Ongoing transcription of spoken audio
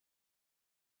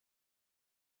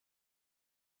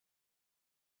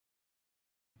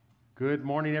Good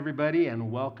morning, everybody,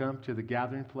 and welcome to the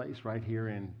gathering place right here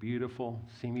in beautiful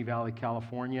Simi Valley,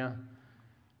 California,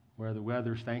 where the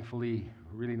weather's thankfully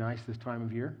really nice this time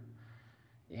of year.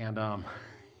 And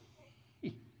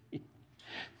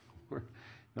we're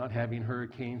not having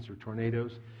hurricanes or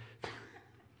tornadoes.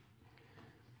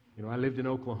 I lived in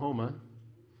Oklahoma.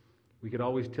 We could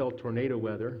always tell tornado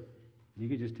weather. You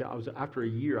could just tell. After a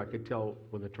year, I could tell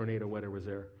when the tornado weather was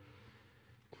there,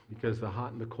 because the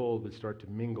hot and the cold would start to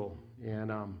mingle.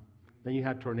 And then you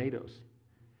had tornadoes.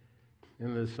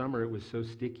 In the summer, it was so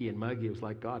sticky and muggy. It was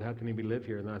like, God, how can anybody live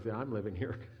here? And then I said, I'm living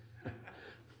here.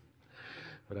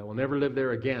 But I will never live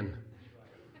there again.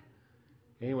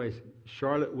 Anyways,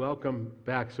 Charlotte, welcome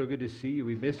back. So good to see you.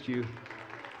 We missed you.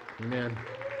 Amen.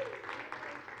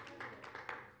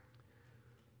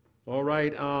 All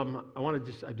right.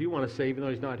 I do want to say, even though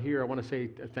he's not here, I want to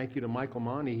say thank you to Michael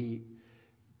Monty. He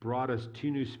brought us two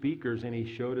new speakers, and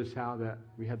he showed us how that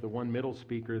we had the one middle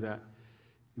speaker that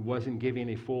wasn't giving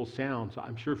a full sound. So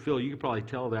I'm sure, Phil, you could probably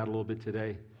tell that a little bit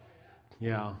today.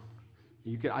 Yeah,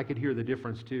 I could hear the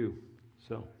difference too.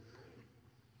 So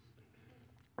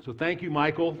thank you,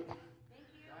 Michael. Thank you.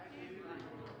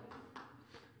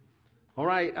 All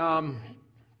right.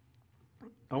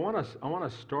 I want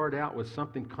to start out with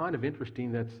something kind of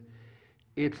interesting.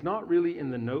 It's not really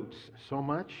in the notes so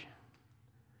much.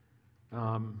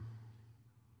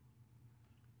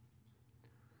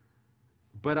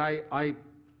 But I've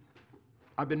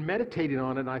been meditating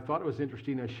on it, and I thought it was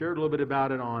interesting. I shared a little bit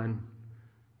about it on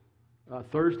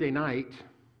Thursday night,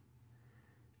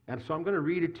 and so I'm going to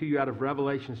read it to you out of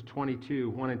Revelations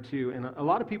 22, 1 and 2. And a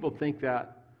lot of people think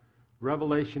that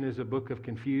Revelation is a book of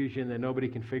confusion, that nobody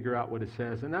can figure out what it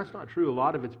says, and that's not true. A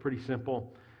lot of it's pretty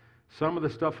simple. Some of the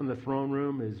stuff in the throne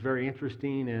room is very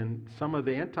interesting, and some of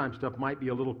the end time stuff might be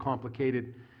a little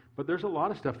complicated, but there's a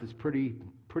lot of stuff that's pretty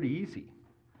easy.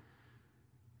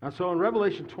 So in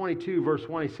Revelation 22, verse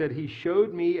 1, he said, He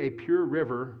showed me a pure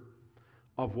river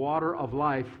of water of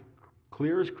life,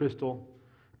 clear as crystal,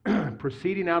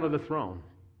 proceeding out of the throne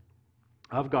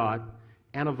of God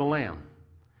and of the Lamb,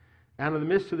 and in the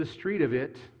midst of the street of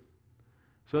it.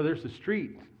 So there's the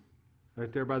street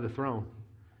right there by the throne.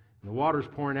 And the water's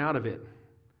pouring out of it.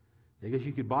 I guess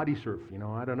you could body surf,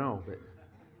 I don't know.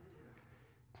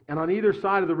 And on either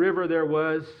side of the river there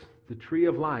was the tree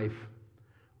of life,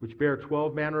 which bare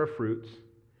 12 manner of fruits,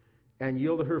 and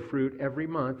yielded her fruit every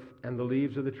month, and the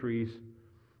leaves of the trees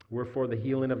were for the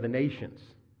healing of the nations.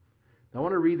 Now, I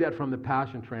want to read that from the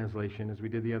Passion Translation, as we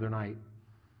did the other night.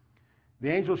 The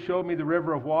angel showed me the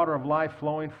river of water of life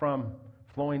flowing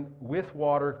with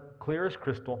water clear as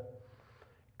crystal,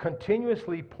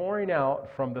 continuously pouring out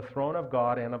from the throne of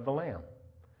God and of the Lamb.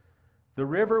 The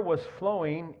river was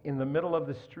flowing in the middle of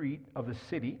the street of the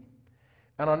city,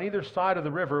 and on either side of the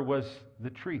river was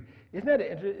the tree. Isn't that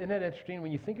interesting?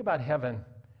 When you think about heaven,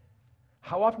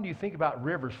 how often do you think about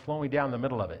rivers flowing down the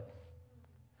middle of it?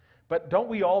 But don't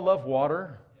we all love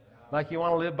water? Like you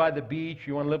want to live by the beach,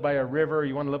 you want to live by a river,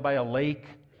 you want to live by a lake.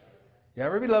 Yeah,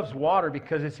 everybody loves water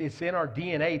because it's in our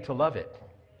DNA to love it.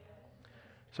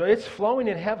 So it's flowing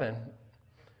in heaven.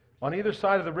 On either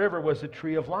side of the river was the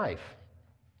tree of life,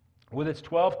 with its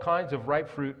 12 kinds of ripe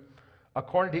fruit,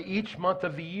 according to each month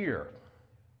of the year.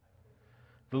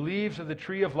 The leaves of the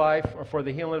tree of life are for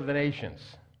the healing of the nations.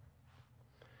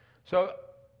 So,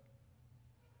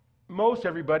 most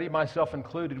everybody, myself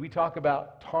included, we talk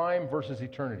about time versus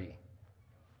eternity.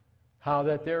 How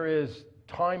that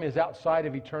time is outside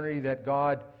of eternity, that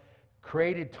God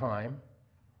created time.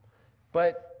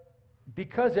 But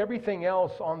because everything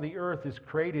else on the earth is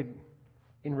created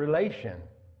in relation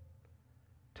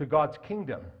to God's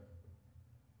kingdom.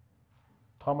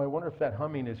 Tom, I wonder if that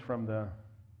humming is from the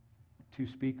two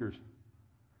speakers.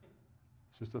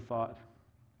 It's just a thought.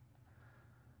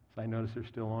 So I notice they're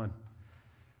still on.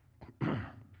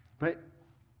 But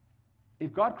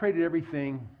if God created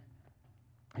everything,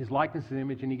 His likeness and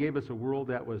image, and He gave us a world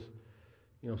that was,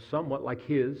 somewhat like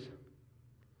His,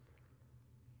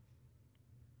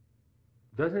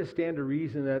 doesn't it stand to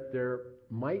reason that there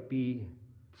might be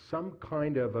some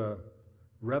kind of a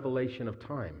revelation of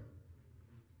time?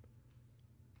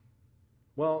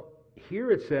 Well,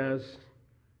 here it says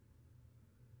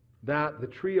that the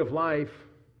tree of life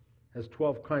has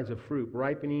 12 kinds of fruit,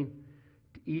 ripening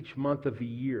each month of the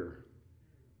year.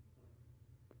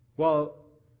 Well,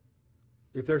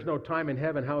 if there's no time in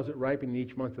heaven, how is it ripening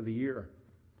each month of the year?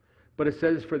 But it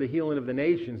says for the healing of the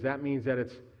nations. That means that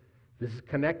this is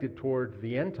connected toward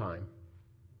the end time.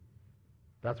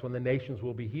 That's when the nations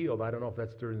will be healed. I don't know if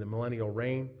that's during the millennial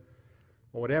reign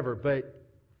or whatever, but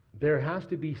there has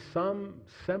to be some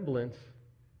semblance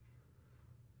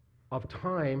of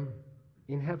time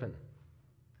in heaven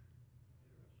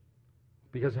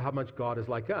because of how much God is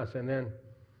like us. And then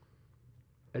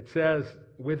it says,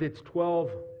 with its 12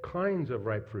 kinds of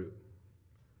ripe fruit.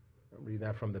 I'll read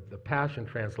that from the Passion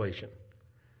Translation.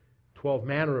 12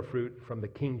 manner of fruit from the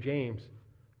King James.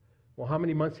 Well, how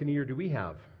many months in a year do we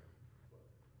have?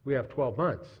 We have 12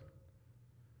 months.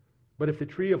 But if the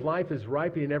tree of life is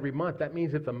ripening every month, that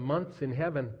means that the months in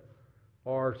heaven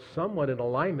are somewhat in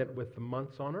alignment with the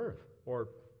months on earth. Or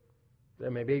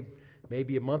maybe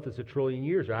a month is a trillion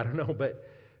years, or I don't know,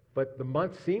 but the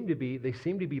months seem to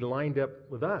be lined up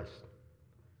with us.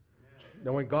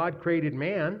 Now, when God created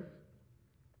man,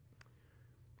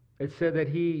 it said that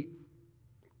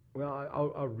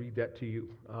I'll read that to you.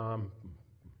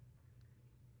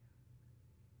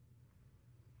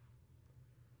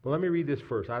 Well, let me read this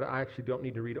first. I actually don't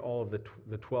need to read all of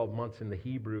the 12 months in the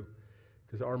Hebrew,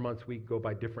 because our months we go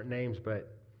by different names,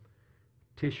 but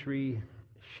Tishri,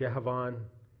 Shehavan,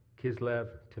 Kislev,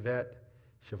 Tevet,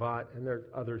 Shavat, and there are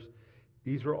others.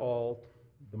 These are all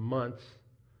the months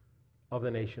of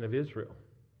the nation of Israel.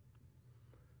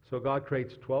 So God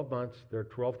creates 12 months. There are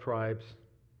 12 tribes.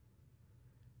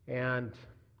 And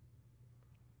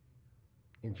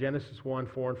in Genesis 1,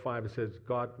 4, and 5, it says,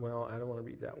 I don't want to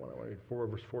read that one. I want to read 4,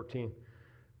 verse 14.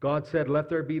 God said, "Let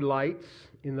there be lights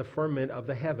in the firmament of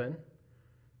the heaven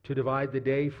to divide the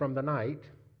day from the night,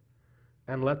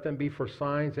 and let them be for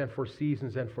signs and for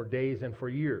seasons and for days and for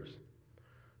years."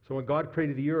 So when God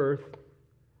created the earth,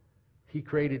 He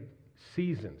created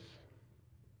seasons.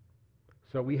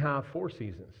 So we have 4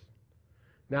 seasons.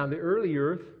 Now, in the early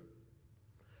earth,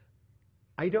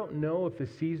 I don't know if the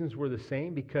seasons were the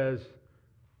same, because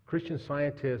Christian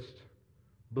scientists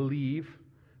believe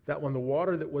that when the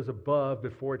water that was above,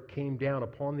 before it came down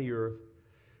upon the earth,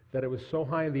 that it was so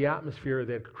high in the atmosphere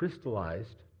that it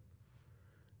crystallized,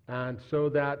 and so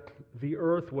that the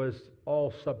earth was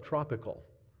all subtropical.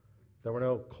 There were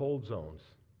no cold zones.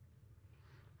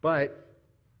 But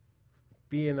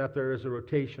being that there is a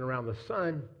rotation around the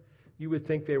sun, you would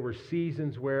think there were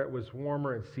seasons where it was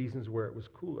warmer and seasons where it was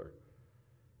cooler.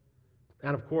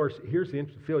 And of course, here's the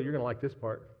interesting, Phil, you're going to like this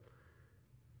part.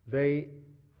 They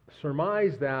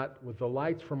surmise that with the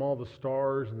lights from all the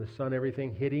stars and the sun,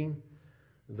 everything hitting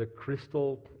the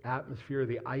crystal atmosphere,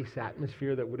 the ice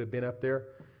atmosphere that would have been up there,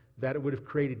 that it would have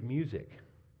created music.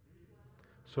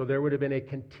 So there would have been a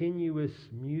continuous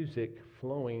music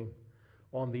flowing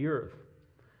on the earth.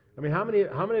 I mean, how many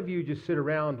of you just sit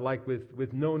around like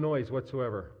with no noise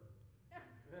whatsoever?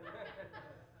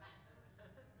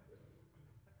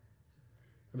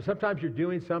 I mean, sometimes you're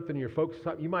doing something, you're focused on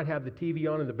something, you might have the TV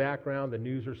on in the background, the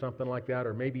news or something like that,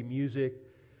 or maybe music,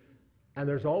 and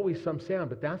there's always some sound.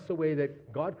 But that's the way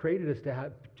that God created us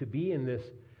to be in this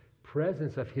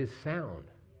presence of His sound.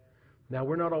 Now,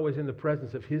 we're not always in the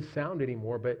presence of His sound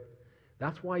anymore, but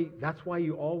that's why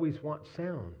you always want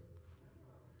sound,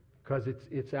 because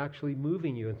it's actually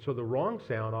moving you. And so the wrong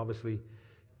sound obviously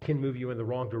can move you in the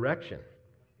wrong direction.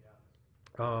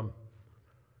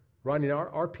 Rodney,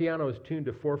 our piano is tuned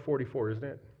to 444, isn't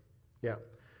it? Yeah.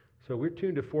 So we're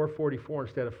tuned to 444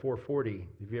 instead of 440.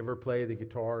 If you ever play the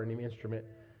guitar or any instrument,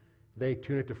 they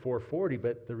tune it to 440,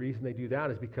 but the reason they do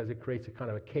that is because it creates a kind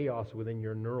of a chaos within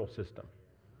your neural system.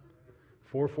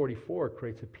 444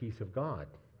 creates a peace of God.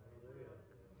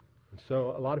 And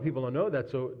so a lot of people don't know that,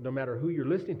 so no matter who you're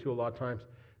listening to, a lot of times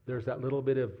there's that little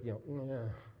bit of,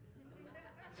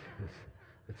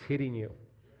 it's hitting you.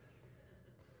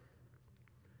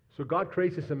 So God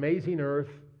creates this amazing earth,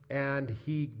 and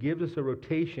He gives us a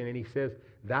rotation, and He says,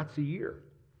 that's a year.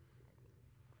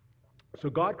 So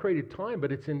God created time,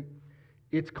 but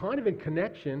it's kind of in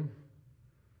connection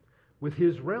with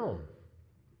His realm.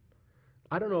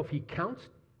 I don't know if He counts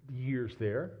years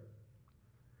there,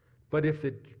 but if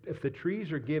the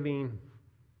trees are giving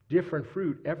different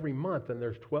fruit every month, and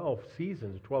there's 12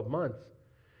 seasons, 12 months,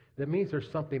 that means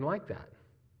there's something like that.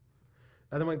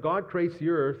 And then when God creates the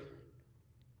earth,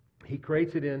 He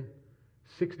creates it in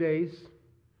 6 days,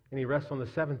 and He rests on the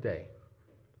 7th day.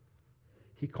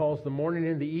 He calls the morning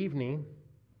and the evening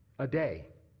a day.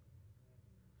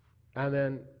 And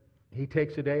then He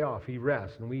takes a day off. He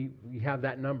rests. And we have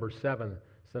that number 7.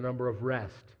 It's the number of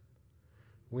rest.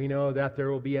 We know that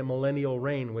there will be a millennial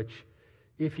reign, which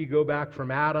if you go back from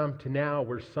Adam to now,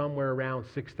 we're somewhere around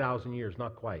 6,000 years,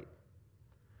 not quite.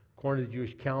 According to the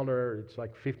Jewish calendar, it's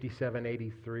like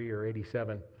 5783 or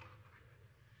 87.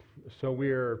 So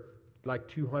we're like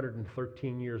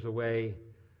 213 years away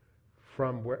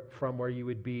from where you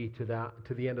would be to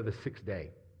the end of the 6th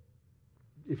day,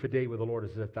 if a day with the Lord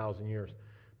is 1,000 years.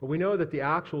 But we know that the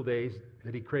actual days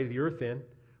that He created the earth in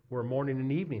were morning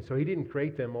and evening. So he didn't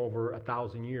create them over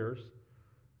 1,000 years,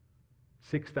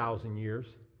 6,000 years.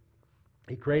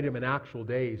 He created them in actual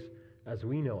days as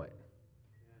we know it.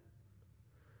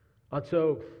 And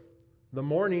so the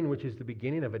morning, which is the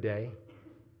beginning of a day,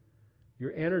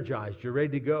 you're energized, you're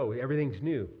ready to go, everything's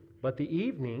new. But the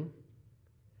evening,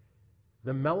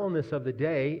 the mellowness of the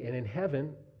day, and in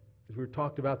heaven, as we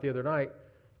talked about the other night,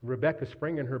 Rebecca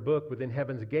Spring in her book, Within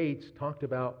Heaven's Gates, talked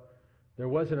about there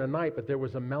wasn't a night, but there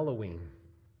was a mellowing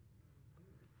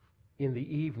in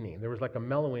the evening. There was like a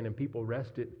mellowing and people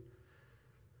rested.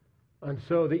 And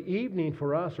so the evening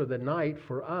for us, or the night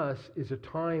for us, is a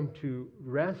time to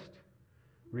rest,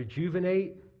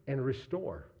 rejuvenate, and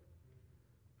restore.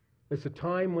 It's a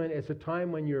time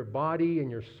when your body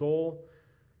and your soul,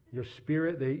 your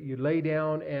spirit, you lay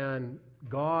down and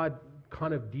God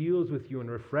kind of deals with you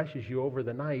and refreshes you over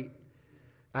the night,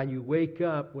 and you wake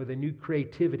up with a new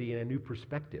creativity and a new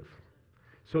perspective.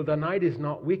 So the night is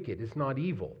not wicked, it's not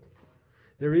evil.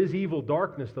 There is evil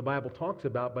darkness the Bible talks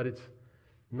about, but it's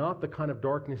not the kind of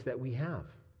darkness that we have.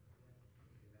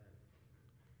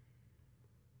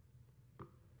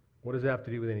 What does that have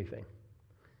to do with anything?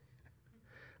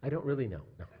 I don't really know.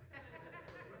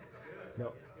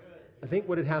 No. I think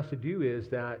what it has to do is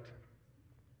that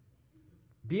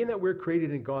being that we're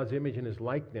created in God's image and His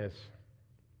likeness,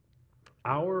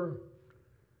 our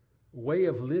way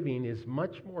of living is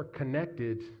much more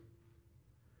connected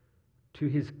to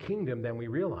His kingdom than we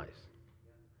realize.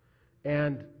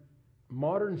 And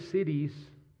modern cities,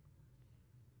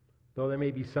 though they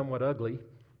may be somewhat ugly,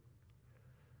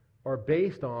 are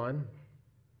based on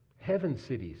heaven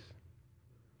cities,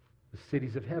 the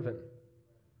cities of heaven.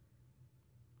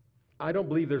 I don't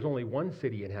believe there's only one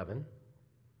city in heaven.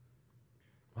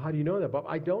 How do you know that, Bob?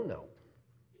 I don't know.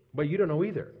 But you don't know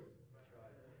either.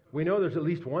 We know there's at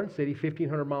least one city,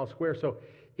 1,500 miles square. So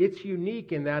it's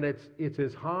unique in that it's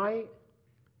as high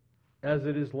as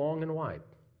it is long and wide.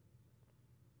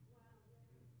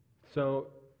 So,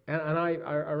 and I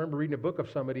remember reading a book of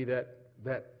somebody that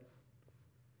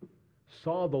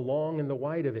saw the long and the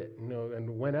wide of it,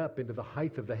 and went up into the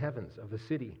height of the heavens of the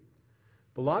city.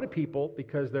 But a lot of people,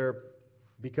 because they're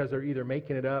either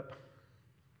making it up,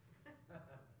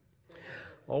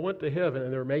 all went to heaven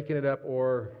and they're making it up,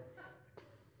 or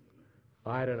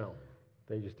I don't know,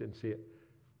 they just didn't see it.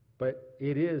 But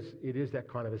it is that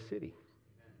kind of a city.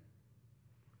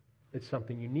 It's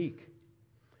something unique.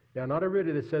 Now, not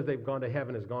everybody that says they've gone to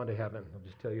heaven has gone to heaven. I'll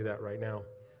just tell you that right now.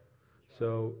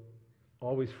 So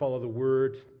always follow the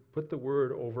Word. Put the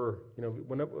Word over,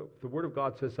 when the Word of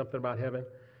God says something about heaven,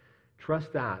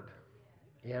 trust that.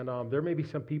 And there may be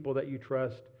some people that you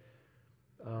trust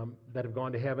that have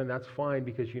gone to heaven. That's fine,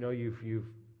 because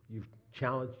you've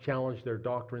challenged their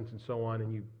doctrines and so on,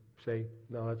 and you say,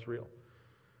 no, that's real.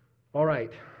 All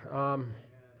right.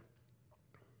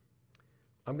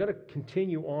 I'm going to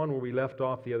continue on where we left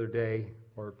off the other day,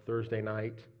 or Thursday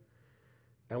night.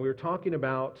 And we were talking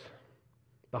about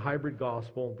the hybrid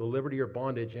gospel, the liberty or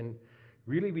bondage. And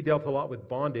really we dealt a lot with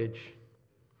bondage,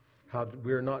 how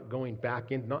we're not going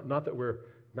back in, not that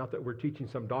we're teaching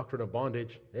some doctrine of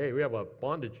bondage. Hey, we have a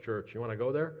bondage church. You want to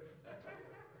go there?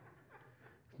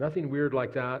 Nothing weird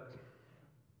like that.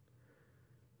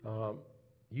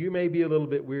 You may be a little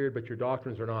bit weird, but your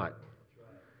doctrines are not.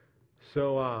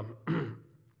 So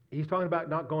he's talking about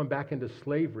not going back into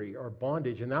slavery or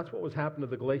bondage, and that's what was happening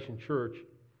to the Galatian church.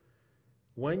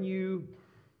 When you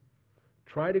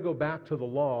try to go back to the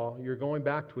law, you're going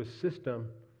back to a system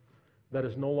that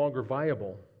is no longer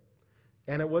viable.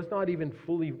 And it was not even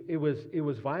fully, it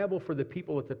was viable for the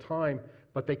people at the time,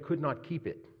 but they could not keep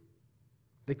it.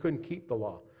 They couldn't keep the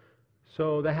law.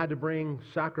 So they had to bring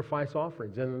sacrifice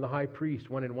offerings, and then the high priest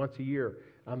went in once a year,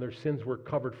 and their sins were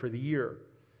covered for the year.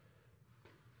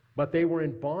 But they were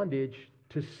in bondage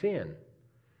to sin.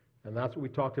 And that's what we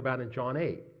talked about in John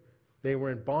 8. They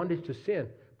were in bondage to sin,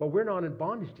 but we're not in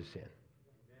bondage to sin.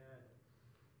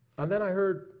 Amen. And then I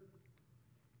was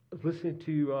listening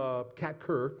to Kat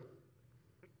Kerr,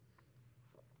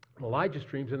 Elijah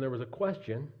Streams, and there was a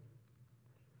question.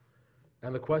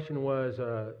 And the question was,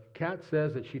 Kat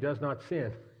says that she does not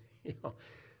sin.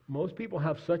 Most people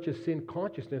have such a sin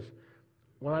consciousness.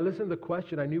 When I listened to the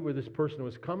question, I knew where this person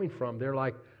was coming from. They're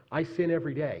like, I sin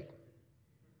every day.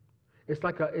 It's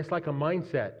like a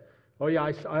mindset. Oh yeah,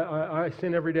 I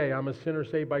sin every day. I'm a sinner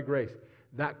saved by grace.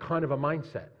 That kind of a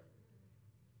mindset.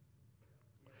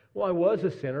 Well, I was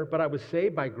a sinner, but I was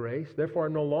saved by grace. Therefore,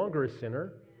 I'm no longer a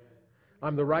sinner.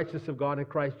 I'm the righteousness of God in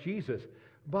Christ Jesus.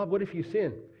 Bob, what if you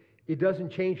sin? It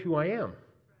doesn't change who I am.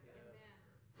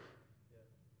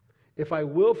 If I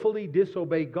willfully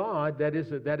disobey God, that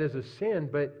is a sin,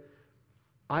 but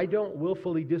I don't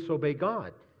willfully disobey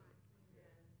God.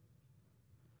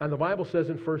 And the Bible says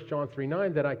in 1 John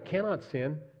 3:9 that I cannot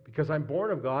sin because I'm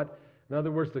born of God. In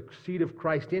other words, the seed of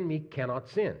Christ in me cannot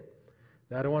sin.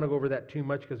 Now, I don't want to go over that too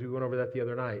much because we went over that the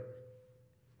other night.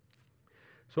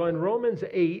 So in Romans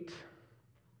 8,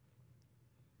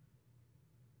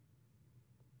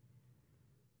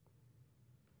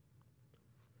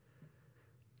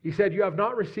 he said, you have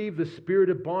not received the spirit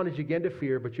of bondage again to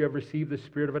fear, but you have received the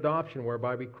spirit of adoption,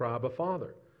 whereby we cry, Abba,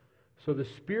 Father. So the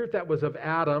spirit that was of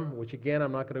Adam, which again,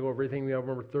 I'm not going to go over everything we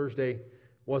remember Thursday,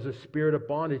 was a spirit of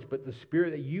bondage, but the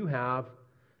spirit that you have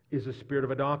is a spirit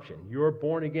of adoption. Your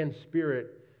born-again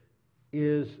spirit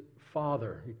is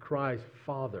Father. It cries,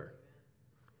 Father.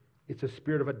 It's a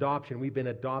spirit of adoption. We've been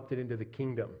adopted into the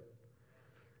kingdom.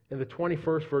 In the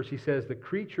 21st verse, he says, the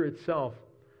creature itself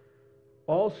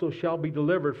also shall be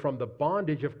delivered from the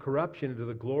bondage of corruption into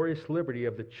the glorious liberty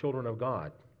of the children of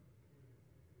God.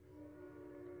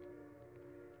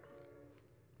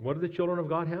 What do the children of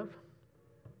God have?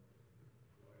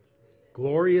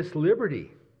 Glorious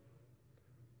liberty.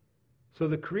 So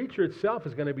the creature itself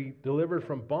is going to be delivered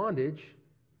from bondage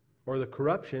or the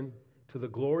corruption to the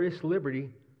glorious liberty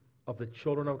of the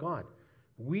children of God.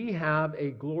 We have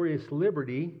a glorious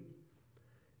liberty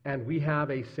and we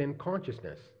have a sin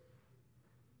consciousness.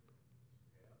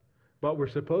 But we're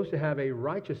supposed to have a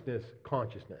righteousness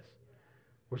consciousness.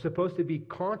 We're supposed to be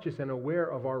conscious and aware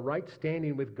of our right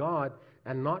standing with God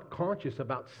and not conscious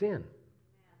about sin.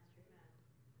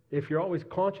 If you're always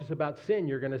conscious about sin,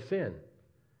 you're going to sin.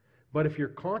 But if you're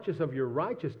conscious of your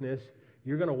righteousness,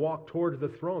 you're going to walk toward the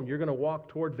throne. You're going to walk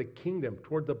toward the kingdom,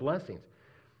 toward the blessings.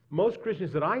 Most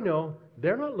Christians that I know,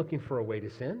 they're not looking for a way to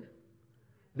sin.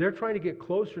 They're trying to get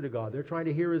closer to God. They're trying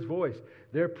to hear His voice.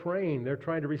 They're praying. They're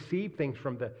trying to receive things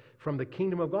from the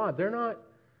kingdom of God. They're not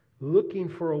looking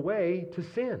for a way to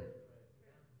sin.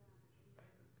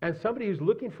 And somebody who's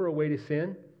looking for a way to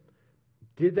sin,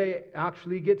 did they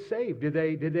actually get saved?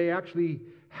 Did they actually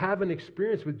have an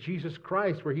experience with Jesus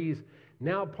Christ where He's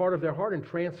now part of their heart and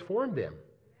transformed them?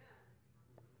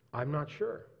 I'm not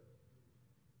sure.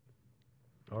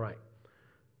 All right.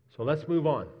 So let's move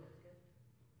on.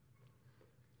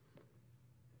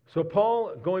 So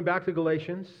Paul, going back to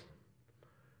Galatians,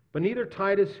 but neither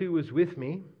Titus, who was with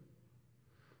me,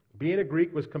 being a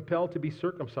Greek, was compelled to be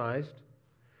circumcised,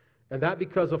 and that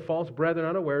because of false brethren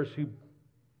unawares who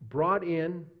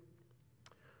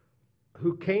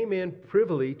came in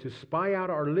privily to spy out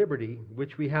our liberty,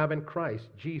 which we have in Christ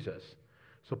Jesus.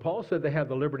 So Paul said they had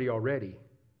the liberty already.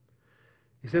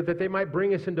 He said that they might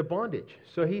bring us into bondage.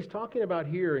 So he's talking about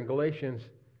here in Galatians,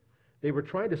 they were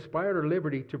trying to spy out our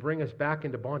liberty to bring us back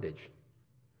into bondage.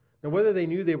 Now, whether they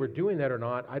knew they were doing that or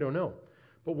not, I don't know.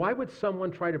 But why would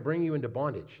someone try to bring you into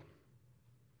bondage?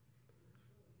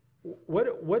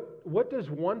 What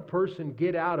does one person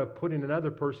get out of putting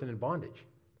another person in bondage?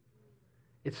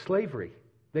 It's slavery.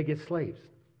 They get slaves.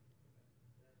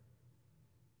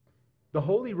 The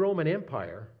Holy Roman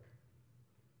Empire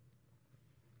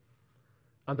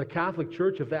and the Catholic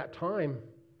Church of that time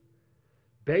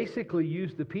basically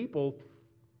used the people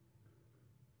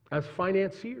as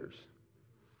financiers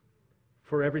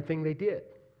for everything they did.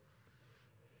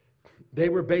 They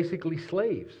were basically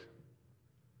slaves.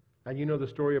 And you know the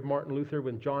story of Martin Luther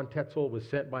when John Tetzel was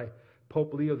sent by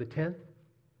Pope Leo X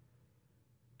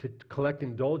to collect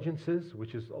indulgences,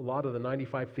 which is a lot of the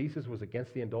 95 Theses was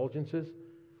against the indulgences.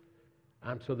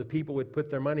 So the people would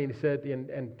put their money, and he said,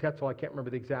 and Tetzel, I can't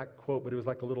remember the exact quote, but it was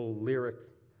like a little lyric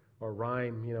or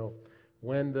rhyme,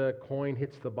 when the coin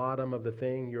hits the bottom of the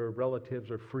thing, your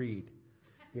relatives are freed.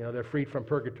 They're freed from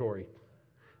purgatory.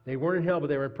 They weren't in hell, but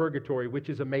they were in purgatory, which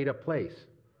is a made-up place.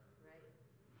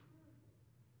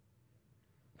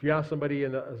 If you ask somebody,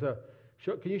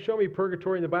 can you show me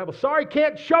purgatory in the Bible? Sorry,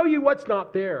 can't show you what's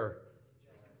not there.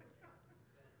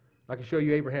 I can show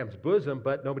you Abraham's bosom,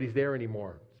 but nobody's there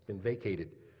anymore. It's been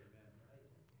vacated.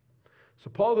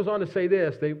 So Paul goes on to say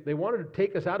this. They wanted to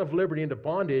take us out of liberty into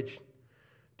bondage,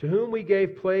 to whom we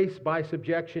gave place by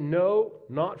subjection, no,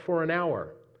 not for an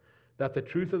hour, that the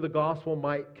truth of the gospel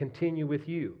might continue with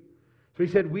you. So he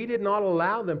said, we did not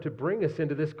allow them to bring us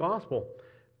into this gospel.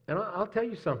 And I'll tell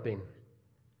you something.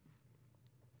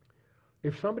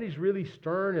 If somebody's really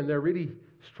stern and they're really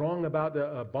strong about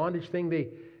the bondage thing,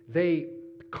 they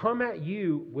come at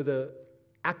you with an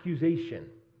accusation.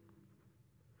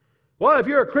 Well, if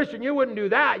you're a Christian, you wouldn't do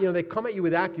that. They come at you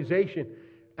with accusation,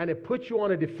 and it puts you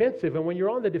on a defensive. And when you're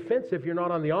on the defensive, you're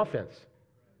not on the offense.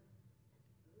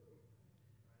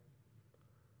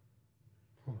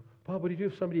 Bob, what do you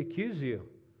do if somebody accuses you?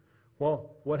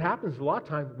 Well, what happens a lot of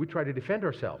times, we try to defend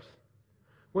ourselves.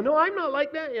 Well, no, I'm not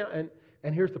like that. And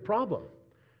And here's the problem.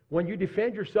 When you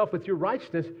defend yourself with your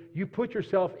righteousness, you put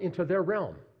yourself into their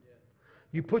realm.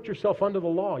 You put yourself under the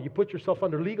law. You put yourself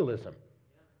under legalism.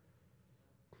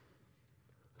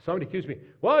 Somebody accused me,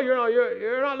 well,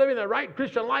 you're not living the right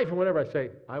Christian life. And whatever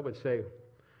I would say,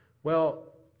 well,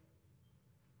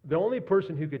 the only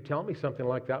person who could tell me something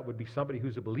like that would be somebody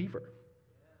who's a believer.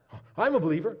 I'm a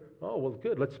believer. Oh, well,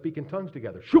 good. Let's speak in tongues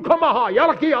together. Shukamaha,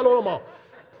 yalaki aloma.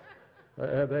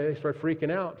 They start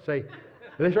freaking out. They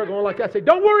start going like that. Say,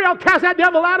 don't worry, I'll cast that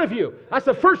devil out of you. That's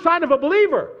the first sign of a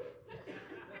believer.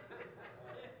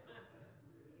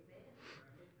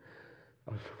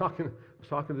 I was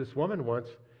talking to this woman once.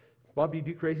 Bob, do you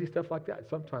do crazy stuff like that?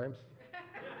 Sometimes.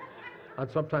 And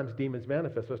sometimes demons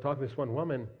manifest. I was talking to this one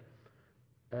woman,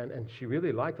 and she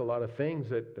really liked a lot of things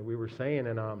that we were saying,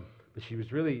 but she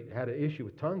was really had an issue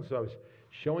with tongues, so I was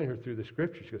showing her through the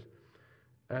scripture. She goes,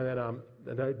 and then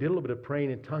I did a little bit of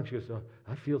praying in tongues. She goes, oh,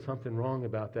 I feel something wrong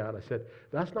about that. I said,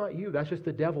 that's not you. That's just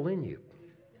the devil in you.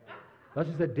 That's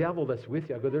just the devil that's with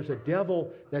you. I go, there's a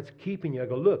devil that's keeping you. I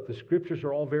go, look, the scriptures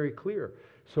are all very clear.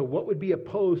 So what would be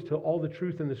opposed to all the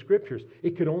truth in the scriptures?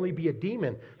 It could only be a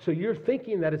demon. So you're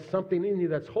thinking that it's something in you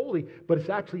that's holy, but it's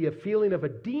actually a feeling of a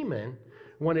demon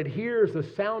when it hears the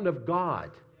sound of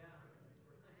God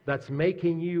that's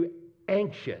making you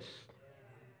anxious.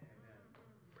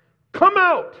 Come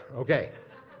out! Okay.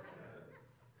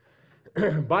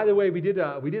 By the way, we did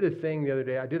a thing the other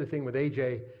day. I did a thing with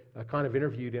AJ. I kind of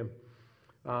interviewed him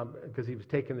because he was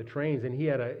taking the trains, and he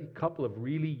had a couple of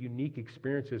really unique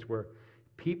experiences where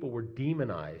people were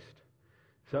demonized.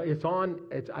 So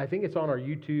I think it's on our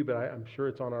YouTube, and I'm sure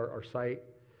it's on our site,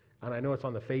 and I know it's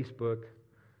on the Facebook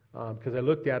because I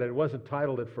looked at it. It wasn't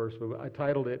titled at first, but I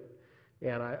titled it,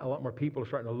 and a lot more people are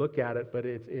starting to look at it. But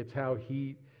it's how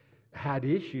he had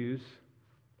issues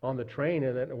on the train,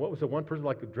 and then what was the one person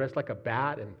dressed like a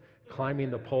bat and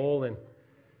climbing the pole, and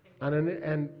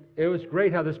it was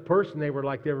great how this person they were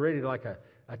ready to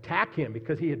attack him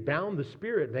because he had bound the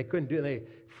spirit, and they couldn't do it. And they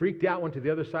freaked out, went to the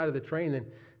other side of the train, and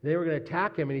they were going to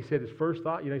attack him. And he said his first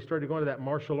thought, he started going to that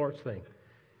martial arts thing,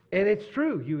 and it's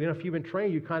true. If you've been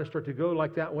trained, you kind of start to go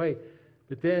like that way.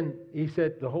 But then he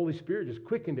said the Holy Spirit just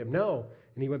quickened him. No,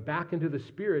 and he went back into the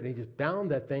spirit, and he just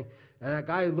bound that thing. And that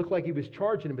guy looked like he was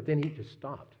charging him, but then he just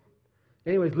stopped.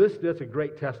 Anyways, listen, that's a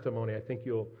great testimony. I think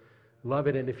you'll love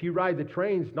it. And if you ride the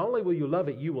trains, not only will you love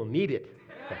it, you will need it.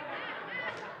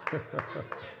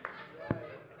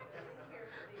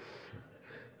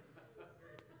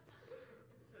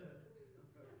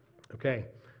 Okay,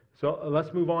 so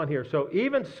let's move on here. So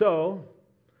even so,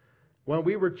 when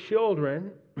we were children,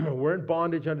 we're in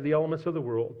bondage under the elements of the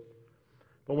world.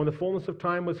 But when the fullness of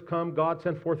time was come, God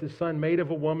sent forth His Son, made of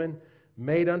a woman,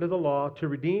 made under the law, to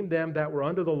redeem them that were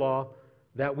under the law,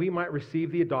 that we might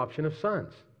receive the adoption of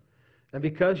sons. And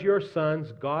because you're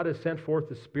sons, God has sent forth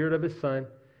the Spirit of His Son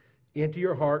into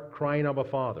your heart, crying, Abba,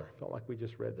 Father. Felt like we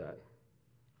just read that.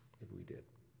 Maybe we did.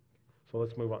 So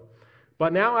let's move on.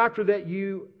 But now after that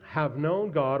you have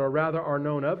known God, or rather are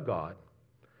known of God,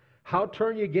 how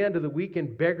turn you again to the weak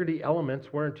and beggarly elements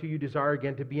whereunto you desire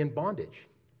again to be in bondage?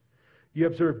 You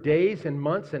observe days and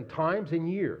months and times and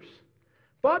years.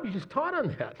 Bob, you just taught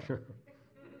on that.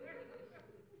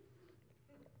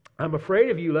 I'm afraid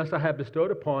of you, lest I have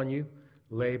bestowed upon you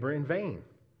labor in vain.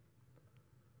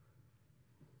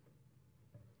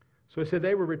 So he said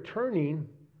they were returning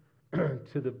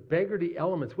to the beggarly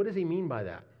elements. What does he mean by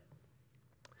that?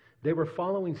 They were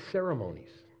following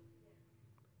ceremonies.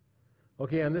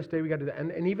 Okay, on this day we got to do that.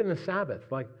 And even the Sabbath.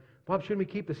 Like, Bob, shouldn't we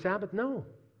keep the Sabbath? No.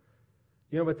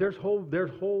 But there's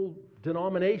whole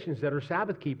denominations that are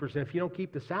Sabbath keepers, and if you don't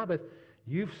keep the Sabbath,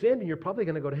 you've sinned and you're probably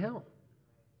going to go to hell.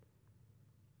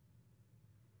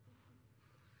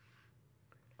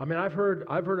 I mean, I've heard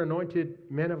anointed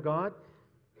men of God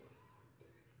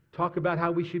talk about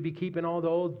how we should be keeping all the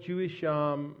old Jewish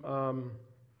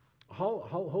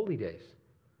holy days.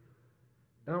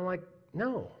 And I'm like,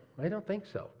 no, I don't think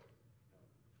so.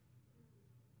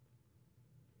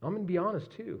 I'm going to be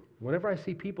honest too. Whenever I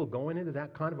see people going into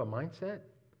that kind of a mindset,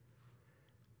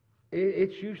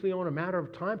 it's usually on a matter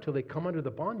of time till they come under the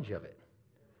bondage of it.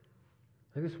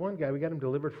 Like this one guy, we got him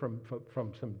delivered from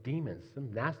some demons,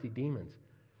 some nasty demons.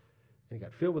 And he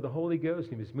got filled with the Holy Ghost,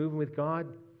 and he was moving with God,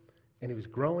 and he was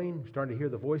growing, starting to hear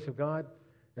the voice of God.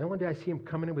 And then one day I see him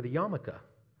coming in with a yarmulke.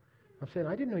 I'm saying,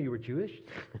 I didn't know you were Jewish.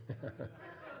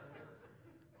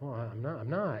 Well, I'm not.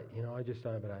 I just,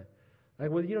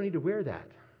 well, you don't need to wear that.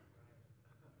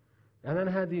 And then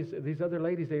I had these other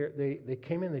ladies, they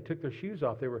came in, they took their shoes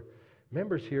off. They were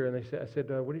members here, and I said,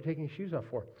 what are you taking your shoes off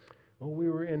for? Well, we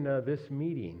were in this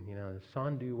meeting,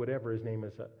 Sandhu, whatever his name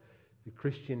is. the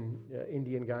Christian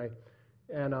Indian guy,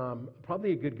 and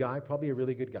probably a good guy, probably a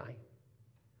really good guy.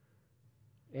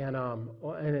 And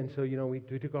so, we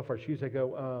took off our shoes. I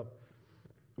go,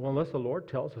 well, unless the Lord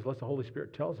tells us, unless the Holy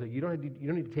Spirit tells us, you don't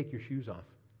need to take your shoes off.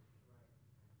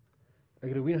 I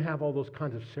go, we don't have all those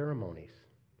kinds of ceremonies.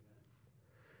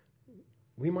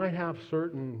 We might have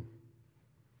certain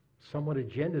somewhat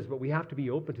agendas, but we have to be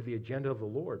open to the agenda of the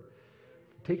Lord.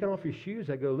 Taking off your shoes,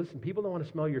 I go, listen, people don't want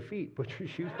to smell your feet. Put your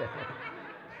shoes down.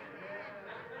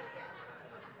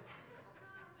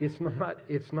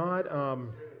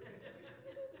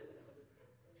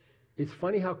 It's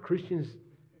funny how Christians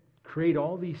create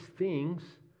all these things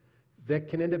that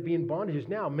can end up being bondages.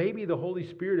 Now, maybe the Holy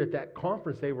Spirit at that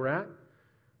conference they were at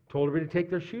told everybody to take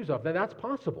their shoes off. Now, that's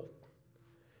possible.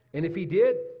 And if he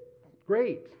did,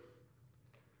 great.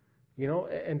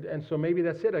 And so maybe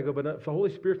that's it. I go, but if the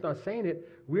Holy Spirit's not saying it,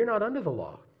 we're not under the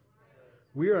law.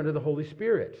 We're under the Holy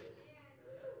Spirit.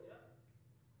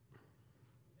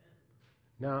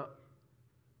 Now,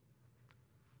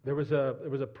 there was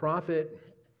a prophet.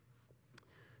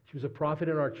 She was a prophet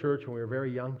in our church when we were a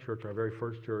very young church, our very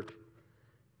first church.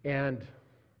 And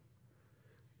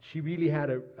she really had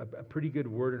a pretty good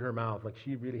word in her mouth. Like,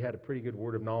 she really had a pretty good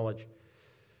word of knowledge.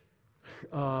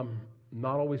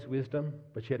 Not always wisdom,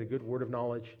 but she had a good word of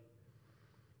knowledge.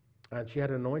 And she had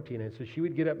an anointing. And so she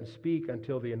would get up and speak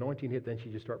until the anointing hit, then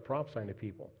she'd just start prophesying to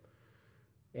people.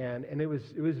 And it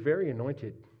was very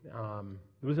anointed.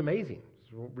 It was amazing.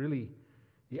 It was really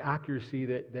the accuracy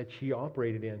that she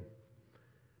operated in.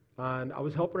 And I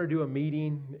was helping her do a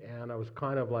meeting, and I was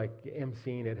kind of like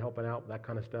emceeing it, helping out, that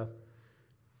kind of stuff.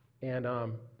 And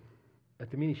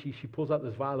at the meeting, she pulls out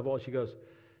this vial of oil. She goes,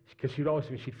 because she'd always,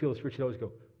 when she'd feel the Spirit, she'd always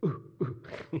go, ooh,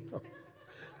 ooh.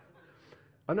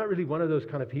 I'm not really one of those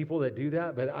kind of people that do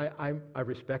that, but I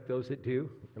respect those that do,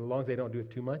 and as long as they don't do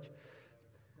it too much.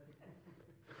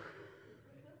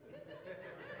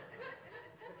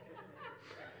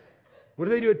 What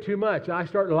do they do it too much? I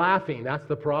start laughing. That's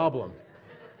the problem.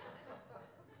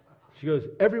 She goes,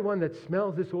 everyone that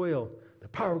smells this oil, the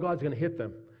power of God's going to hit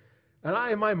them. And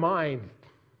in my mind,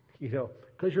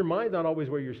 because your mind's not always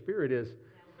where your spirit is,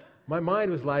 my mind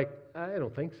was like, I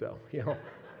don't think so,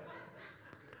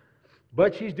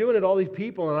 But she's doing it to all these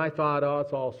people, and I thought, oh,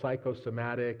 it's all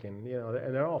psychosomatic, and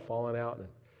and they're all falling out, and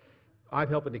I'm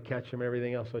helping to catch them and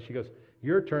everything else. So she goes,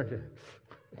 your turn to...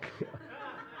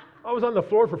 I was on the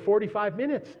floor for 45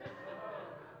 minutes.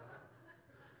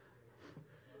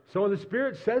 So when the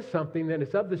Spirit says something, then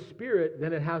it's of the Spirit,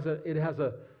 then it has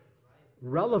a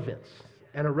relevance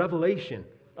and a revelation.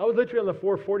 I was literally on the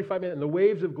floor 45 minutes, and the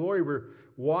waves of glory were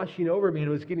washing over me, and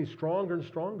it was getting stronger and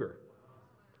stronger.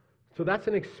 So that's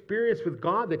an experience with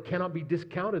God that cannot be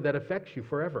discounted, that affects you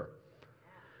forever.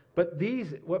 But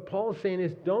what Paul is saying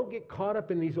is, don't get caught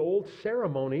up in these old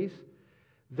ceremonies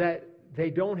that they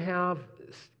don't have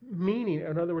meaning.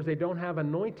 In other words, they don't have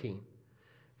anointing.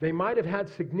 They might have had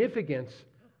significance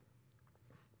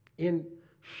in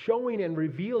showing and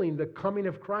revealing the coming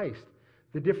of Christ,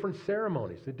 the different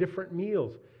ceremonies, the different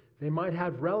meals. They might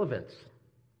have relevance.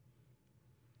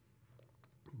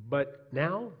 But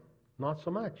now, not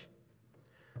so much.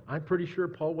 I'm pretty sure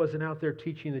Paul wasn't out there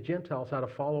teaching the Gentiles how to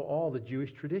follow all the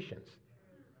Jewish traditions.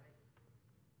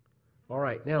 All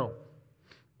right, now,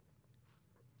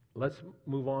 let's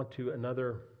move on to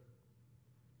another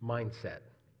mindset.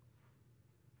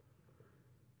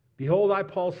 Behold, I,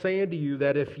 Paul, say unto you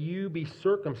that if you be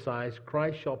circumcised,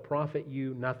 Christ shall profit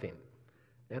you nothing.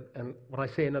 And when I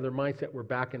say another mindset, we're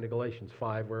back into Galatians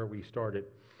 5 where we started.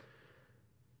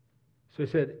 So he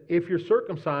said, if you're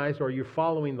circumcised or you're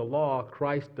following the law,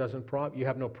 Christ doesn't you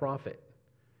have no profit.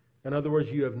 In other words,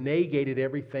 you have negated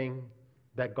everything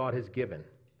that God has given.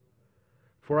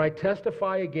 For I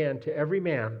testify again to every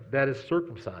man that is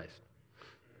circumcised,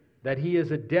 that he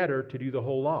is a debtor to do the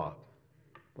whole law,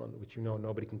 which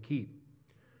nobody can keep.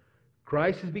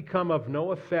 Christ has become of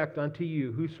no effect unto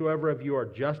you, whosoever of you are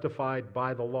justified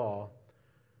by the law,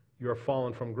 you are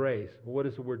fallen from grace. Well, what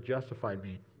does the word justified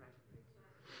mean?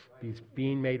 He's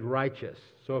being made righteous.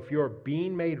 So if you're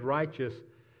being made righteous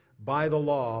by the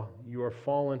law, you are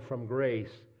fallen from grace.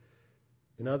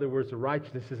 In other words, the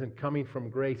righteousness isn't coming from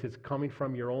grace, it's coming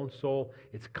from your own soul,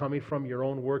 it's coming from your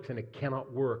own works, and it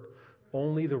cannot work.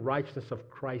 Only the righteousness of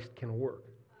Christ can work.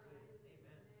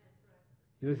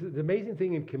 The amazing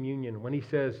thing in communion, when he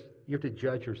says you have to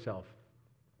judge yourself,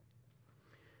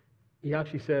 he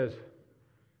actually says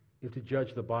you have to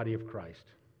judge the body of Christ.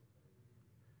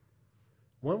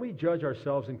 When we judge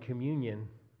ourselves in communion,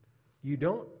 you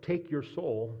don't take your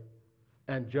soul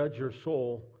and judge your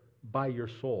soul by your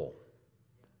soul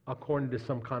according to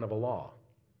some kind of a law.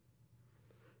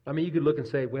 I mean, you could look and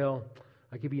say, well,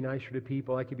 I could be nicer to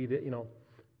people. I could be,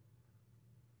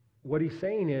 What he's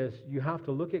saying is you have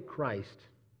to look at Christ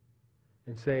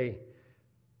and say,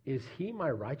 is he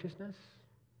my righteousness?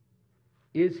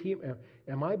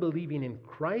 Am I believing in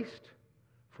Christ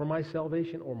for my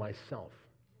salvation or myself?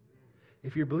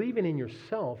 If you're believing in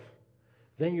yourself,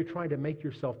 then you're trying to make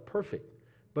yourself perfect.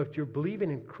 But if you're believing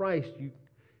in Christ, you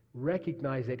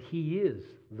recognize that he is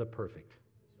the perfect.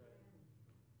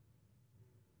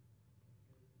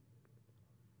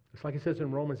 It's like it says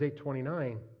in Romans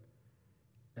 8:29,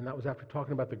 and that was after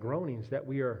talking about the groanings, that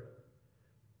we are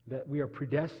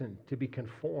predestined to be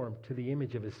conformed to the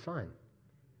image of his Son.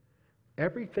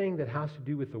 Everything that has to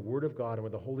do with the Word of God and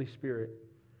with the Holy Spirit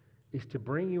is to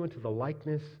bring you into the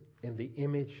likeness and the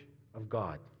image of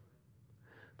God.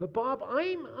 But Bob,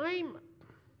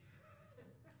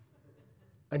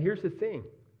 and here's the thing.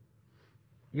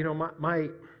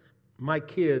 My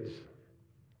kids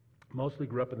mostly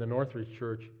grew up in the Northridge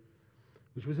Church,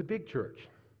 which was a big church.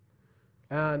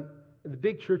 And in the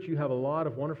big church, you have a lot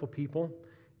of wonderful people,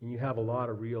 and you have a lot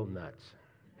of real nuts.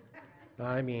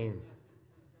 I mean,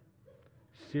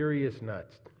 serious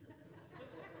nuts.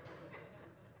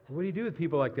 What do you do with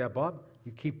people like that, Bob?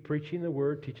 You keep preaching the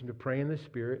Word, teaching to pray in the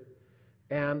Spirit,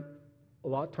 and a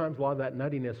lot of times, a lot of that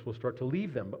nuttiness will start to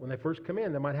leave them. But when they first come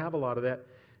in, they might have a lot of that.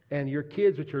 And your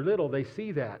kids, which are little, they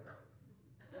see that.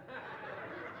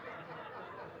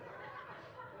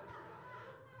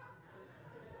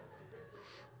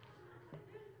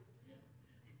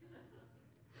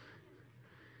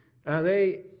 And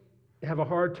they have a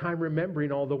hard time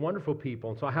remembering all the wonderful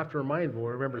people. And so I have to remind them,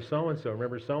 remember so-and-so,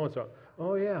 remember so-and-so.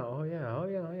 Oh, yeah.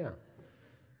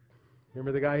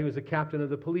 Remember the guy who was the captain of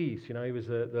the police? He was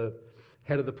the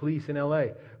head of the police in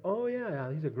L.A. Oh,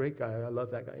 yeah, he's a great guy. I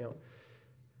love that guy.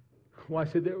 Well, I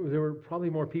said there were probably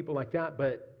more people like that,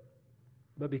 but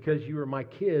because you were my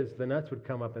kids, the nuts would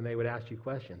come up and they would ask you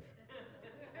questions.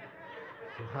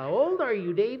 So, how old are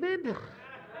you, David?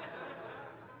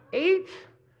 8?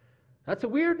 That's a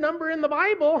weird number in the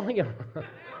Bible.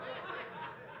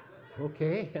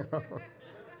 Okay.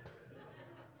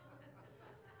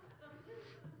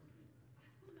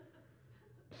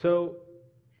 So,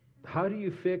 how do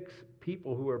you fix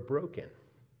people who are broken?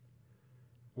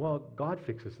 Well, God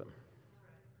fixes them.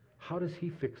 How does he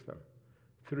fix them?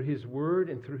 Through his Word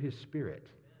and through his Spirit.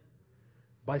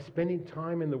 By spending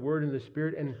time in the Word and the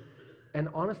Spirit and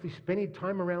honestly spending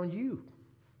time around you.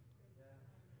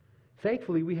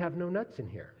 Thankfully, we have no nuts in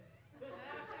here.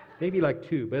 Maybe like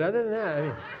 2, but other than that, I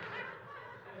mean...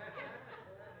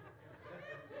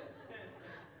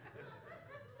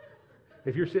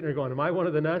 If you're sitting there going, am I one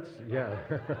of the nuts? Yeah.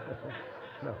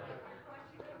 No.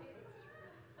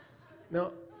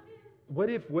 Now, what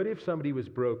if somebody was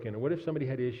broken, or what if somebody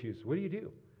had issues? What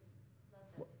do?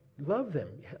 Love them.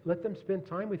 Let them spend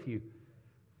time with you.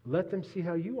 Let them see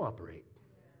how you operate.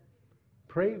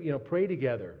 Pray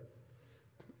together.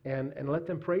 And let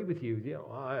them pray with you.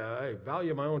 I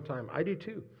value my own time. I do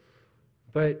too.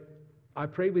 But I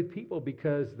pray with people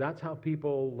because that's how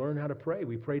people learn how to pray.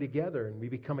 We pray together and we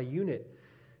become a unit.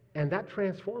 And that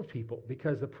transforms people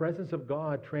because the presence of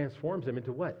God transforms them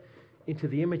into what? Into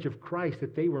the image of Christ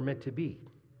that they were meant to be.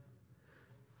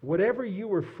 Whatever you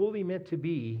were fully meant to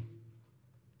be,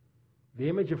 the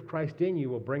image of Christ in you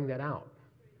will bring that out.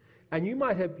 And you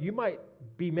might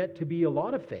be meant to be a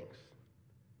lot of things.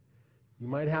 You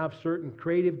might have certain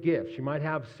creative gifts. You might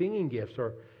have singing gifts,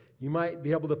 or you might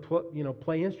be able to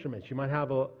play instruments. You might have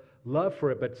a love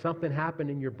for it, but something happened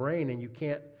in your brain and you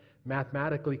can't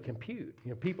mathematically compute.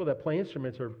 People that play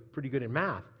instruments are pretty good in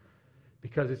math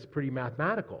because it's pretty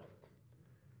mathematical.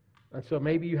 And so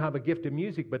maybe you have a gift of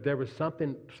music, but there was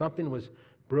something was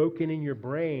broken in your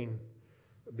brain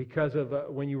because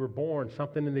of when you were born,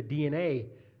 something in the DNA,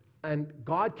 and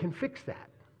God can fix that.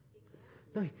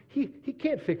 No, He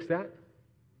can't fix that.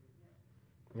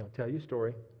 I'll tell you a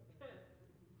story.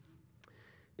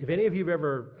 If any of you have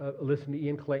ever listened to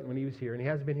Ian Clayton when he was here, and he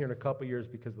hasn't been here in a couple years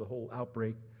because of the whole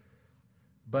outbreak,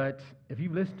 but if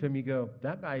you've listened to him, you go,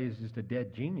 that guy is just a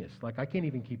dead genius. Like, I can't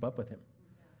even keep up with him.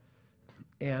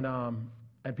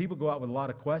 And people go out with a lot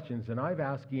of questions, and I've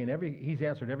asked Ian, he's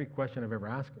answered every question I've ever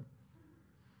asked him.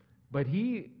 But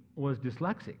he was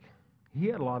dyslexic. He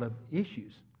had a lot of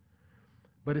issues.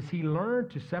 But as he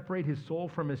learned to separate his soul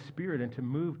from his spirit and to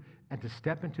move and to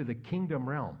step into the kingdom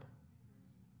realm,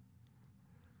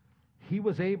 he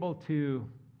was able to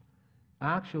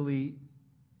actually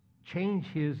change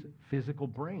his physical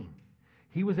brain.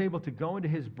 He was able to go into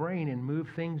his brain and move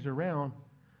things around,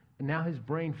 and now his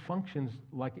brain functions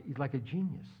like a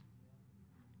genius.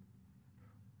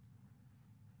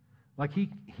 Like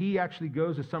he actually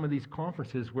goes to some of these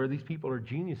conferences where these people are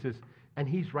geniuses, and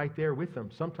he's right there with them,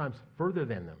 sometimes further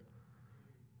than them.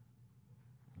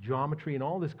 Geometry and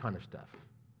all this kind of stuff.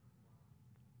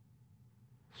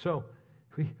 So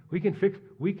we can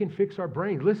fix our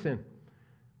brains. Listen,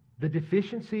 the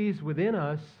deficiencies within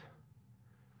us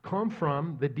come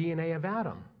from the DNA of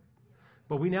Adam.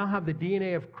 But we now have the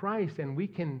DNA of Christ, and we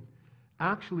can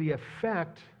actually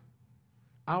affect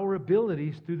our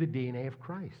abilities through the DNA of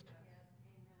Christ.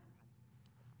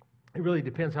 It really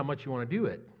depends how much you want to do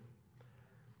it.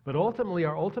 But ultimately,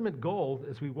 our ultimate goal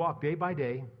as we walk day by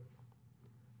day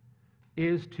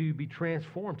is to be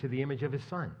transformed to the image of His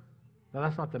Son. Now,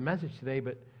 that's not the message today,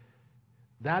 but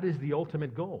that is the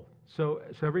ultimate goal. So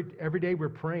every day we're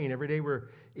praying, every day we're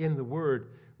in the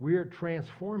Word, we're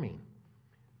transforming.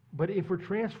 But if we're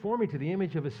transforming to the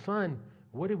image of His Son,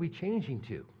 what are we changing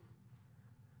to?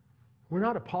 We're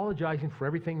not apologizing for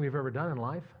everything we've ever done in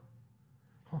life.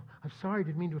 Oh, I'm sorry, I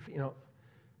didn't mean to,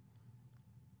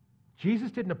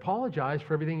 Jesus didn't apologize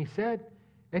for everything He said,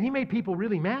 and He made people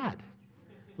really mad.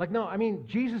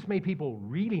 Jesus made people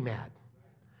really mad.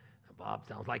 Bob,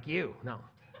 sounds like you. No.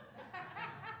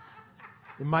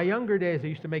 In my younger days, I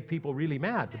used to make people really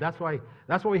mad, but that's why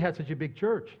we had such a big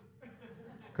church.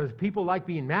 Because people like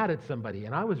being mad at somebody,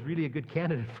 and I was really a good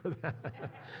candidate for that.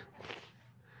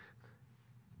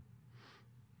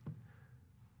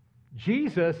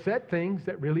 Jesus said things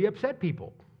that really upset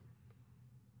people.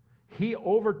 He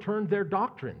overturned their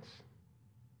doctrines.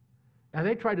 And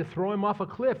they tried to throw Him off a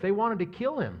cliff. They wanted to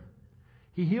kill Him.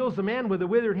 He heals the man with a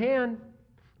withered hand.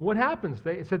 What happens?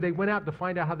 They said they went out to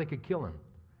find out how they could kill Him.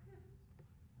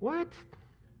 What?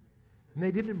 And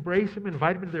they didn't embrace Him,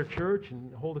 invite Him to their church,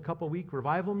 and hold a couple-week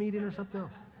revival meeting or something?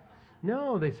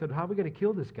 No, they said, how are we going to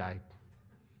kill this guy?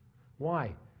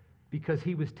 Why? Because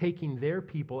He was taking their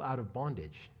people out of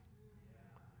bondage.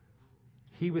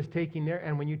 He was taking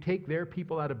and when you take their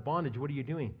people out of bondage, what are you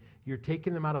doing? You're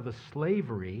taking them out of the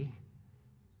slavery.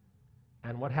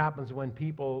 And what happens when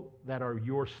people that are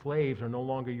your slaves are no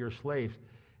longer your slaves?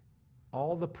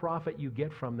 All the profit you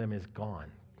get from them is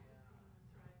gone.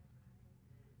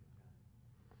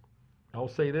 I'll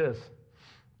say this.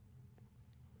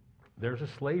 There's a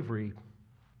slavery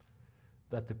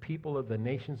that the people of the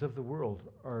nations of the world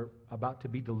are about to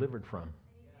be delivered from.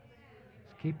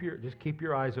 Just keep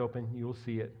your eyes open. You'll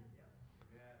see it.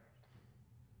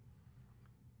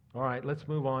 All right, let's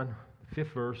move on.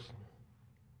 5th verse.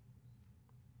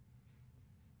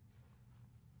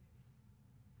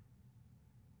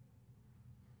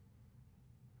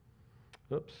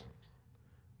 Oops.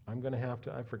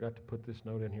 I forgot to put this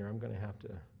note in here. I'm going to have to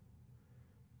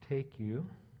take you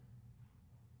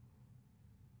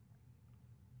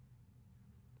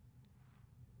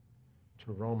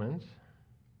to Romans,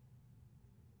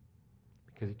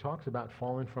 because he talks about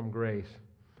falling from grace.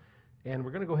 And we're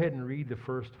going to go ahead and read the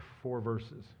first 4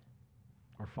 verses,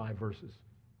 or 5 verses.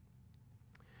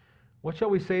 What shall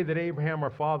we say that Abraham,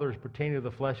 our father, as pertaining to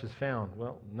the flesh, is found?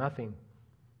 Well, nothing.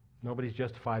 Nobody's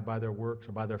justified by their works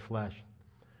or by their flesh.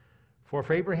 For if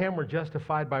Abraham were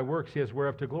justified by works, he has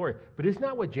whereof to glory. But isn't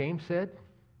that what James said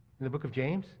in the book of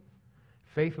James?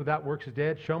 Faith without works is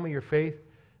dead. Show me your faith.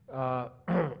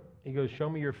 He goes, show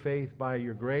me your faith by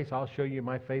your grace. I'll show you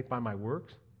my faith by my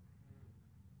works.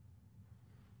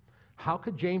 How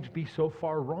could James be so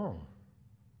far wrong?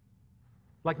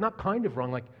 Like, not kind of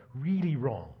wrong, like really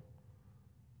wrong.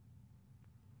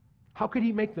 How could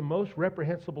he make the most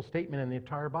reprehensible statement in the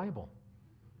entire Bible?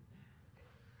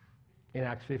 In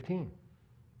Acts 15.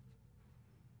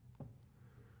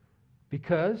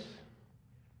 Because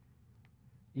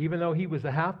even though he was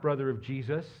the half-brother of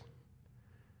Jesus,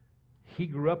 he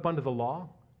grew up under the law.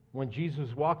 When Jesus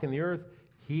was walking the earth,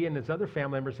 he and his other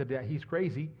family members said that he's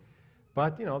crazy.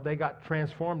 But, they got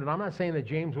transformed. And I'm not saying that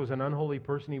James was an unholy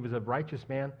person. He was a righteous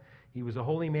man. He was a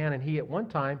holy man. And he, at one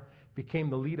time, became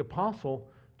the lead apostle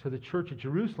to the church at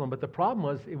Jerusalem. But the problem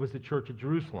was, it was the church at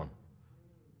Jerusalem.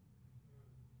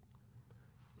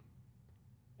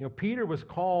 Peter was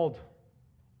called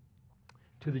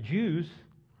to the Jews.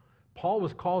 Paul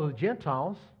was called to the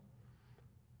Gentiles.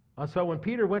 So when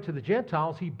Peter went to the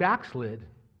Gentiles, he backslid.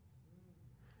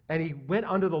 And he went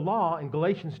under the law in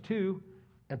Galatians 2,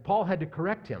 and Paul had to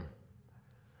correct him.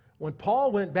 When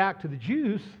Paul went back to the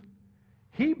Jews,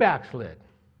 he backslid.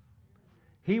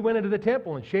 He went into the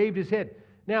temple and shaved his head.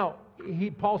 Now,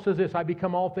 Paul says this, I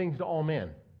become all things to all men.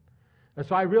 And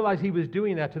so I realized he was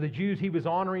doing that to the Jews. He was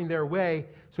honoring their way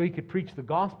so he could preach the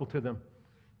gospel to them.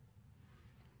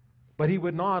 But he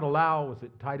would not allow, was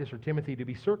it Titus or Timothy, to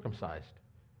be circumcised.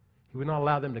 He would not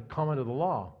allow them to come under the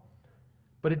law.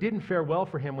 But it didn't fare well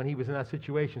for him when he was in that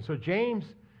situation. So James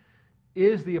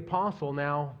is the apostle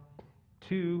now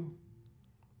to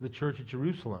the church at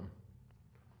Jerusalem.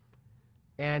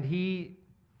 And he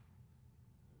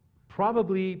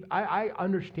probably, I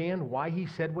understand why he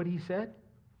said what he said.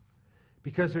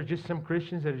 Because there's just some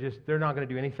Christians that are just, they're not going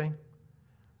to do anything.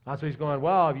 That's why he's going,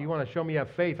 well, if you want to show me you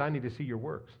have faith, I need to see your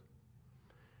works.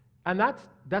 And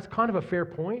that's kind of a fair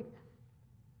point,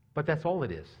 but that's all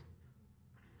it is.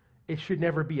 It should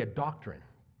never be a doctrine.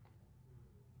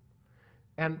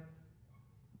 And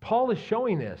Paul is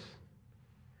showing this.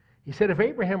 He said, if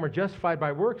Abraham were justified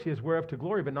by works, he is whereof to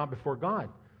glory, but not before God.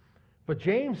 But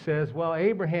James says, well,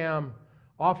 Abraham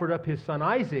offered up his son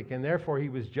Isaac, and therefore he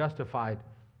was justified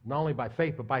not only by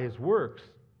faith, but by his works.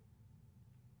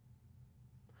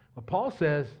 But Paul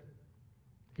says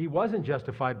he wasn't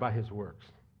justified by his works.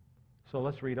 So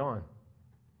let's read on.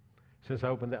 Since I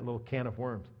opened that little can of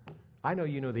worms. I know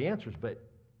you know the answers, but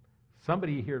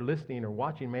somebody here listening or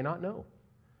watching may not know.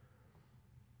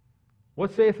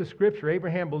 What saith the Scripture?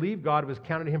 Abraham believed God, was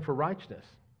counted to him for righteousness.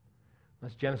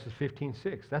 That's Genesis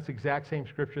 15:6. That's the exact same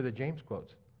Scripture that James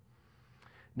quotes.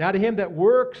 Now to him that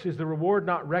works is the reward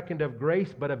not reckoned of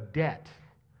grace, but of debt.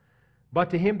 But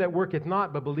to him that worketh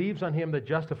not, but believes on him that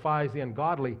justifies the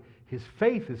ungodly, his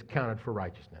faith is counted for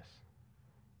righteousness.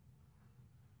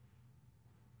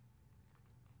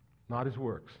 Not his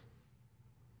works.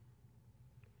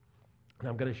 And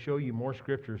I'm going to show you more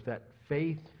scriptures that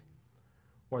faith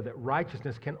or that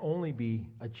righteousness can only be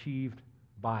achieved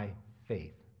by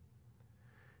faith.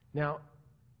 Now,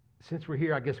 since we're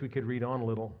here, I guess we could read on a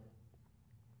little.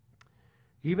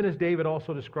 Even as David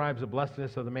also describes the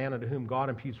blessedness of the man unto whom God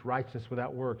imputes righteousness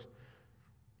without works.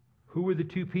 Who were the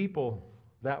two people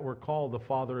that were called the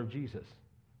father of Jesus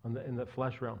in the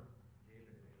flesh realm?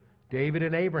 David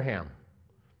and Abraham.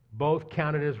 Both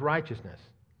counted as righteousness.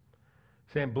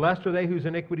 Saying, blessed are they whose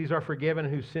iniquities are forgiven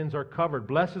and whose sins are covered.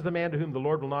 Blessed is the man to whom the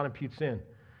Lord will not impute sin.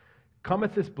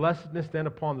 Cometh this blessedness then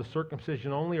upon the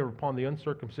circumcision only, or upon the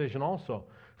uncircumcision also?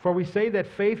 For we say that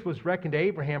faith was reckoned to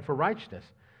Abraham for righteousness.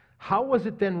 How was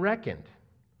it then reckoned?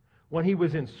 When he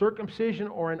was in circumcision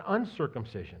or in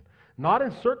uncircumcision? Not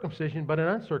in circumcision, but in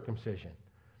uncircumcision.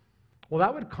 Well,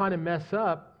 that would kind of mess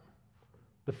up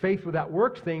the faith without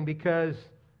works thing, because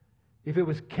if it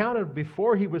was counted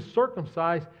before he was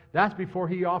circumcised, that's before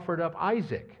he offered up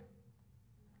Isaac.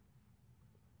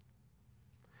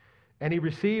 And he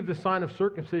received the sign of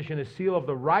circumcision, a seal of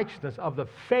the righteousness of the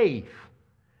faith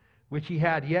which he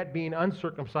had, yet being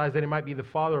uncircumcised, that he might be the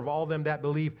father of all them that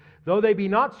believe, though they be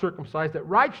not circumcised, that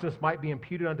righteousness might be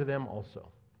imputed unto them also.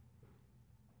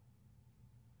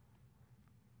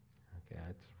 Okay,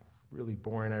 it's really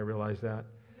boring, I realize that.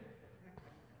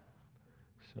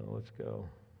 So let's go.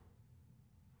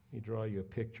 Let me draw you a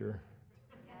picture.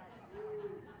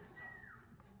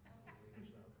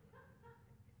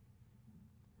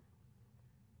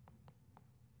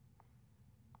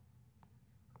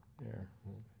 There.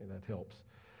 Okay, that helps.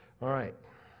 All right.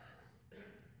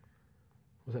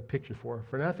 What's that picture for?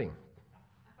 For nothing.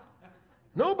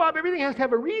 No, Bob, everything has to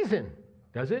have a reason.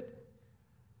 Does it?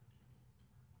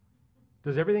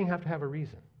 Does everything have to have a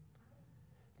reason?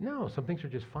 No, some things are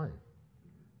just fun.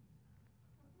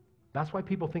 That's why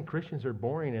people think Christians are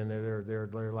boring and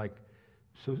they're like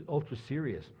so ultra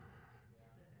serious.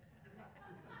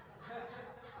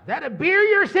 That a beer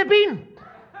you're sipping?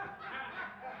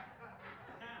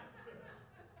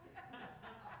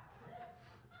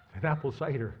 An apple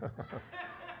cider.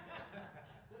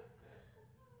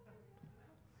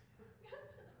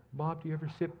 Bob, do you ever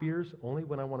sip beers? Only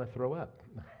when I want to throw up.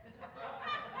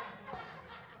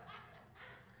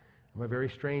 I'm a very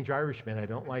strange Irishman. I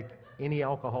don't like any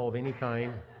alcohol of any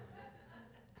kind.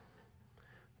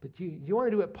 But you want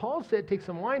to do what Paul said, take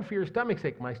some wine for your stomach's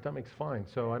sake. My stomach's fine,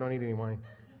 so I don't need any wine.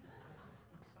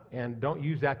 And don't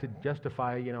use that to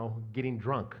justify, getting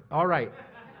drunk. All right.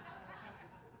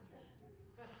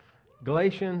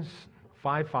 Galatians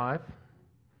 5:5.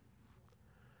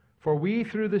 For we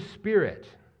through the Spirit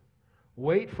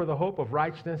wait for the hope of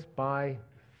righteousness by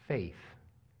faith.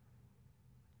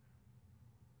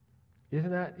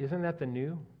 Isn't that the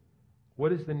new?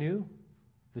 What is the new?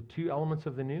 The two elements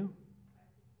of the new?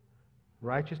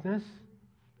 Righteousness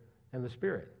and the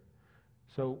Spirit.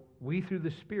 So we through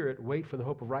the Spirit wait for the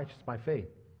hope of righteousness by faith.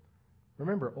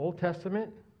 Remember, Old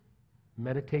Testament,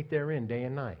 meditate therein day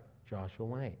and night. Joshua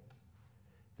 1:8.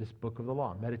 This book of the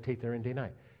law, meditate therein day and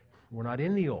night. We're not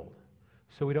in the Old,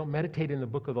 so we don't meditate in the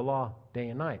book of the law day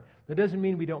and night. That doesn't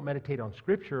mean we don't meditate on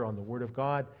Scripture, on the Word of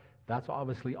God. That's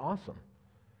obviously awesome.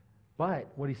 But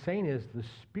what he's saying is the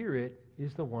Spirit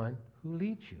is the one who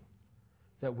leads you.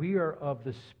 That we are of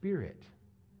the Spirit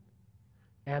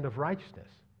and of righteousness.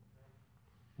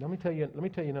 Let me tell you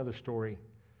another story.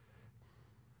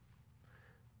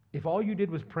 If all you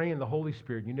did was pray in the Holy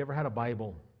Spirit, you never had a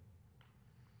Bible,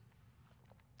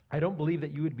 I don't believe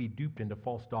that you would be duped into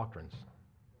false doctrines.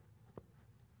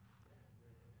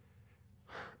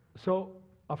 So,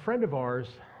 a friend of ours,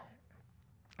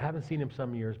 I haven't seen him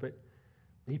some years, but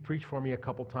he preached for me a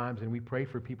couple times, and we prayed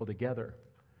for people together.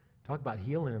 Talk about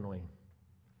healing and anointing.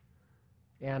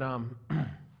 And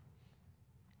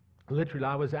literally,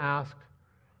 I was asked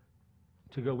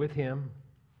to go with him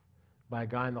by a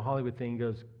guy in the Hollywood thing. He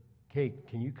goes, "Hey,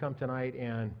 can you come tonight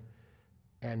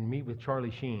and meet with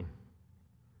Charlie Sheen?"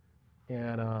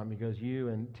 And he goes, "You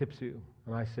and Tipsu."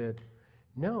 And I said,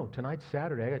 "No, tonight's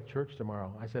Saturday. I got church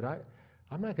tomorrow." I said,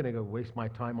 I'm not going to go waste my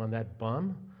time on that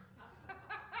bum.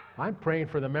 I'm praying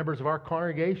for the members of our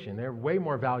congregation. They're way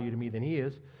more value to me than he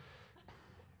is.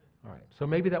 All right, so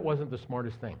maybe that wasn't the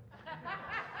smartest thing.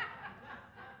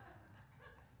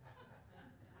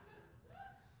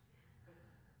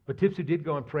 But Tipsu did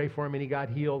go and pray for him, and he got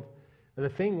healed. And the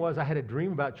thing was, I had a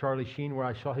dream about Charlie Sheen where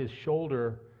I saw his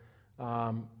shoulder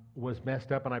was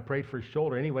messed up, and I prayed for his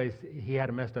shoulder. Anyways, he had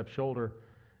a messed up shoulder,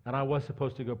 and I was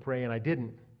supposed to go pray, and I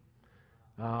didn't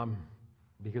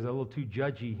because I'm a little too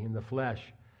judgy in the flesh.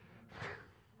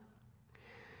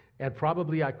 And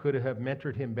probably I could have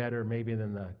mentored him better maybe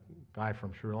than the guy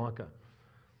from Sri Lanka.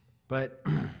 But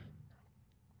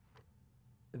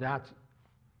that's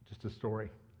just a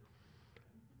story.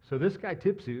 So this guy,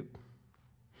 Tipsu,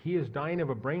 he is dying of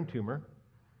a brain tumor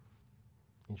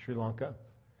in Sri Lanka.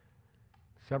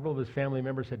 Several of his family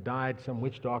members had died. Some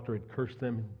witch doctor had cursed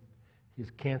them. His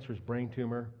cancerous brain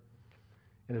tumor.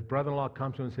 And his brother-in-law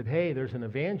comes to him and said, "Hey, there's an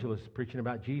evangelist preaching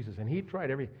about Jesus." And he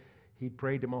tried he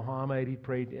prayed to Muhammad, he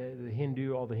prayed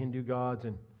to all the Hindu gods,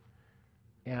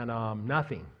 and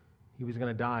nothing. He was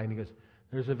going to die. And he goes,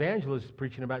 "There's an evangelist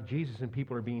preaching about Jesus and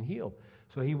people are being healed."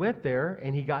 So he went there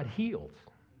and he got healed.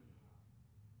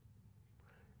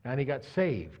 And he got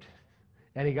saved.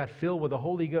 And he got filled with the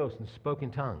Holy Ghost and spoke in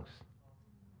tongues.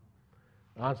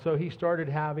 So he started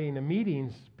having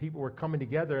meetings. People were coming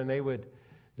together, and they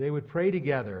would pray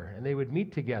together, and they would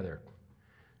meet together.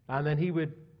 And then he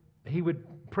would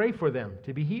pray for them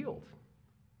to be healed.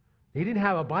 He didn't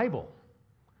have a Bible,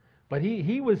 but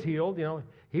he was healed. You know,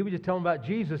 he would just tell them about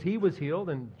Jesus. He was healed,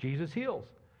 and Jesus heals.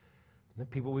 And then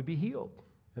people would be healed.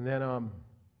 And then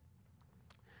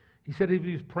he said if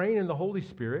he was praying in the Holy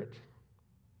Spirit,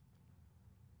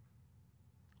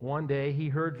 one day he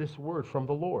heard this word from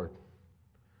the Lord.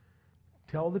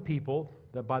 "Tell the people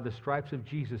that by the stripes of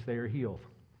Jesus they are healed."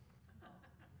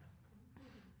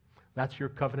 That's your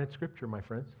covenant scripture, my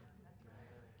friends.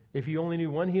 If you only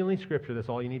knew one healing scripture, that's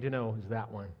all you need to know is that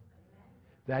one.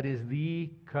 That is the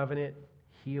covenant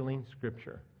healing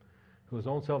scripture. "Who his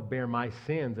own self bare my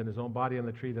sins in his own body on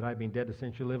the tree, that I being dead to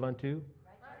sin should live unto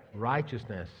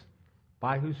righteousness,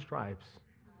 by whose stripes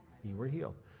ye were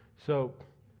healed." So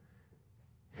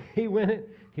he went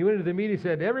into the meeting and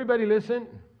said, "Everybody listen.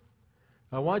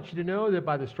 I want you to know that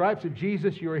by the stripes of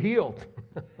Jesus you are healed."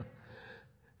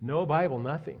 No Bible,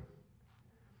 nothing.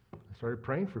 I started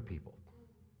praying for people.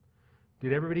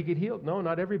 Did everybody get healed? No,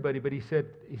 not everybody, but he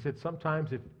said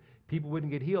sometimes if people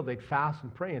wouldn't get healed, they'd fast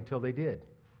and pray until they did.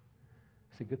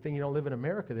 I said, "Good thing you don't live in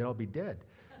America, they'd all be dead."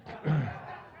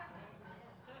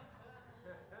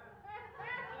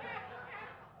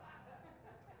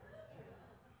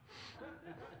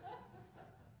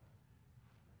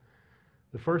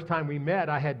 The first time we met,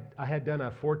 I had done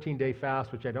a 14-day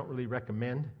fast, which I don't really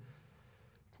recommend.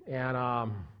 And I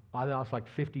lost like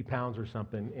 50 pounds or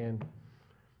something.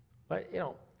 But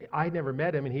I had never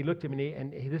met him, and he looked at me,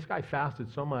 and this guy fasted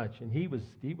so much, and he was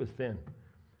thin.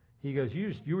 He goes,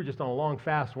 you were just on a long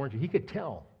fast, weren't you?" He could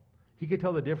tell. He could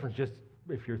tell the difference just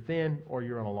if you're thin or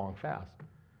you're on a long fast.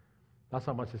 That's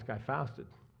how much this guy fasted.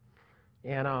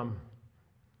 And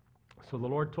so the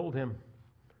Lord told him,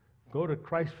 "Go to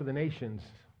Christ for the Nations."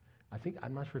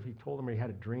 I'm not sure if he told him or he had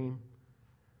a dream.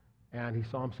 And he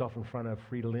saw himself in front of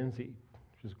Frida Lindsay,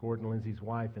 which is Gordon Lindsay's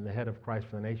wife and the head of Christ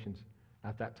for the Nations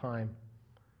at that time.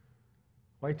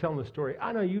 Why are you telling the story?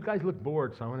 I know, you guys look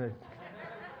bored, so I'm going to...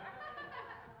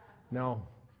 No,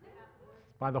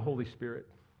 by the Holy Spirit.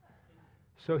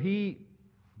 So he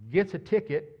gets a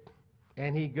ticket,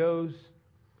 and he goes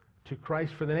to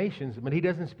Christ for the Nations, but he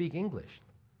doesn't speak English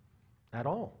at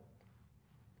all.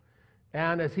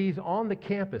 And as he's on the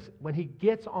campus, when he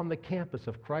gets on the campus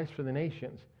of Christ for the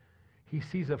Nations, he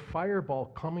sees a fireball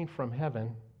coming from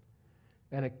heaven,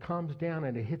 and it comes down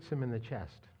and it hits him in the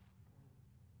chest.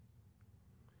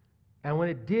 And when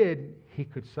it did, he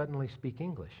could suddenly speak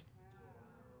English.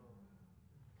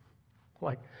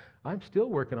 Like, I'm still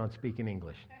working on speaking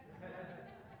English.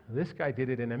 This guy did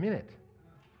it in a minute.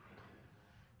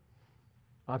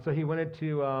 So he went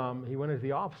into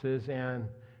the offices, and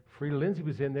Frida Lindsay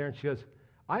was in there, and she goes,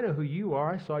 I know who you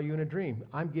are. I saw you in a dream.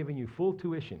 I'm giving you full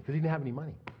tuition, because he didn't have any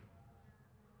money.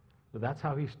 So that's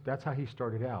how he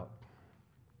started out.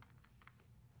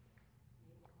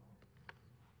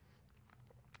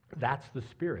 That's the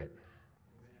Spirit.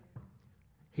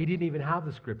 He didn't even have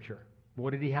the Scripture.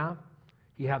 What did he have?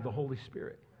 He had the Holy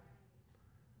Spirit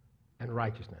and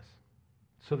righteousness.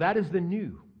 So that is the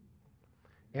new.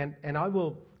 And I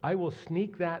will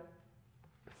sneak that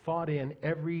thought in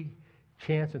every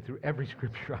chance and through every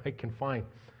scripture I can find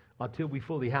until we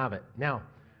fully have it. Now,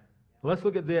 let's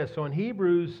look at this. So in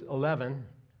Hebrews 11,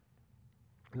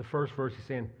 in the first verse, he's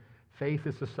saying, faith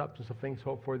is the substance of things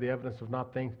hoped for, the evidence of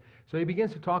not things. So he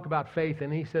begins to talk about faith,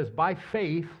 and he says, by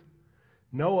faith,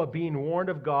 Noah, being warned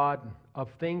of God of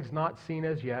things not seen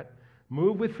as yet,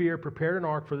 moved with fear, prepared an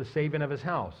ark for the saving of his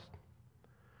house,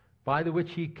 by the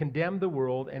which he condemned the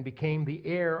world and became the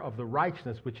heir of the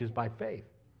righteousness which is by faith.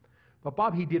 But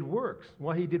Bob, he did works.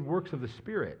 Well, he did works of the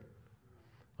Spirit.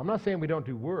 I'm not saying we don't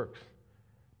do works,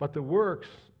 but the works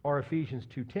are Ephesians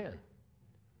 2:10.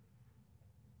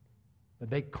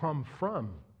 They come from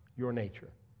your nature.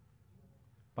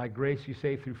 By grace you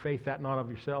saved through faith, that not of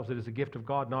yourselves. It is a gift of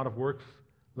God, not of works,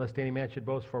 lest any man should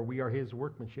boast, for we are his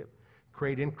workmanship,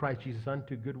 created in Christ Jesus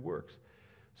unto good works.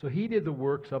 So he did the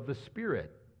works of the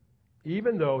Spirit,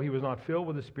 even though he was not filled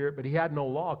with the Spirit, but he had no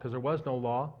law, because there was no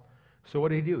law. So what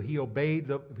did he do? He obeyed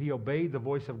the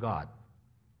voice of God.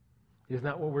 Isn't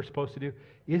that what we're supposed to do?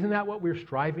 Isn't that what we're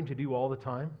striving to do all the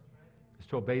time? Is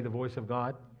to obey the voice of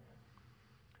God?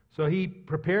 So he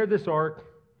prepared this ark,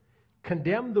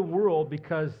 condemned the world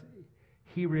because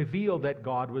he revealed that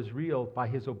God was real by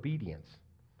his obedience.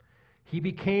 He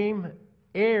became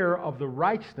heir of the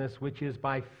righteousness which is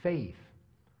by faith.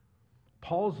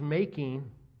 Paul's making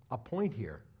a point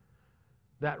here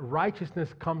that righteousness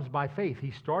comes by faith.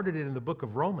 He started it in the book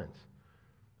of Romans,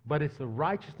 but it's the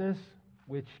righteousness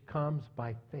which comes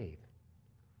by faith.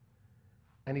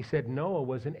 And he said Noah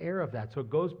was an heir of that. So it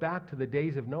goes back to the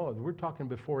days of Noah. We're talking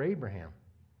before Abraham.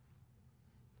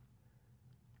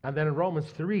 And then in Romans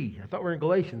 3, I thought we were in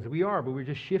Galatians. We are, but we're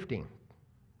just shifting.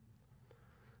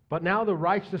 But now the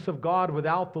righteousness of God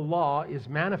without the law is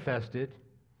manifested,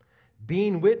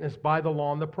 being witnessed by the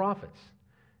law and the prophets.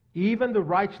 Even the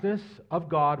righteousness of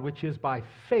God, which is by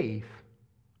faith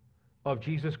of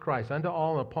Jesus Christ, unto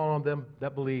all and upon all them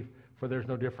that believe, for there's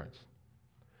no difference.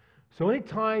 So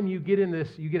anytime you get in this,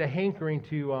 you get a hankering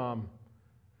to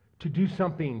do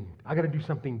something. I got to do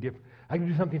something different. I can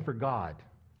do something for God.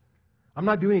 I'm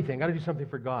not doing anything. I got to do something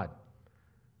for God.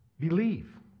 Believe.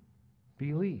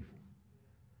 Believe.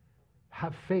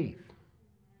 Have faith.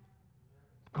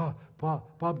 God,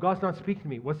 Bob, God's not speaking to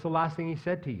me. What's the last thing he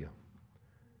said to you?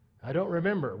 I don't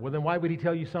remember. Well, then why would he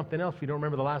tell you something else if you don't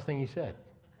remember the last thing he said?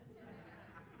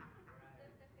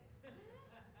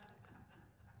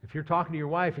 If you're talking to your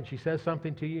wife and she says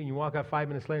something to you and you walk out 5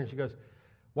 minutes later and she goes,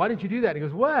 why didn't you do that? And he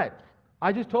goes, what?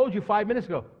 I just told you 5 minutes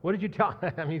ago. What did you tell?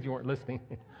 That means you weren't listening.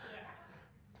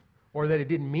 Or that it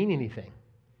didn't mean anything.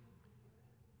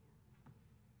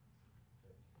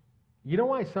 You know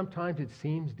why sometimes it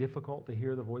seems difficult to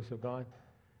hear the voice of God?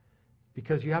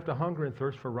 Because you have to hunger and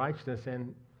thirst for righteousness,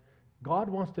 and God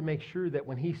wants to make sure that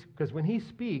when he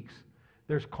speaks,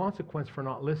 there's consequence for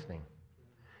not listening.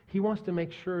 He wants to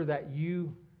make sure that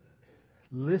you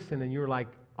listen and you're like,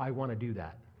 I want to do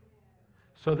that.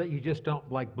 So that you just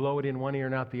don't like blow it in one ear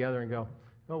and out the other and go,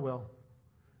 oh well,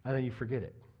 and then you forget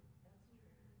it.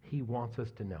 He wants us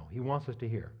to know. He wants us to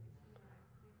hear.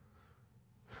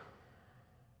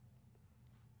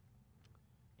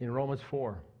 In Romans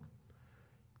 4,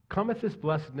 cometh this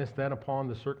blessedness then upon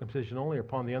the circumcision only, or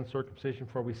upon the uncircumcision?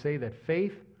 For we say that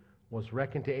faith was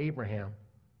reckoned to Abraham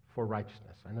for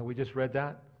righteousness. I know we just read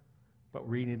that, but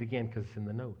we're reading it again because it's in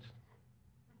the notes.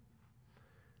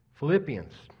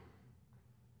 Philippians.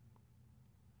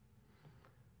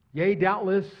 Yea,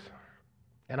 doubtless,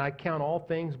 and I count all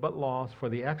things but loss for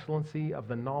the excellency of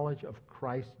the knowledge of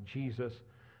Christ Jesus,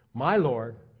 my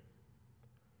Lord,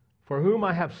 for whom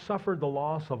I have suffered the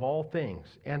loss of all things,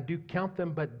 and do count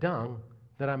them but dung,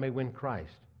 that I may win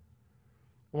Christ.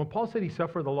 When Paul said he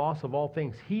suffered the loss of all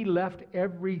things, he left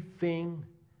everything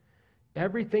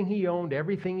he owned,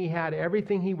 everything he had,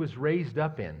 everything he was raised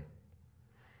up in.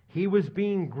 He was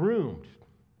being groomed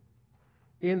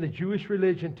in the Jewish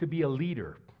religion to be a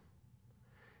leader.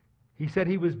 He said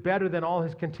he was better than all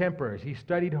his contemporaries. He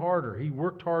studied harder. He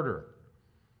worked harder.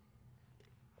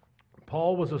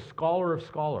 Paul was a scholar of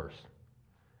scholars.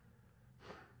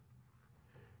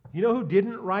 You know who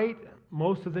didn't write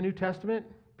most of the New Testament?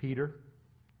 Peter.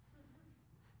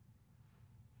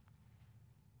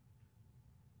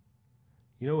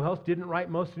 You know who else didn't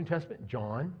write most of the New Testament?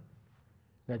 John.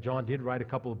 Now, John did write a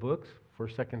couple of books,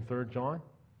 1st, 2nd, 3rd John,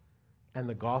 and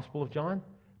the Gospel of John.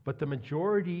 But the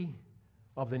majority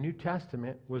of the New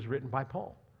Testament was written by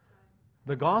Paul.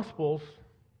 The Gospels,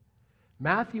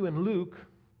 Matthew and Luke,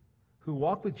 who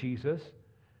walked with Jesus,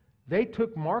 they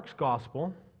took Mark's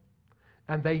Gospel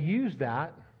and they used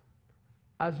that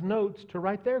as notes to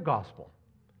write their Gospel.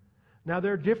 Now,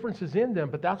 there are differences in them,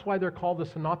 but that's why they're called the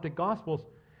Synoptic Gospels.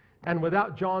 And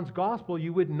without John's Gospel,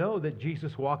 you wouldn't know that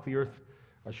Jesus walked the earth,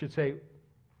 I should say,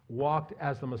 walked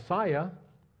as the Messiah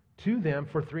to them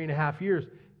for 3.5 years.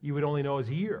 You would only know as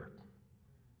a year.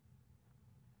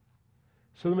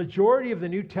 So the majority of the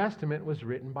New Testament was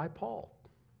written by Paul.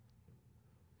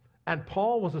 And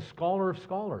Paul was a scholar of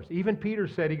scholars. Even Peter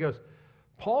said, he goes,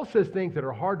 Paul says things that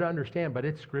are hard to understand, but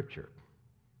it's Scripture.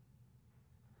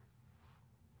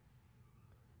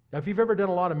 Now, if you've ever done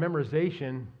a lot of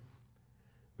memorization,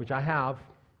 which I have,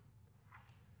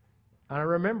 and I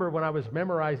remember when I was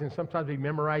memorizing, sometimes we'd be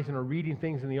memorizing or reading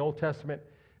things in the Old Testament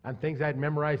and things I'd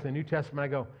memorized in the New Testament, I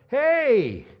go,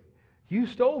 hey, you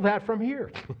stole that from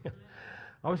here.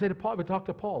 I would say to Paul, I would talk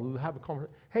to Paul, we would have a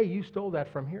conversation, hey, you stole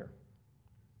that from here.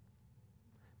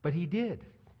 But he did.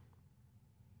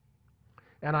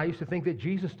 And I used to think that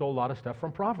Jesus stole a lot of stuff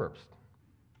from Proverbs.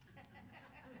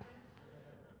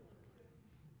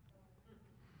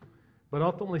 But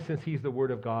ultimately, since he's the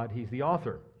Word of God, he's the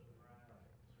author.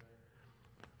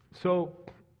 So,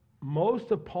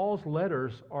 most of Paul's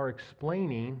letters are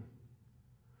explaining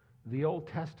the Old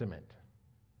Testament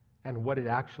and what it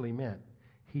actually meant.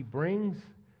 He brings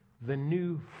the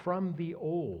new from the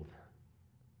old.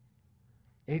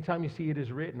 Anytime you see it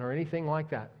is written or anything like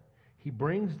that, he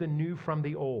brings the new from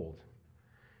the old.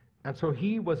 And so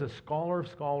he was a scholar of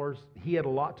scholars. He had a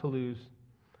lot to lose.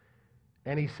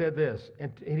 And he said this,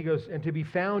 and he goes, and to be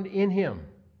found in him.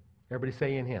 Everybody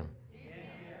say in him. In him.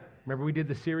 Remember we did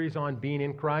the series on being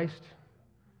in Christ?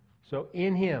 So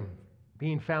in him,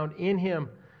 being found in him,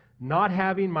 not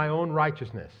having my own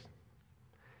righteousness.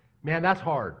 Man, that's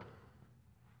hard.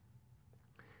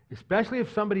 Especially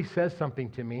if somebody says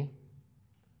something to me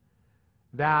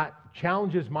that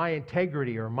challenges my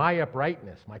integrity or my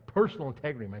uprightness, my personal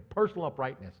integrity, my personal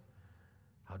uprightness.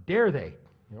 How dare they?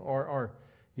 Or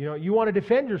you want to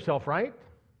defend yourself, right?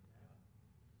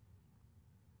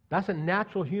 That's a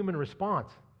natural human response.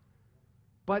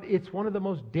 But it's one of the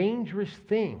most dangerous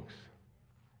things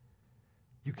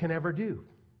you can ever do.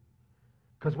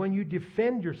 Because when you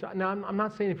defend yourself, now I'm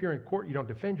not saying if you're in court you don't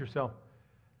defend yourself,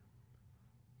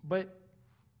 but,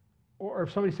 or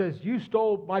if somebody says, you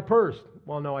stole my purse.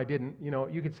 Well, no, I didn't.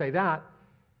 You could say that.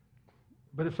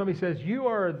 But if somebody says, you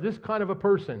are this kind of a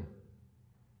person,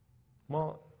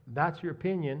 well, that's your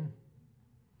opinion.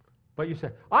 But you say,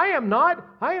 I am not,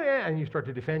 and you start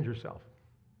to defend yourself.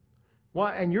 Well,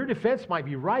 and your defense might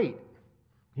be right.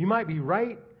 You might be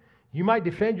right. You might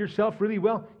defend yourself really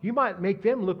well. You might make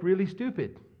them look really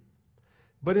stupid.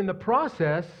 But in the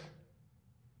process,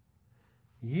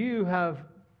 you have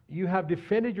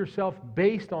defended yourself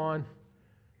based on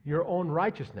your own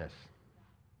righteousness.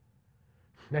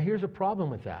 Now here's a problem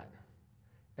with that.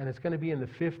 And it's going to be in the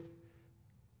 5th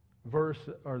verse,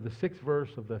 or the 6th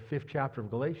verse of the 5th chapter of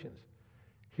Galatians.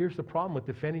 Here's the problem with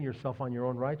defending yourself on your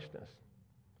own righteousness.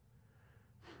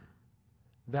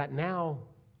 That now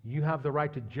you have the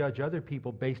right to judge other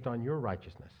people based on your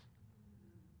righteousness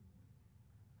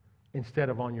instead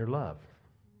of on your love.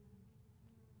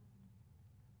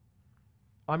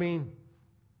 I mean,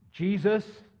 Jesus,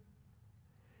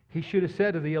 he should have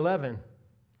said to the 11,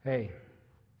 hey,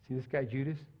 see this guy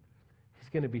Judas? He's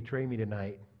going to betray me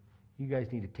tonight. You guys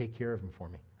need to take care of him for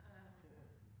me.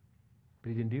 But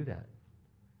he didn't do that.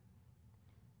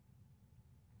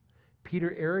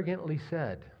 Peter arrogantly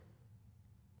said,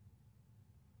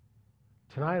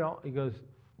 tonight, he goes,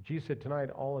 Jesus said, tonight,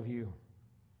 all of you,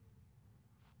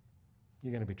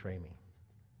 you're going to betray me.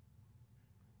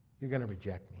 You're going to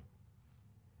reject me.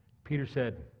 Peter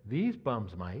said, these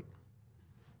bums might,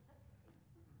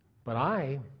 but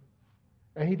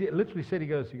and he literally said, he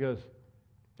goes,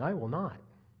 I will not.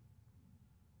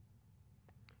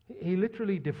 He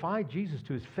literally defied Jesus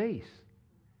to his face.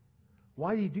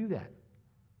 Why did he do that?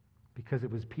 Because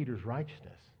it was Peter's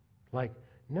righteousness. Like,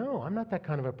 no, I'm not that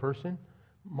kind of a person.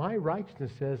 My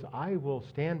righteousness says, I will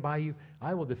stand by you.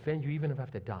 I will defend you even if I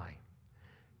have to die.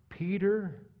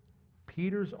 Peter's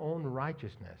own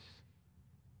righteousness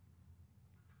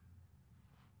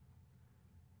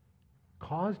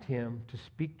caused him to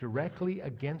speak directly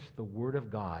against the Word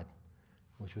of God,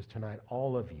 which was tonight,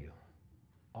 all of you,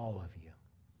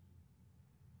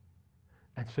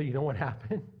 And so you know what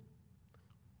happened?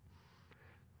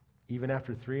 Even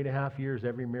after 3.5 years,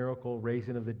 every miracle,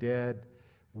 raising of the dead,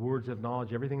 words of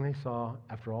knowledge, everything they saw,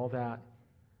 after all that,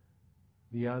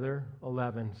 the other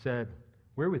 11 said,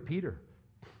 "We're with Peter.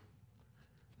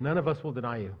 None of us will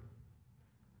deny you."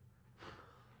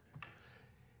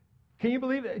 Can you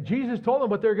believe it? Jesus told them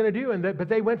what they're going to do, but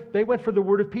they went for the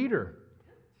word of Peter.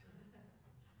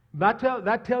 That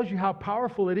tells you how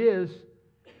powerful it is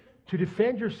to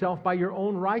defend yourself by your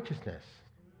own righteousness.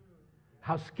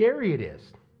 How scary it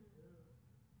is.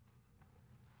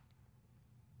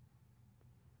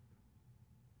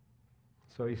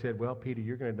 So he said, "Well, Peter,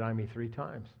 you're going to deny me 3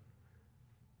 times.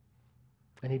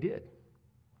 And he did.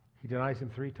 He denies him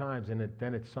 3 times, and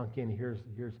then it sunk in. He hears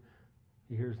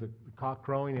the cock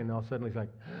crowing, and all of a sudden he's like,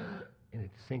 and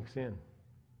it sinks in.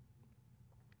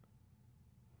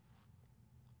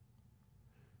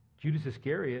 Judas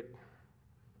Iscariot,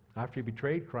 after he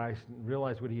betrayed Christ and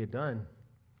realized what he had done,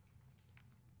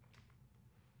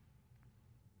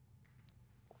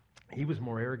 he was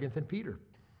more arrogant than Peter.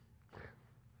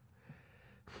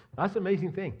 That's an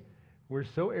amazing thing. We're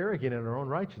so arrogant in our own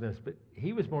righteousness, but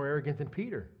he was more arrogant than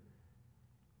Peter.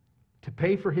 To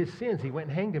pay for his sins, he went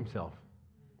and hanged himself.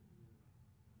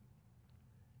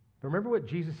 Remember what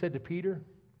Jesus said to Peter?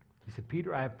 He said,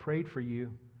 "Peter, I have prayed for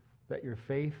you that your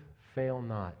faith fail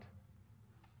not."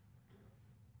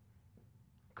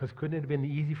 Because couldn't it have been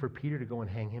easy for Peter to go and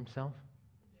hang himself?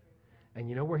 And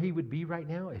you know where he would be right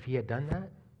now if he had done that?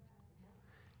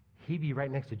 He'd be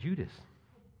right next to Judas.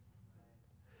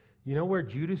 You know where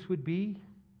Judas would be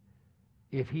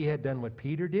if he had done what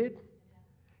Peter did?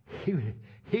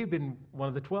 He'd been one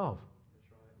of the 12.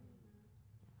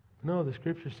 No, the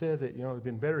scripture said that, it would have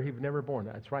been better he'd never born.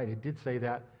 That's right, it did say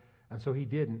that, and so he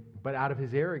didn't. But out of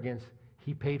his arrogance,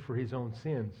 he paid for his own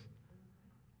sins.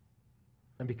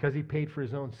 And because he paid for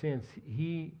his own sins,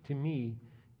 he, to me,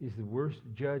 is the worst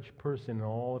judged person in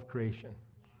all of creation.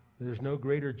 There's no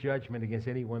greater judgment against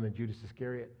anyone than Judas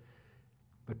Iscariot.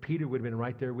 But Peter would have been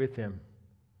right there with him.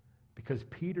 Because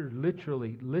Peter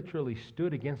literally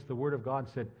stood against the word of God and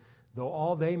said, "Though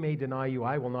all they may deny you,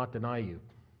 I will not deny you."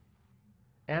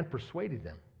 And persuaded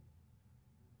them.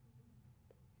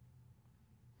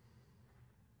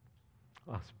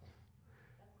 Oh, that's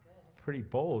pretty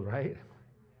bold, right?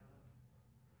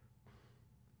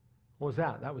 What was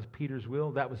that? That was Peter's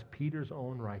will. That was Peter's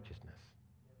own righteousness.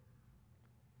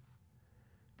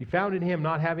 Be found in him,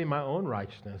 not having my own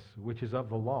righteousness, which is of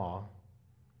the law,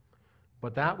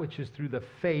 but that which is through the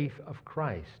faith of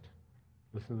Christ.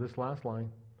 Listen to this last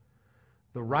line.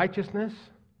 The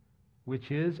righteousness which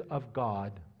is of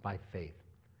God by faith.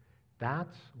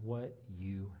 That's what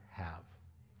you have.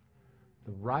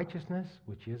 The righteousness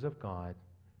which is of God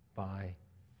by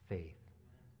faith.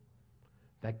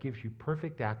 That gives you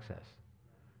perfect access.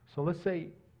 So let's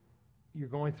say you're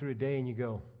going through a day and you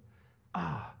go,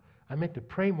 I meant to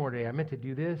pray more today. I meant to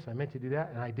do this. I meant to do that,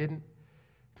 and I didn't.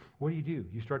 What do?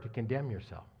 You start to condemn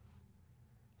yourself.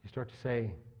 You start to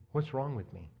say, what's wrong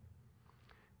with me?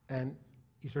 And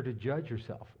you start to judge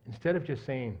yourself. Instead of just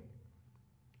saying,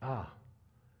 the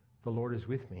Lord is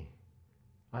with me.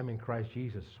 I'm in Christ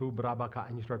Jesus.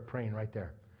 And you start praying right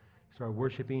there. Start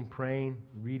worshiping, praying,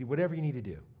 reading, whatever you need to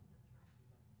do.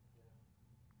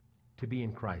 To be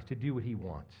in Christ, to do what he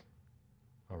wants.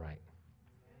 All right.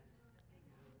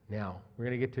 Now, we're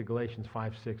going to get to Galatians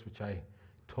 5:6, which I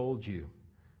told you.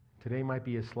 Today might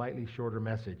be a slightly shorter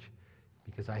message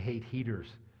because I hate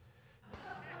heaters.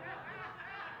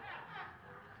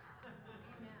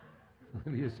 It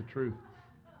really is the truth.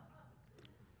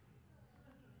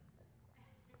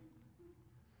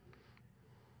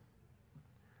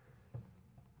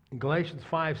 In Galatians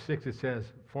 5:6 it says,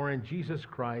 "For in Jesus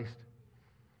Christ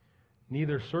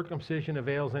neither circumcision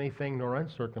avails anything nor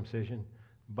uncircumcision,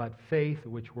 but faith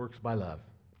which works by love."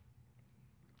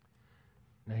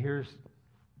 Now here's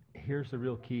the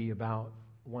real key about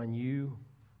when you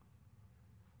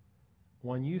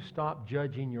stop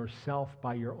judging yourself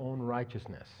by your own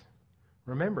righteousness.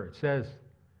 Remember, it says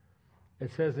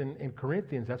in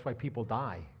Corinthians, that's why people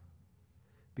die.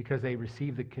 Because they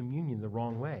receive the communion the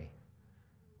wrong way.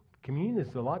 Communion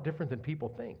is a lot different than people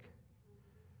think.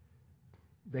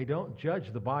 They don't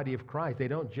judge the body of Christ. They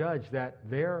don't judge that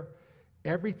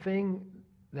everything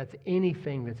that's any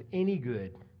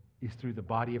good is through the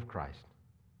body of Christ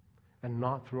and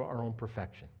not through our own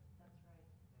perfection.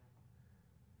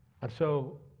 That's right. And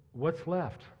so, what's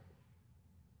left?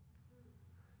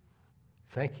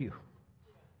 Thank you.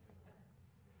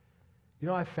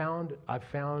 I've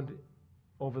found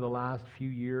over the last few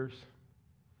years,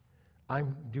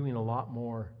 I'm doing a lot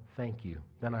more thank you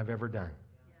than I've ever done.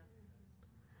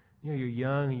 You know, you're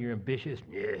young and you're ambitious.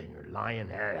 Yeah, you're lying.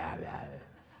 You're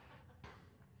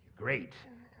great.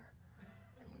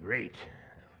 Great.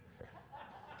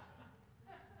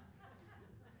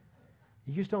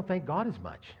 You just don't thank God as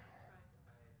much.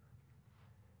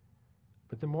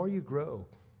 But the more you grow,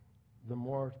 the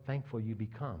more thankful you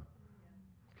become.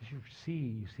 Because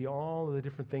you see all of the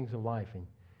different things of life, and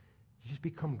you just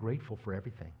become grateful for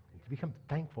everything. You become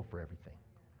thankful for everything.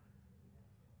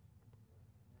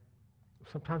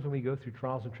 Sometimes when we go through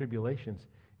trials and tribulations,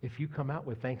 if you come out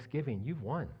with thanksgiving, you've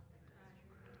won.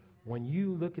 When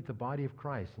you look at the body of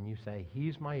Christ and you say,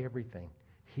 He's my everything,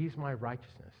 He's my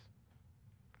righteousness.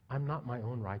 I'm not my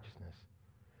own righteousness.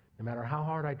 No matter how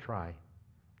hard I try,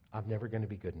 I'm never going to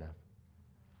be good enough.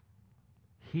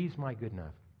 He's my good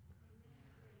enough.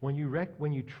 When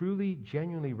you truly,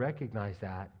 genuinely recognize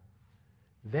that,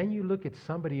 then you look at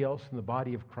somebody else in the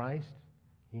body of Christ,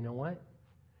 you know what?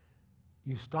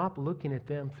 You stop looking at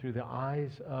them through the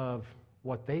eyes of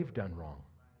what they've done wrong.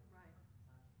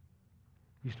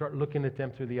 You start looking at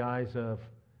them through the eyes of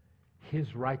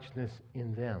His righteousness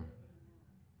in them.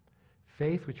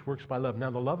 Faith which works by love.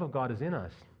 Now, the love of God is in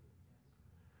us.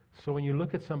 So when you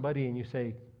look at somebody and you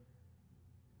say,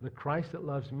 the Christ that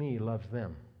loves me loves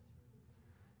them,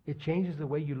 it changes the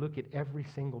way you look at every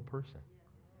single person.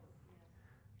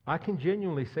 I can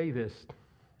genuinely say this.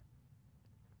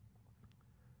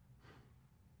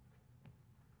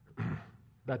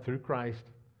 That through Christ,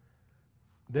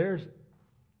 there's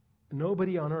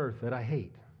nobody on earth that I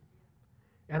hate.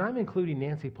 And I'm including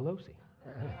Nancy Pelosi.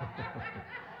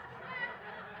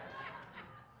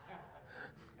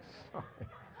 Sorry.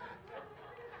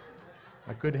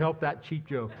 I couldn't help that cheap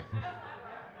joke.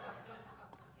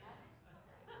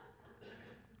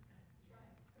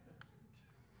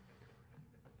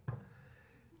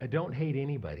 I don't hate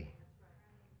anybody.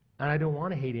 And I don't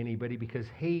want to hate anybody because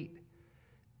hate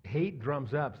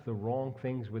drums up the wrong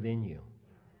things within you.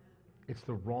 It's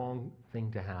the wrong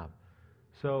thing to have.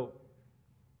 So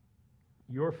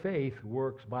your faith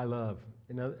works by love.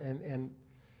 And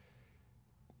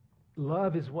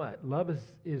love is what? Love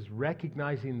is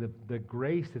recognizing the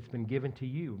grace that's been given to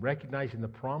you, recognizing the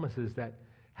promises that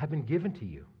have been given to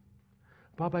you.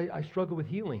 Bob, I struggle with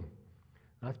healing.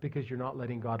 That's because you're not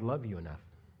letting God love you enough.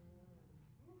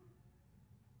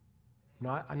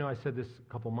 Now, I know I said this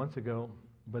a couple months ago,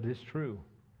 but it's true.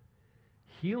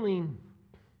 Healing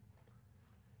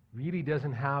really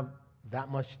doesn't have that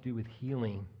much to do with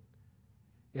healing.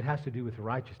 It has to do with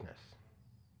righteousness.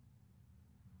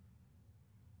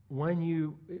 When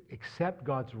you accept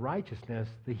God's righteousness,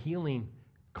 the healing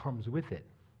comes with it.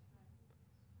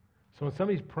 So when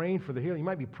somebody's praying for the healing, you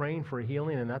might be praying for a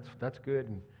healing, and that's good,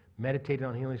 and meditating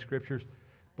on healing scriptures,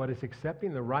 but it's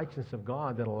accepting the righteousness of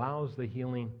God that allows the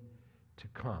healing to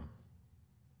come.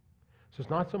 So it's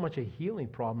not so much a healing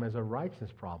problem as a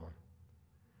righteousness problem.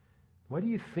 Why do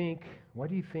you think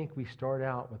we start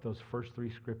out with those first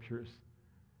three scriptures?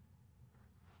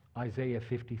 Isaiah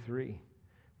 53.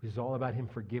 Which is all about Him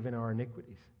forgiving our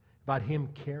iniquities, about Him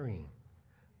carrying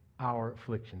our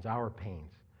afflictions, our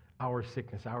pains, our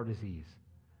sickness, our disease.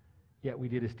 Yet we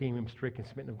did esteem Him stricken,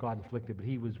 smitten of God, inflicted, but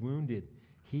He was wounded.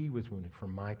 He was wounded for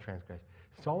my transgression.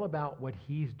 It's all about what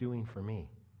He's doing for me.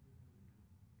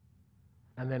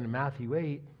 And then in Matthew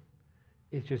 8,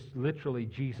 it's just literally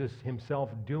Jesus Himself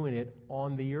doing it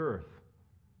on the earth,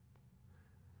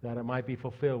 that it might be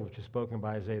fulfilled, which is spoken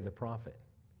by Isaiah the prophet.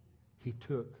 He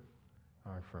took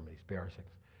our infirmities, bear our sickness.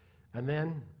 And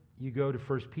then you go to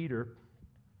 1 Peter,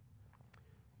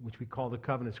 which we call the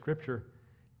covenant scripture.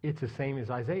 It's the same as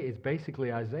Isaiah. It's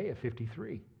basically Isaiah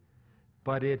 53.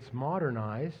 But it's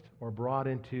modernized or brought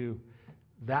into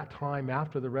that time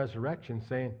after the resurrection,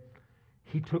 saying,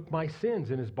 He took my sins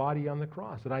in His body on the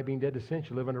cross, that I, being dead to sin,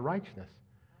 should live unto righteousness.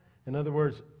 In other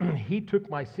words, He took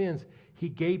my sins. He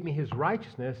gave me His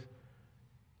righteousness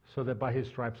so that by His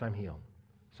stripes I'm healed.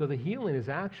 So the healing is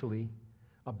actually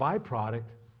a byproduct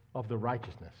of the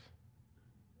righteousness.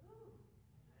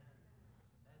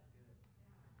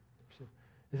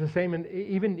 It's the same, and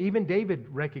even David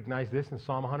recognized this in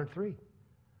Psalm 103.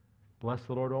 Bless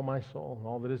the Lord, O my soul, and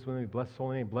all that is within me. Bless His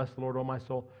holy name. Bless the Lord, O my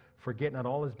soul. Forget not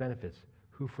all His benefits.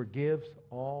 Who forgives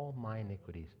all my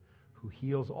iniquities. Who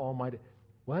heals all my...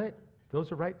 What?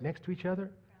 Those are right next to each other?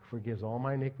 Forgives all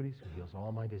my iniquities. Who heals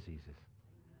all my diseases.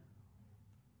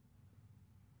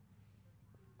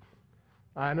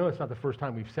 I know it's not the first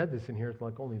time we've said this in here. It's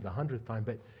like only the 100th time.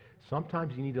 But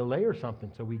sometimes you need to layer something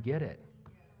so we get it.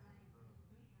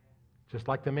 Just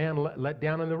like the man let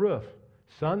down on the roof.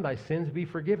 Son, thy sins be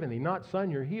forgiven thee. Not,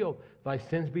 son, you're healed. Thy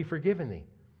sins be forgiven thee.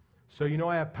 So you know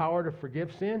I have power to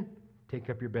forgive sin? Take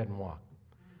up your bed and walk.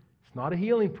 It's not a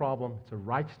healing problem, it's a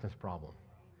righteousness problem.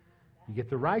 You get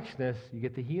the righteousness, you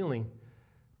get the healing.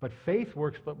 But faith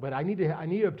works, but I need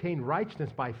to obtain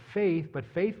righteousness by faith, but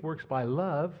faith works by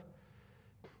love.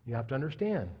 You have to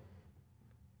understand.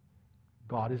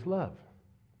 God is love.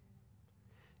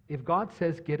 If God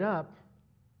says get up,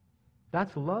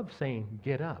 that's love saying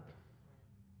get up.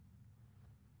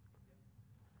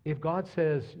 If God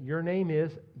says your name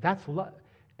is, that's love.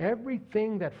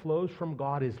 Everything that flows from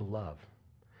God is love.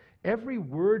 Every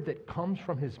word that comes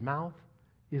from his mouth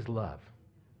is love.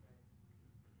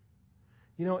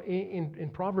 You know, in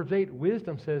Proverbs 8,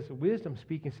 wisdom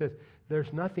speaking says,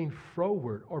 there's nothing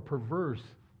froward or perverse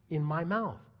in my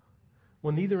mouth.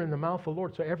 Well, neither in the mouth of the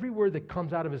Lord. So every word that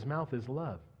comes out of his mouth is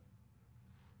love.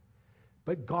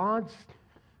 But God's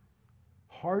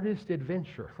hardest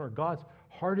adventure, or God's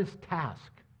hardest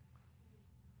task,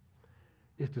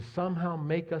 is to somehow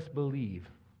make us believe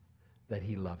that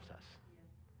he loves us.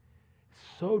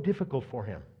 It's so difficult for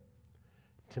him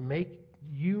to make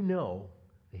you know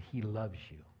that he loves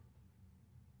you.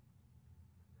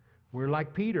 We're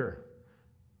like Peter.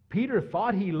 Peter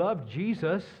thought he loved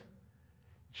Jesus.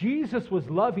 Jesus was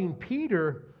loving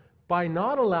Peter by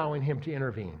not allowing him to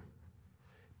intervene.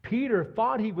 Peter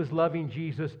thought he was loving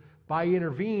Jesus by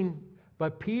intervening,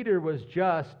 but Peter was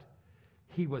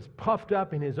he was puffed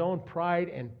up in his own pride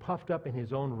and puffed up in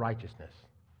his own righteousness.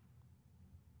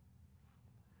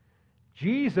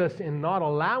 Jesus, in not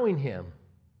allowing him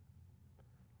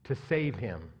to save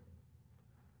him,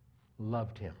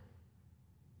 loved him.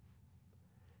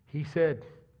 He said,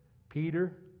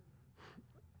 Peter,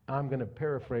 I'm going to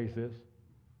paraphrase this.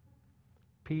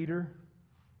 Peter,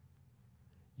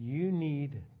 you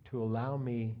need to allow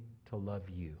me to love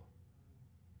you.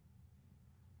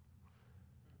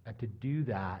 And to do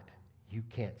that, you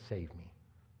can't save me.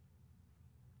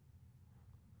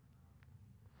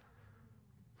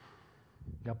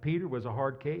 Now, Peter was a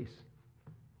hard case.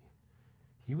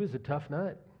 He was a tough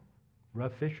nut,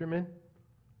 rough fisherman.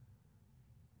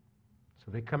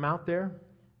 So they come out there.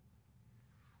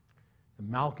 And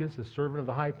Malchus, the servant of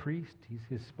the high priest, he's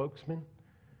his spokesman.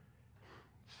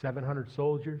 700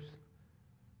 soldiers.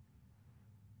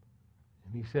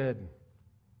 And he said,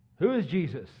 who is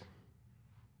Jesus?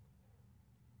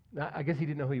 Now, I guess he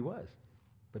didn't know who he was.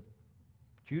 But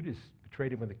Judas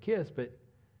betrayed him with a kiss. But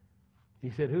he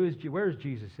said, where is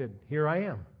Jesus? He said, here I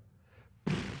am.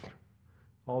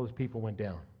 All those people went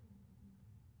down.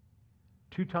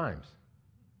 2 times.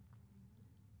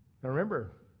 Now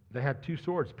remember, they had 2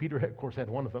 swords. Peter, of course, had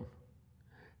one of them.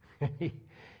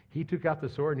 he took out the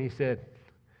sword and he said,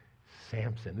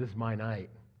 Samson, this is my night.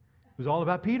 It was all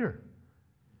about Peter.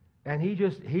 And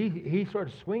he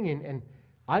started swinging, and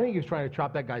I think he was trying to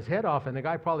chop that guy's head off, and the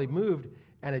guy probably moved,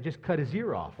 and it just cut his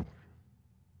ear off.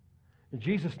 And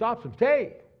Jesus stops him.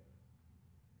 Hey,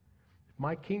 if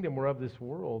my kingdom were of this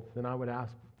world, then I would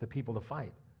ask the people to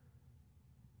fight.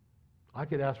 I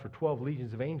could ask for 12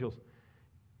 legions of angels.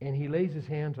 And he lays his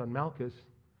hands on Malchus,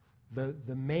 the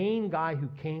main guy who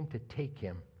came to take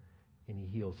him, and he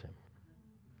heals him.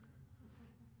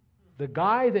 The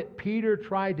guy that Peter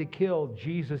tried to kill,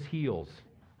 Jesus heals.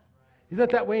 Isn't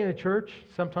that that way in the church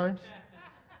sometimes?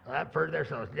 I've heard there's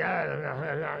some.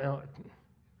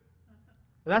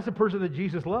 That's the person that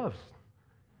Jesus loves.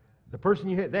 The person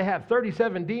you hit. They have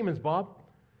 37 demons, Bob.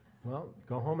 Well,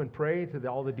 go home and pray till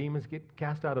all the demons get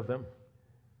cast out of them.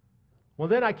 Well,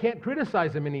 then I can't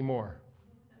criticize them anymore.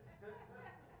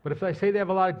 But if I say they have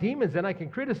a lot of demons, then I can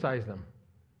criticize them.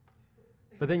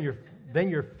 But then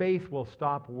your faith will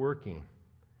stop working.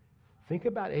 Think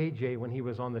about AJ when he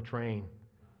was on the train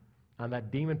and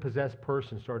that demon-possessed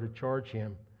person started to charge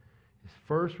him. His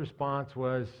first response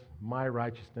was, my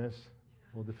righteousness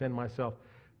will defend myself.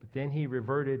 But then he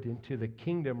reverted into the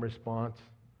kingdom response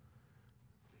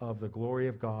of the glory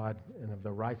of God and of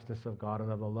the righteousness of God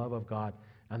and of the love of God.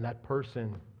 And that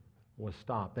person was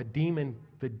stopped. The demon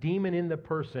in the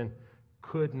person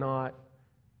could not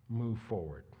move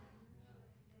forward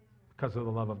because of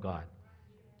the love of God.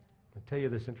 I'll tell you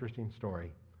this interesting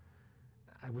story.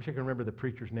 I wish I could remember the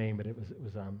preacher's name, but it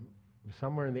was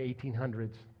somewhere in the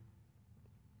 1800s,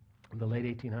 the late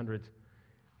 1800s.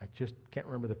 I just can't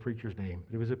remember the preacher's name.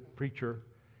 But it was a preacher.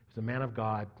 He was a man of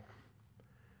God.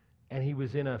 And he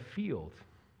was in a field.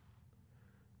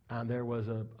 And there was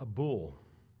a bull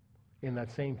in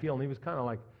that same field. And he was kind of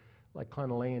like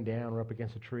kind of laying down or up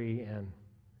against a tree. And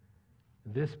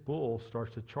this bull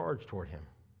starts to charge toward him.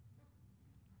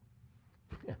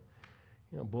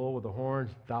 You know, bull with the horns,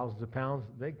 thousands of pounds,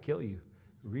 they kill you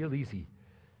real easy.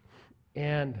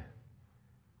 And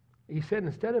he said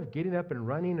instead of getting up and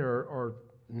running or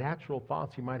natural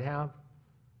thoughts you might have,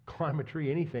 climb a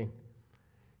tree, anything,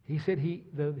 He said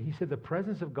the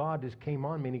presence of God just came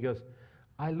on me, and he goes,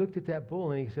 I looked at that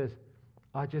bull, and he says,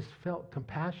 I just felt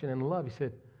compassion and love. He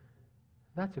said,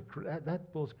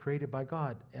 that bull's created by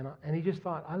God. And he just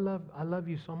thought, I love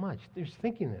you so much. He's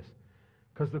thinking this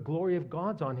because the glory of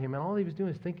God's on him, and all he was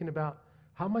doing is thinking about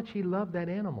how much he loved that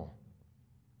animal.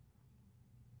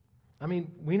 I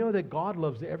mean, we know that God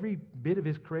loves every bit of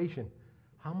his creation.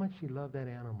 How much he loved that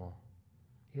animal.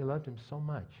 He loved him so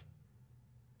much.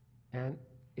 And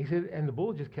he said, and the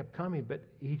bull just kept coming, but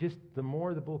the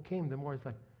more the bull came, the more he's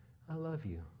like, I love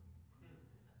you.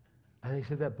 And he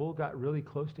said that bull got really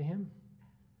close to him,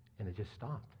 and it just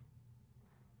stopped.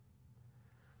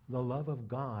 The love of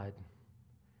God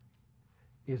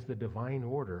is the divine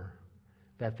order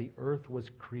that the earth was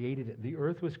created in. The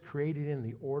earth was created in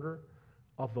the order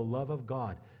of the love of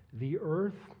God. The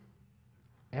earth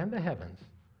and the heavens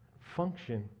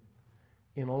function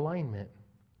in alignment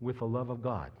with the love of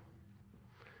God.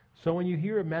 So when you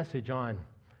hear a message on,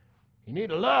 you need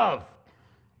to love,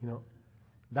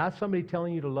 that's somebody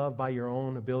telling you to love by your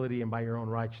own ability and by your own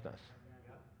righteousness.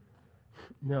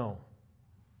 No.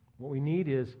 What we need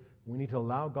to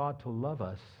allow God to love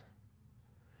us,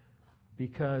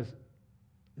 because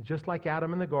just like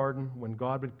Adam in the garden, when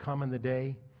God would come in the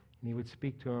day and he would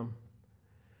speak to him,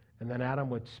 and then Adam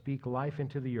would speak life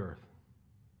into the earth.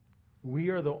 We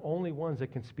are the only ones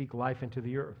that can speak life into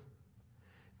the earth.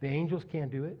 The angels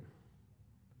can't do it.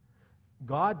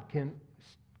 God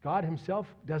himself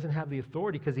doesn't have the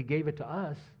authority because he gave it to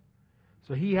us.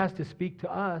 So he has to speak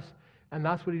to us, and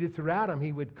that's what he did through Adam.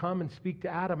 He would come and speak to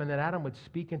Adam, and then Adam would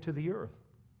speak into the earth.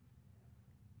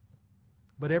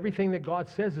 But everything that God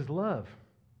says is love.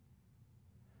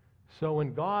 So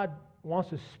when God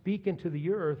wants to speak into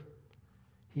the earth,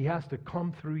 he has to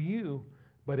come through you,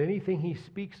 but anything he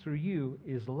speaks through you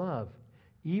is love,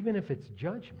 even if it's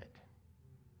judgment.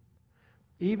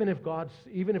 Even if God's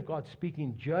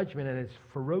speaking judgment and it's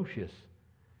ferocious,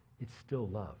 it's still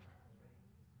love.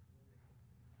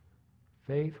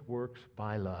 Faith works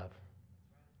by love.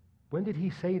 When did he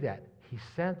say that? He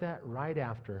said that right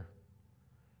after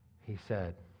he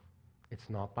said, it's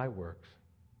not by works,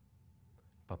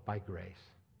 but by grace.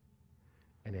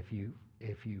 And if you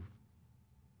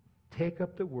take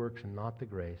up the works and not the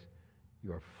grace,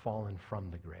 you are fallen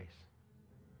from the grace.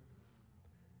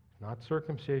 Not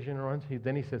circumcision or uncircumcision.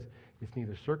 Then he says, it's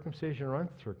neither circumcision or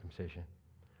uncircumcision,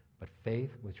 but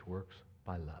faith which works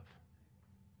by love.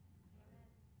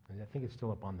 And I think it's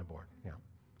still up on the board. Yeah.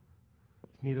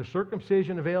 Neither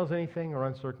circumcision avails anything or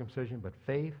uncircumcision, but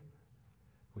faith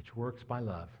which works by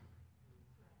love.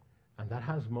 And that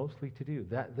has mostly to do.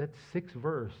 That sixth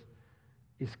verse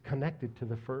is connected to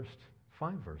the first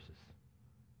 5 verses.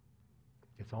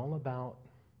 It's all about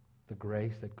the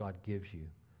grace that God gives you,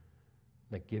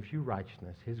 that gives you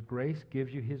righteousness. His grace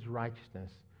gives you his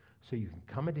righteousness so you can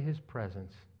come into his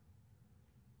presence,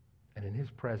 and in his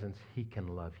presence he can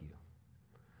love you.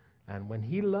 And when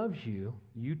he loves you,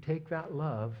 you take that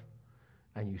love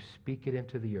and you speak it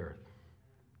into the earth.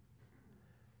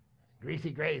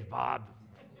 Greasy grace, Bob.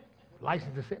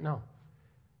 License to sin. No.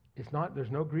 It's not.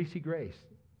 There's no greasy grace.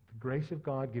 The grace of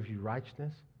God gives you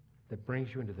righteousness that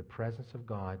brings you into the presence of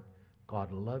God.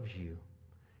 God loves you.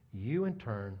 You, in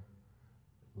turn,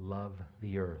 love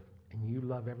the earth. And you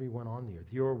love everyone on the earth.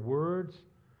 Your words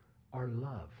are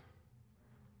love.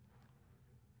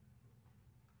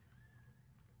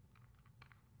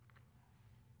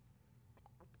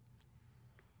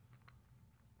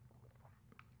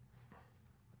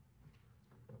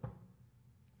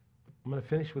 I'm going to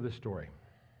finish with a story.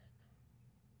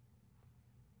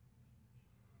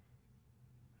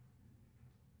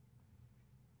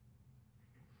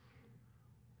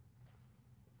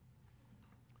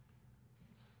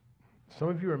 Some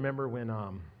of you remember when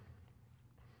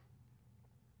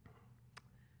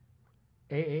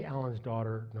A.A. Allen's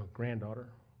granddaughter,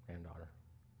 and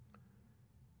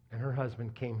her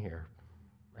husband came here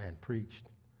and preached.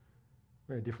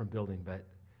 We're in a different building, but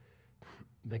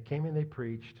they came and they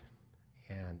preached,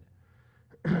 and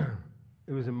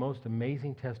it was the most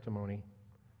amazing testimony.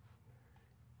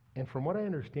 And from what I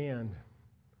understand,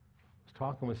 I was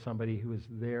talking with somebody who was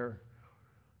there,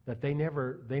 that they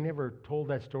never told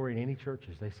that story in any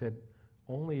churches. They said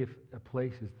only if a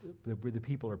place is where the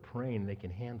people are praying, they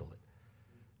can handle it.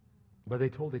 But they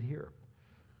told it here.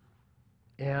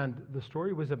 And the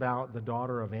story was about the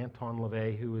daughter of Anton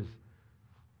LaVey, who was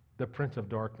the prince of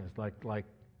darkness, like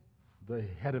the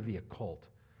head of the occult.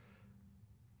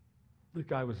 This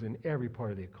guy was in every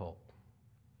part of the occult.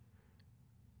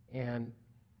 And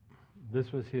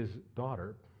this was his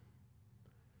daughter.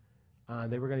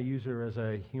 They were going to use her as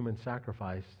a human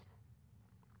sacrifice.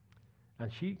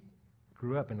 And she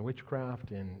grew up in witchcraft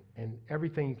and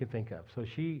everything you can think of. So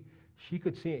she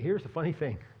could see it. Here's the funny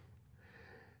thing.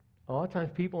 A lot of times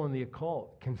people in the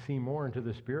occult can see more into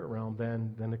the spirit realm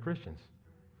than the Christians.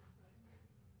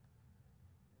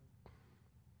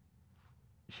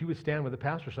 She would stand with the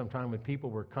pastor sometime when people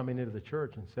were coming into the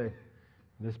church and say,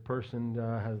 this person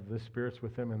has this spirits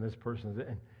with them and this person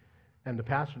is... And the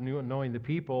pastor, knowing the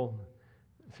people,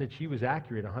 said she was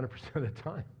accurate 100% of the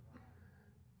time.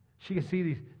 She could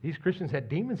see these Christians had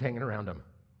demons hanging around them.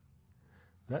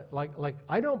 Like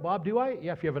I don't, Bob, do I?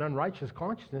 Yeah, if you have an unrighteous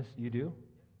consciousness, you do.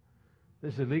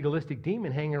 There's a legalistic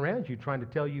demon hanging around you trying to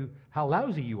tell you how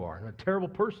lousy you are, and a terrible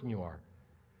person you are,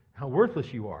 how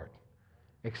worthless you are.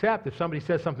 Except if somebody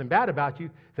says something bad about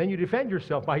you, then you defend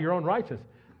yourself by your own righteousness.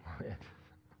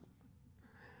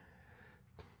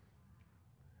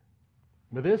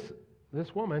 But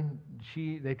this woman,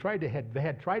 they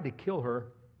had tried to kill her.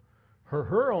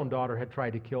 Her own daughter had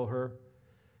tried to kill her,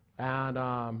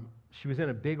 and she was in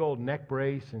a big old neck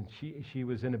brace, and she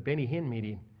was in a Benny Hinn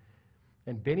meeting,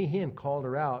 and Benny Hinn called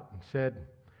her out and said,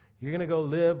 "You're going to go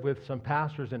live with some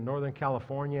pastors in Northern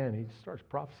California," and he starts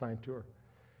prophesying to her.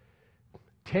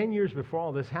 10 years before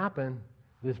all this happened,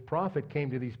 this prophet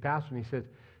came to these pastors and he said,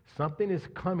 "Something is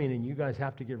coming, and you guys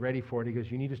have to get ready for it." He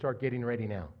goes, "You need to start getting ready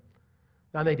now."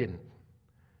 Now they didn't.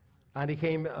 And he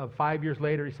came 5 years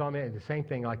later, he saw me, the same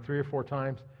thing, like 3 or 4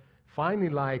 times. Finally,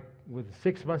 like with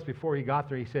 6 months before he got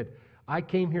there, he said, "I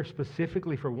came here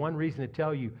specifically for one reason, to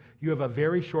tell you, you have a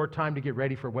very short time to get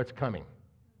ready for what's coming."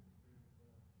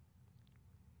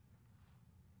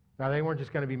 Now, they weren't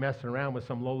just going to be messing around with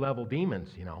some low-level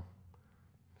demons,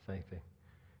 Same thing.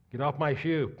 "Get off my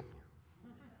shoe."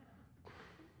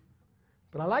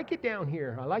 "But I like it down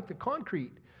here. I like the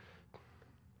concrete."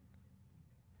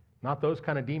 Not those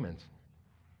kind of demons.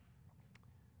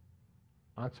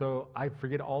 And so I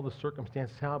forget all the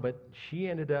circumstances how, but she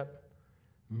ended up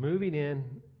moving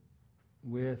in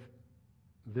with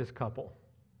this couple,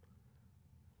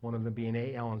 one of them being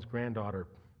A. Allen's granddaughter.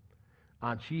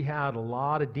 And she had a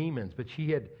lot of demons, but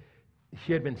she had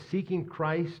been seeking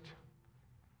Christ,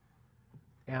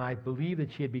 and I believe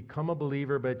that she had become a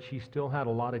believer, but she still had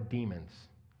a lot of demons.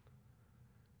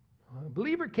 A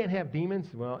believer can't have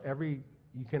demons. Well,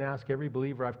 you can ask every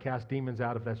believer I've cast demons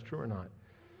out if that's true or not.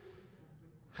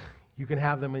 You can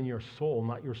have them in your soul,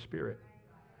 not your spirit.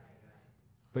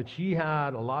 But she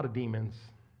had a lot of demons.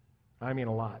 I mean,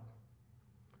 a lot.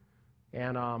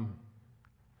 And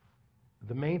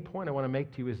the main point I want to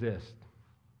make to you is this.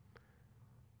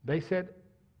 They said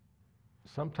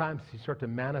sometimes you start to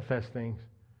manifest things,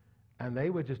 and they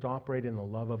would just operate in the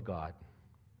love of God.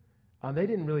 And they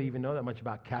didn't really even know that much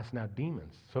about casting out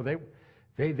demons. So they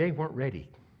weren't ready.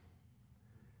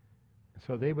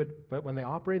 So but when they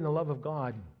operated in the love of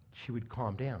God, she would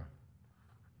calm down.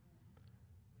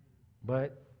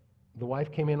 But the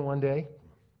wife came in one day,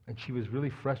 and she was really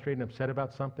frustrated and upset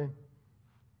about something.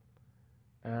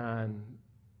 And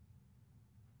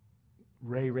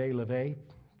Ray LeVay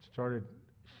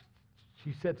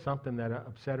she said something that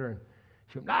upset her, and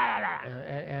she went, "Nah, nah,"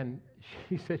 and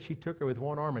she said she took her with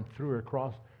one arm and threw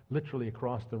her literally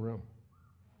across the room.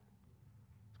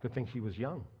 It's a good thing she was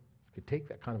young. She could take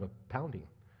that kind of a pounding.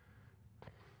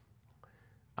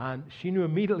 And she knew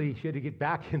immediately she had to get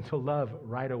back into love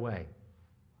right away.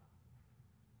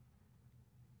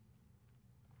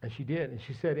 And she did. And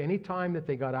she said any time that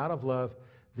they got out of love,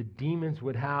 the demons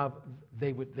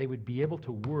they would be able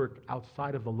to work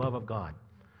outside of the love of God.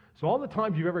 So all the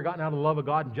times you've ever gotten out of the love of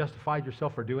God and justified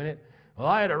yourself for doing it, "Well,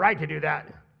 I had a right to do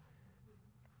that."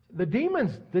 The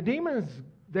demons,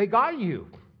 they got you.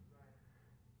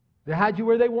 They had you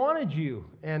where they wanted you.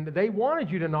 And they wanted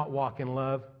you to not walk in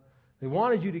love. They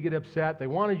wanted you to get upset. They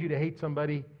wanted you to hate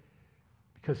somebody,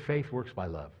 because faith works by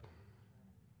love.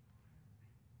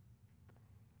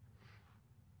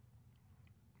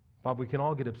 Bob, we can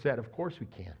all get upset. Of course we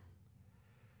can.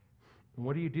 And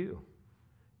what do?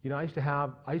 I used to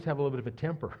have a little bit of a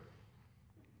temper.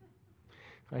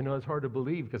 I know it's hard to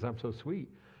believe because I'm so sweet.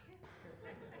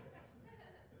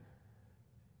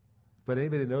 But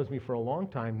anybody that knows me for a long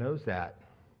time knows that.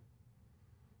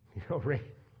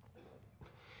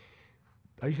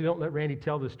 I usually don't let Randy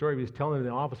tell the story. He was telling it in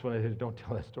the office when I said, "Don't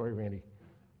tell that story, Randy."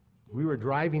 We were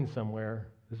driving somewhere.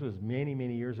 This was many,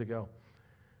 many years ago.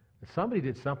 Somebody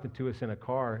did something to us in a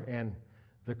car, and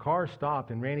the car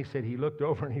stopped, and Randy said he looked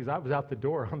over, and I was out the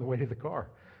door on the way to the car.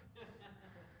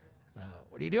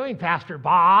 "What are you doing, Pastor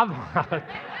Bob?"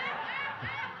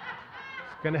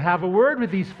 Going to have a word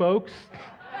with these folks.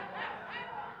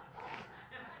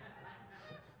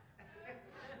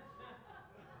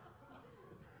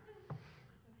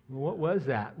 What was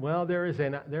that? Well, there is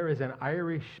an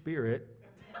Irish spirit.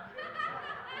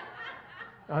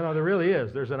 Oh, no, there really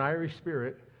is. There's an Irish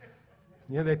spirit.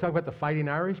 You know, they talk about the fighting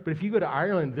Irish, but if you go to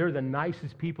Ireland, they're the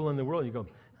nicest people in the world. You go,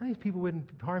 oh, these people wouldn't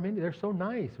harm anybody. They're so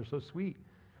nice. They're so sweet.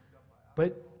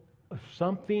 But if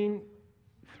something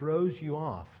throws you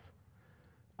off,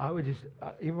 I would just,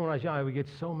 even when I was young, I would get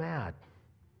so mad.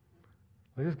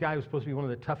 Like this guy was supposed to be one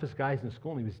of the toughest guys in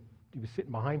school, and he was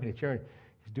sitting behind me in a chair, and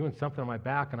he's doing something on my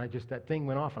back, and that thing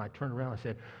went off, and I turned around,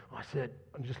 I said,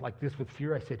 I'm just like this with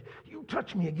fear. I said, you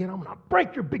touch me again, I'm going to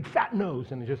break your big fat nose.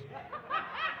 And it just...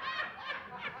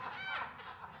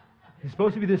 He's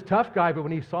supposed to be this tough guy, but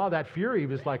when he saw that fury, he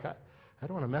was like, I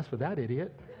don't want to mess with that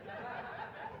idiot.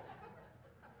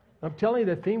 I'm telling you,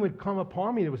 that thing would come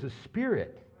upon me. It was a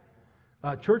spirit.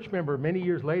 A church member, many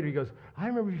years later, he goes, I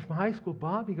remember you from high school,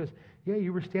 Bob. He goes, yeah,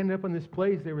 you were standing up on this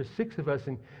place. There were 6 of us,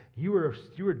 and you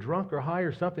were drunk or high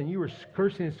or something. You were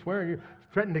cursing and swearing. You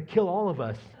threatened to kill all of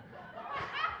us.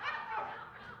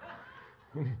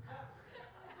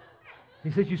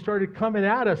 He says, you started coming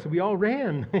at us, and we all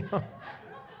ran.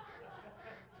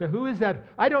 So who is that?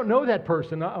 I don't know that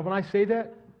person. When I say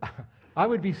that, I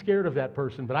would be scared of that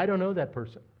person, but I don't know that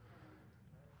person.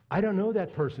 I don't know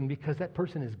that person because that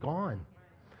person is gone.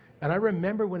 And I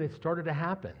remember when it started to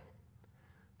happen,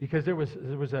 because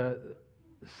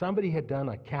somebody had done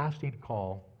a casting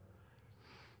call,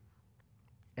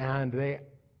 and they,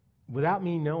 without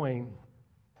me knowing,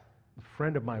 a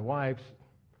friend of my wife's,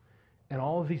 and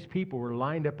all of these people were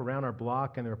lined up around our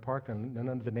block, and they were parked, and none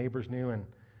of the neighbors knew, and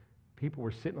people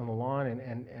were sitting on the lawn,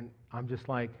 and I'm just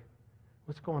like,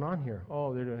 what's going on here?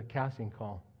 Oh, they're doing a casting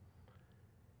call.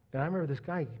 And I remember this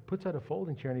guy, he puts out a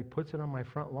folding chair, and he puts it on my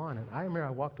front lawn, and I remember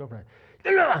I walked over,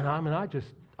 and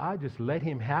I just let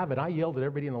him have it. I yelled at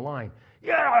everybody in the line,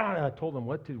 yeah, and I told them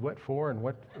what for, and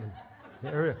what, and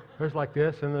there's like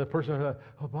this, and the person, oh,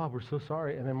 Bob, we're so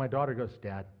sorry. And then my daughter goes,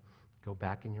 Dad, go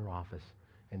back in your office,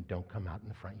 and don't come out in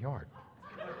the front yard.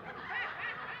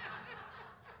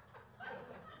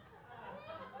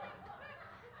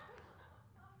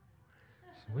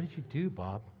 What did you do,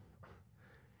 Bob?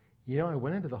 You know, I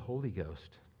went into the Holy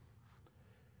Ghost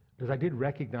because I did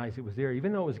recognize it was there,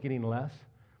 even though it was getting less,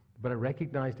 but I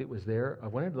recognized it was there. I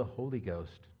went into the Holy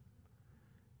Ghost,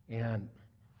 and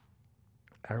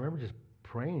I remember just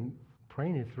praying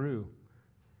it through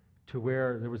to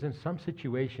where there was in some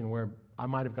situation where I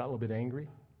might have got a little bit angry,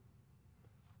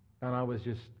 and I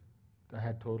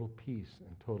had total peace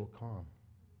and total calm.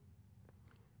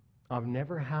 I've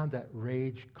never had that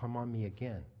rage come on me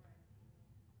again.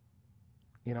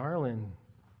 In Ireland,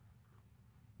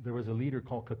 there was a leader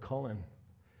called Cuchulainn,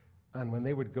 and when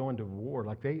they would go into war,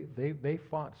 like they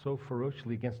fought so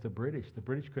ferociously against the British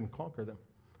couldn't conquer them.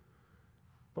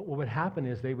 But what would happen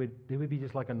is they would be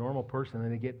just like a normal person,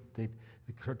 and they'd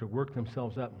start to work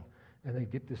themselves up, and they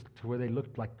get this to where they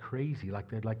looked like crazy, like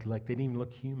they didn't even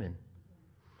look human.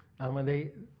 And when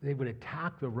they would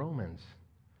attack the Romans,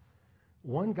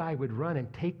 one guy would run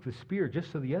and take the spear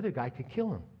just so the other guy could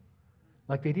kill him.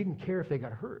 Like they didn't care if they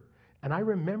got hurt. And I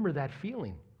remember that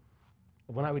feeling.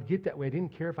 When I would get that way, I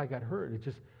didn't care if I got hurt. It's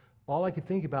just, all I could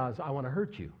think about is, I want to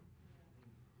hurt you.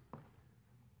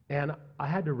 And I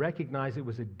had to recognize it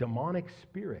was a demonic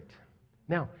spirit.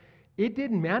 Now, it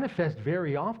didn't manifest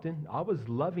very often. I was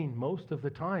loving most of the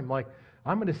time. Like,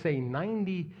 I'm going to say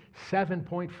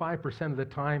 97.5% of the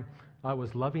time, I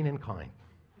was loving and kind.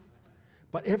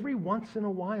 But every once in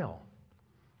a while,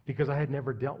 because I had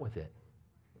never dealt with it.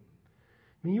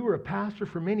 I mean, you were a pastor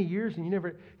for many years, and you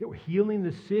were healing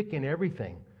the sick and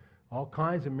everything. All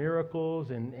kinds of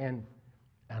miracles, and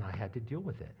I had to deal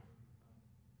with it.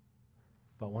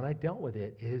 But when I dealt with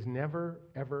it, it has never,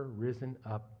 ever risen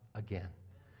up again.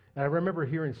 And I remember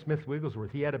hearing Smith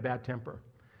Wigglesworth, he had a bad temper.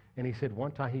 And he said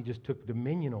one time he just took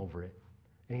dominion over it,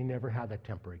 and he never had that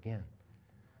temper again.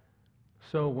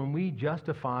 So when we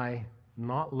justify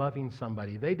not loving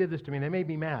somebody, they did this to me, they made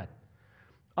me mad.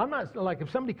 I'm not, like,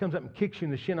 if somebody comes up and kicks you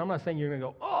in the shin, I'm not saying you're going to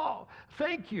go, oh,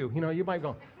 thank you. You know, you might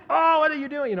go, oh, what are you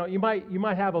doing? You know, you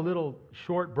might have a little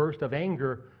short burst of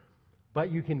anger, but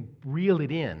you can reel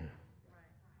it in.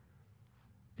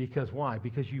 Because why?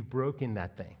 Because you've broken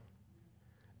that thing.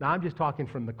 Now, I'm just talking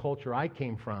from the culture I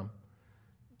came from.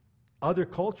 Other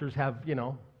cultures have, you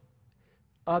know,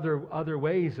 other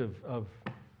ways of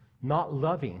not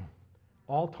loving,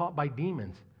 all taught by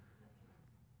demons.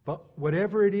 But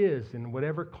whatever it is, in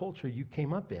whatever culture you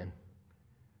came up in,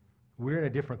 we're in a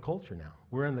different culture now.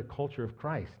 We're in the culture of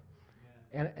Christ.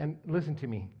 Yeah. And listen to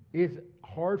me. It's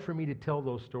hard for me to tell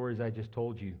those stories I just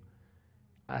told you.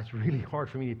 It's really hard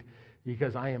for me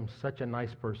because I am such a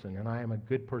nice person, and I am a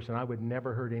good person. I would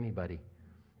never hurt anybody.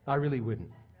 I really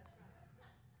wouldn't.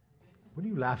 What are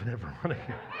you laughing at,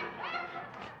 Veronica?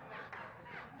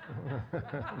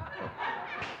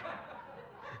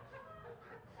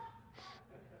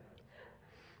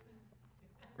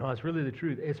 No, it's really the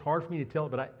truth. It's hard for me to tell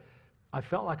it, but I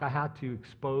felt like I had to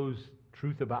expose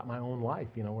truth about my own life,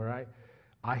 where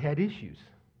I had issues,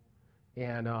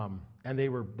 and they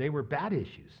were bad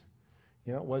issues.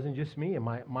 It wasn't just me. And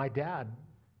my dad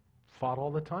fought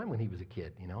all the time when he was a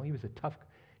kid. He was a tough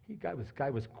guy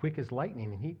was quick as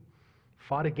lightning, and he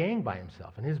fought a gang by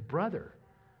himself. And his brother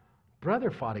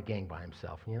fought a gang by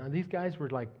himself. These guys were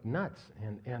like nuts.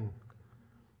 And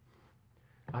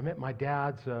I met my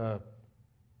dad's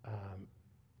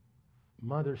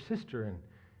mother's sister, and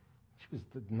she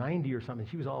was 90 or something.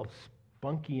 She was all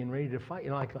spunky and ready to fight.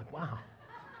 Like wow.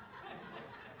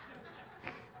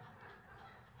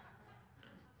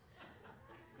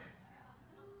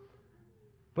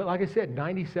 But like I said,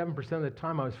 97% of the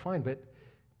time I was fine, but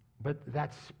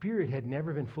that spirit had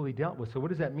never been fully dealt with. So what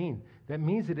does that mean? That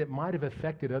means that it might have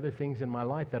affected other things in my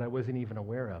life that I wasn't even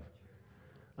aware of.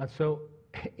 And so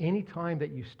any time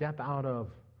that you step out of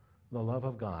the love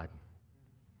of God,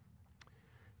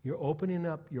 you're opening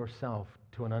up yourself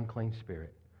to an unclean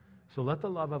spirit. So let the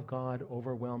love of God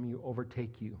overwhelm you,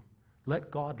 overtake you.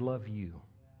 Let God love you.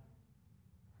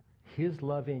 His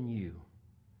love in you.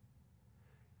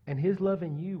 And His love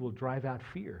in you will drive out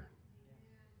fear.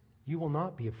 You will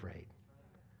not be afraid.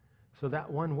 So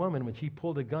that one woman, when she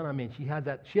pulled a gun on me, and she had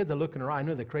the look in her eye. I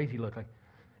know the crazy look. Like,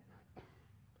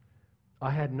 I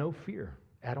had no fear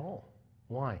at all.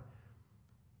 Why?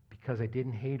 Because I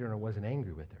didn't hate her and I wasn't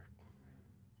angry with her.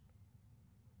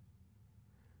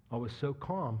 I was so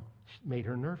calm, it made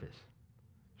her nervous.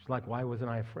 She's like, why wasn't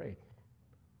I afraid?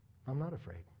 I'm not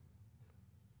afraid.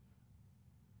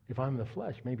 If I'm in the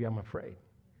flesh, maybe I'm afraid.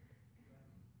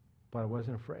 But I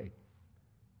wasn't afraid.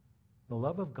 The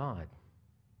love of God,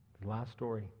 the last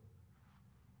story.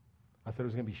 I thought it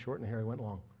was going to be short, and here I went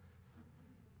long.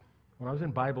 When I was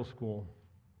in Bible school,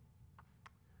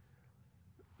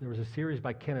 there was a series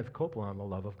by Kenneth Copeland on the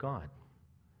love of God.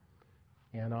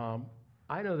 And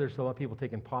I know there's a lot of people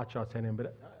taking pot shots at him,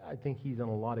 but I think he's done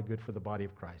a lot of good for the body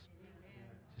of Christ.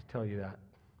 Just tell you that.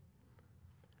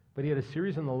 But he had a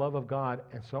series on the love of God,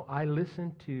 and so I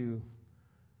listened to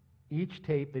each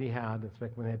tape that he had. That's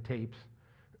back when they had tapes.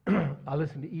 I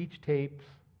listened to each tape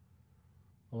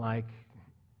like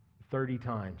 30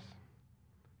 times.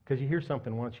 Because you hear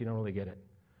something once, you don't really get it.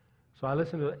 So I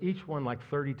listened to each one like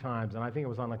 30 times, and I think it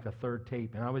was on like the third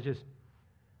tape. And I was just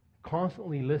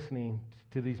constantly listening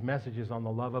to these messages on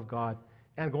the love of God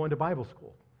and going to Bible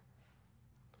school.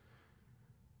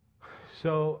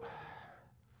 So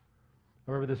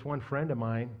I remember this one friend of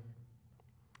mine,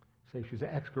 say she was an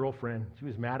ex-girlfriend. She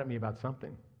was mad at me about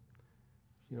something.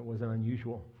 It wasn't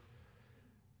unusual.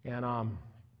 And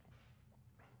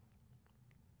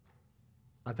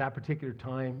at that particular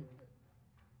time,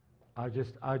 I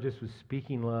just was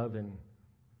speaking love and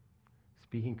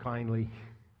speaking kindly.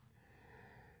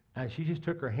 And she just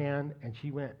took her hand and she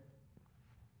went.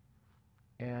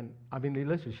 And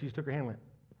listen, she just took her hand and went.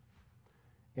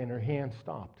 And her hand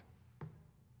stopped.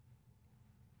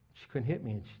 She couldn't hit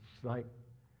me. And she's like,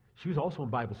 she was also in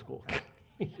Bible school.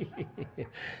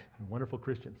 Wonderful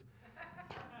Christians.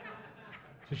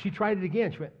 So she tried it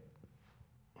again. She went.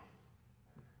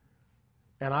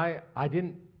 And I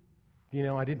didn't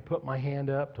put my hand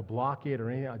up to block it or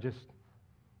anything.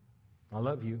 I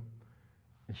love you.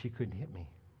 And she couldn't hit me.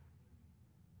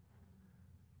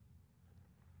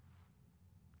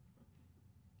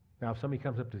 Now, if somebody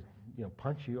comes up to,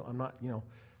 punch you, I'm not,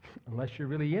 unless you're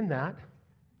really in that.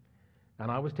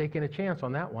 And I was taking a chance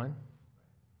on that one.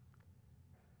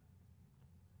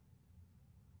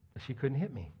 She couldn't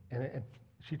hit me. And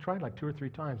she tried like 2 or 3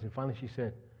 times. And finally she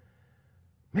said,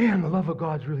 man, the love of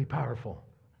God's really powerful.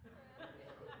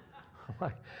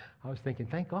 I was thinking,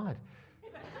 thank God.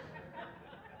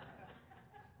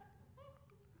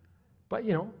 But,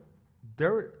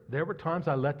 there were times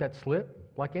I let that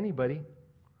slip, like anybody.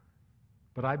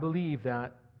 But I believe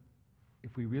that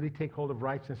if we really take hold of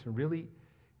righteousness and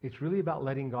it's really about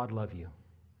letting God love you.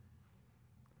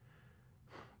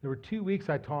 There were 2 weeks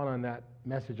I taught on that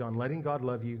message on letting God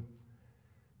love you.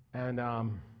 And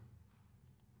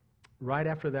right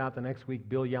after that, the next week,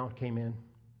 Bill Yount came in.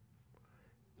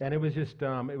 And it was just,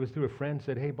 it was through a friend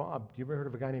said, hey, Bob, you ever heard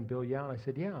of a guy named Bill Yount? I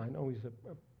said, yeah, I know he's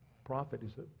a prophet.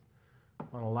 He's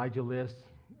on Elijah list.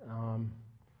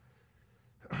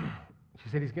 She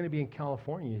said, he's going to be in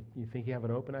California. You think you have an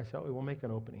open? I said, oh, we'll make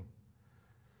an opening.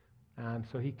 And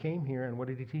so he came here, and what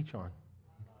did he teach on?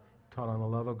 He taught on the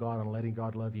love of God and letting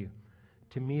God love you.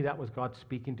 to me, that was God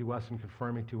speaking to us and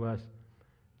confirming to us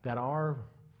that our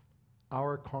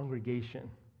congregation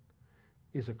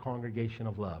is a congregation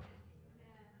of love.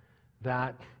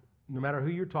 That no matter who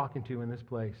you're talking to in this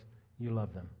place, you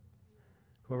love them.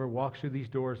 Whoever walks through these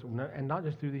doors, and not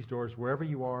just through these doors, wherever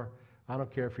you are, I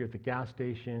don't care if you're at the gas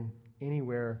station,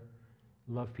 anywhere,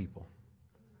 love people.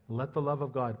 Let the love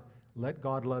of God, let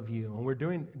God love you. And we're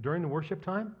doing, during the worship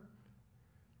time,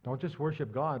 don't just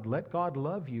worship God, let God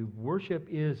love you. Worship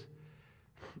is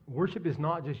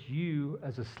not just you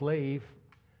as a slave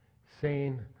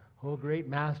saying, "Oh, great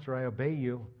master, I obey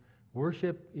you."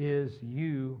 Worship is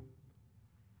you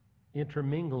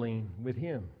intermingling with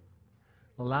him,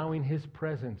 allowing his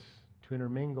presence to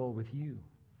intermingle with you,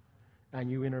 and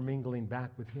you intermingling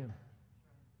back with him.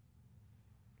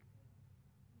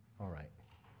 All right.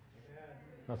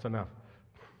 That's enough.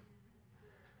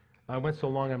 I went so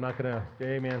long, I'm not going to...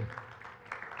 Amen.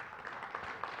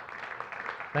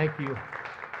 Thank you.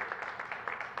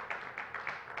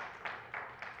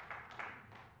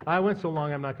 I went so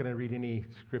long, I'm not going to read any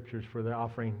scriptures for the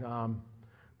offering.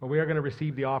 But we are going to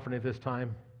receive the offering at this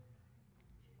time.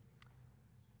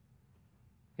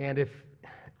 And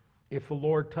if the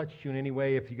Lord touched you in any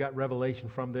way, if you got revelation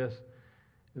from this,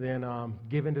 then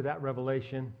give into that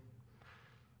revelation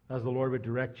as the Lord would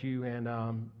direct you. And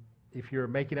if you're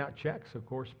making out checks, of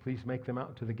course, please make them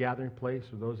out to the gathering place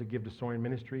or those that give to Soaring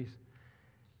Ministries.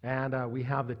 And we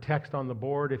have the text on the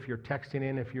board. If you're texting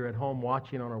in, if you're at home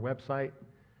watching on our website,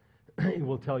 it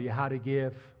will tell you how to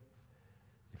give.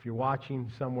 If you're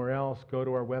watching somewhere else, go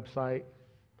to our website.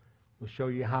 We'll show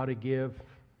you how to give.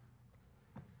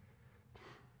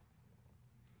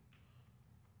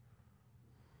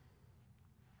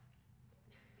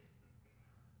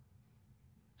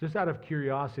 Just out of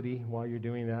curiosity, while you're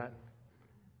doing that,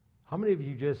 how many of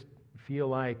you just feel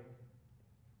like,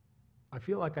 I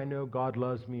feel like I know God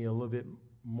loves me a little bit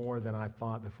more than I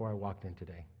thought before I walked in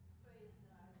today?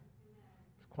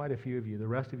 There's quite a few of you. The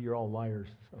rest of you are all liars.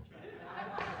 So.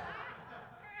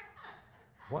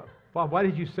 What, Bob, why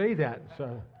did you say that? So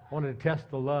I wanted to test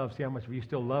the love, see how much of you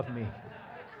still love me.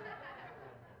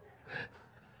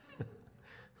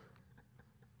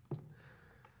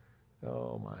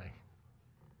 Oh, my.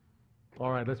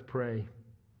 All right, let's pray.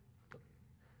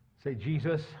 Say,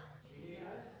 Jesus,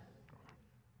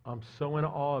 I'm so in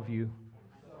awe of you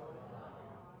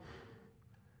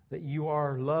that you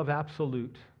are love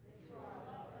absolute.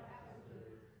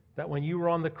 That when you were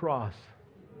on the cross,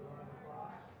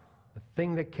 the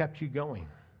thing that kept you going,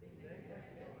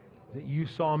 that you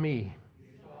saw me.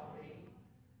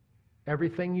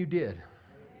 Everything you did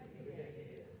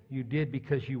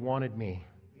because you wanted me.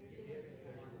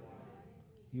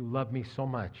 You love me so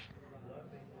much.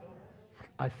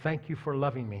 I thank you for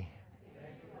loving me.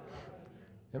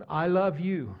 And I love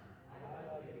you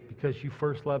because you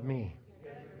first loved me.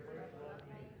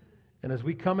 And as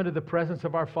we come into the presence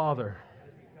of our Father,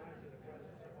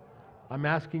 I'm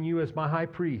asking you as my high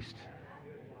priest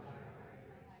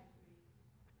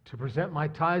to present my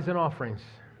tithes and offerings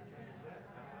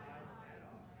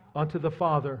unto the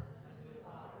Father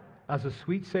as a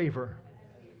sweet savor,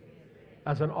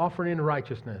 as an offering in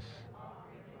righteousness.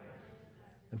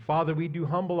 And Father, we do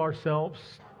humble ourselves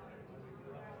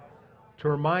to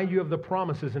remind you of the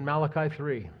promises in Malachi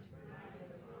 3.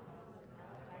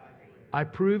 I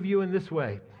prove you in this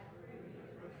way.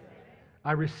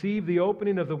 I receive the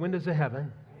opening of the windows of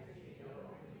heaven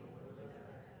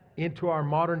into our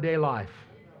modern day life.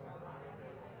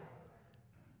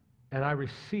 And I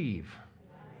receive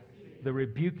the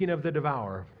rebuking of the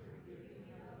devourer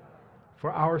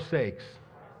for our sakes.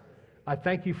 I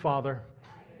thank you, Father,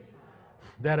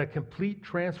 that a complete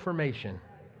transformation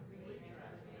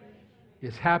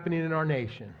is happening in our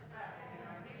nation.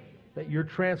 That you're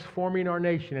transforming our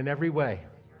nation in every way.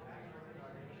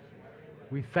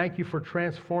 We thank you for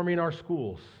transforming our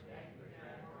schools,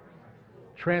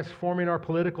 transforming our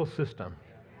political system,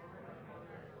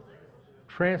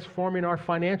 transforming our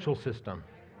financial system.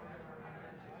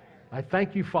 I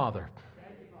thank you, Father,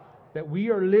 that we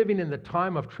are living in the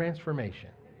time of transformation.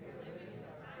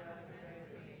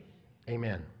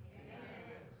 Amen.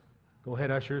 Go ahead,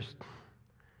 ushers.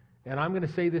 And I'm going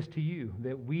to say this to you,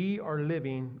 that we are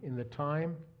living in the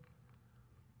time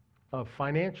of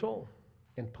financial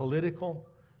and political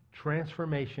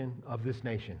transformation of this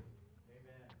nation.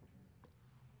 Amen.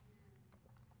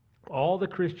 All the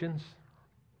Christians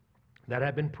that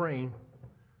have been praying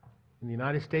in the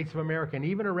United States of America and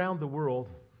even around the world,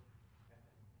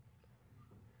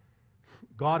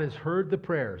 God has heard the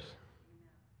prayers.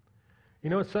 You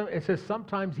know, it says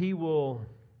sometimes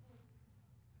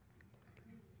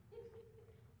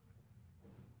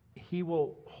He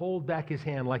will hold back His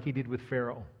hand like He did with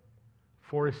Pharaoh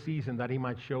for a season that He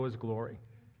might show His glory.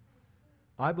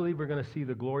 I believe we're going to see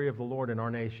the glory of the Lord in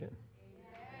our nation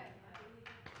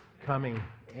coming.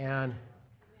 And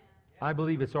I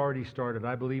believe it's already started.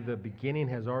 I believe the beginning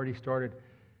has already started.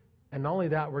 And not only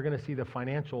that, we're going to see the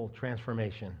financial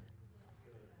transformation.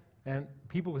 And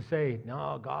people would say,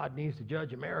 no, God needs to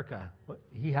judge America. Well,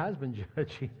 He has been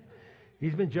judging.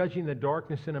 He's been judging the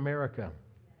darkness in America.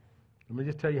 Let me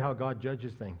just tell you how God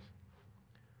judges things.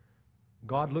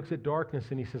 God looks at darkness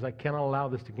and He says, I cannot allow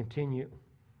this to continue.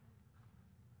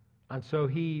 And so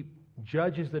He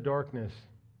judges the darkness.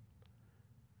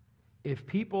 If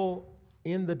people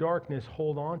in the darkness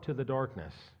hold on to the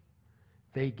darkness,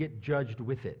 they get judged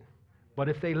with it. But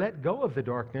if they let go of the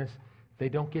darkness, they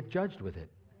don't get judged with it.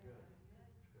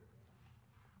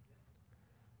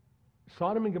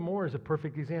 Sodom and Gomorrah is a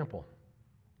perfect example.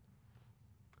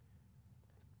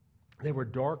 They were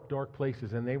dark, dark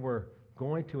places, and they were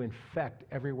going to infect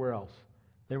everywhere else.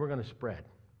 They were going to spread.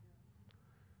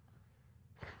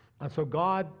 And so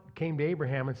God came to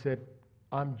Abraham and said,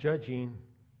 I'm judging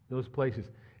those places.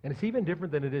 And it's even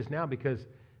different than it is now because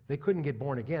they couldn't get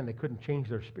born again. They couldn't change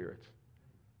their spirits.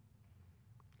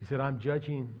 He said, I'm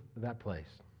judging that place.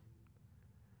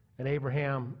 And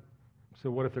Abraham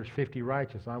said, what if there's 50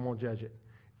 righteous? I won't judge it.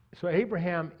 So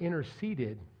Abraham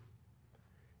interceded,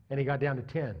 and he got down to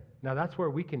 10. Now that's where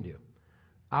we can do.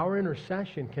 Our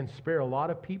intercession can spare a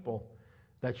lot of people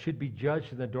that should be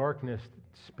judged in the darkness,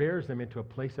 spares them into a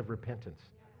place of repentance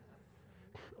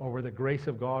or with the grace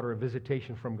of God or a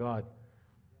visitation from God.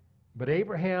 But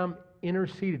Abraham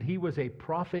interceded. He was a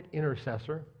prophet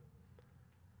intercessor,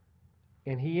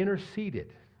 and he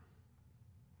interceded.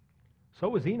 So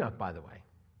was Enoch, by the way.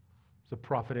 He's a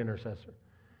prophet intercessor.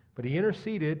 But he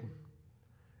interceded,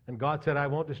 and God said, I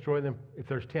won't destroy them if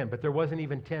there's 10. But there wasn't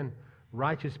even 10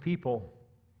 righteous people.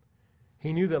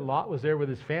 He knew that Lot was there with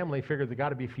his family, figured there got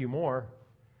to be a few more,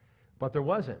 but there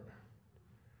wasn't.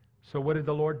 So what did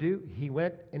the Lord do? He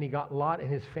went and he got Lot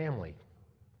and his family.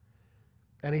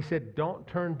 And he said, don't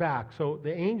turn back. So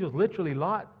the angels, literally,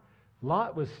 Lot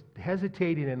was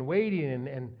hesitating and waiting,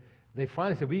 and they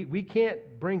finally said, we can't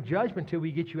bring judgment till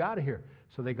we get you out of here.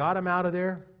 So they got him out of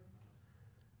there,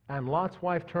 and Lot's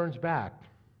wife turns back,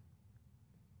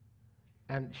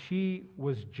 and she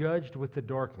was judged with the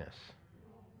darkness.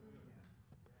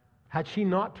 Had she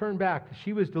not turned back,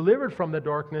 she was delivered from the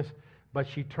darkness, but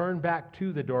she turned back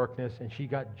to the darkness, and she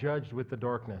got judged with the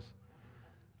darkness.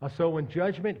 So when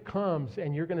judgment comes,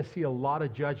 and you're going to see a lot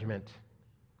of judgment,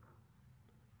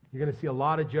 you're going to see a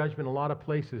lot of judgment in a lot of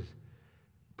places.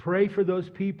 Pray for those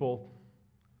people.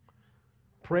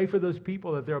 Pray for those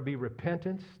people that there'll be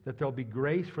repentance, that there'll be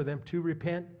grace for them to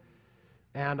repent,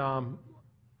 and I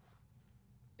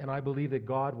believe that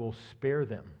God will spare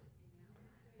them.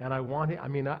 And I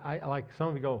like some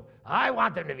of you go, I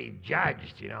want them to be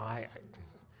judged, you know. I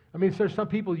mean, there's some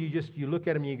people you look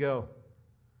at them and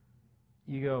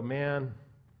you go, man,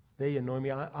 they annoy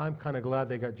me. I'm kind of glad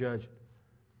they got judged.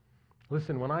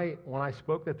 Listen, when I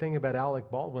spoke that thing about Alec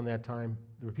Baldwin that time,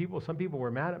 some people were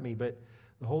mad at me, but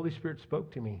the Holy Spirit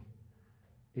spoke to me.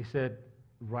 He said,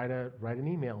 write an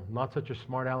email. Not such a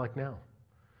smart Alec now.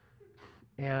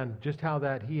 And just how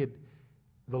that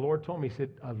the Lord told me, He said,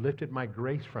 I've lifted my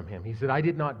grace from him. He said, I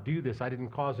did not do this. I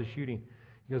didn't cause the shooting.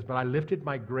 He goes, but I lifted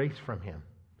my grace from him.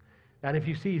 And if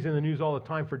you see, he's in the news all the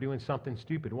time for doing something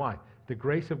stupid. Why? The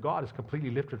grace of God is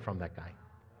completely lifted from that guy.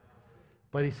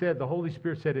 But he said, the Holy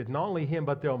Spirit said, it's not only him,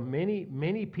 but there are many,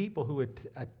 many people who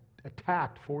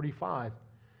attacked 45.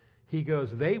 He goes,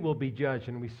 they will be judged.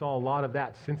 And we saw a lot of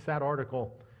that since that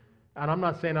article. And I'm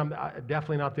not saying I'm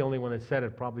definitely not the only one that said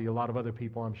it. Probably a lot of other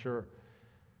people, I'm sure,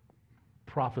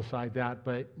 prophesied that.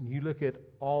 But you look at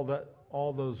all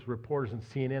those reporters in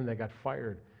CNN that got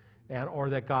fired, or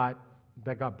that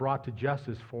got brought to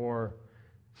justice for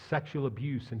sexual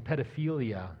abuse and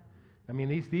pedophilia. I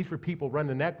mean, these were people running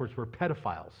the networks were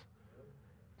pedophiles,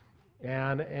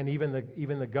 and even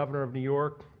the governor of New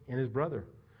York and his brother.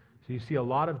 So you see a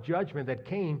lot of judgment that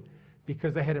came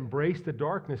because they had embraced the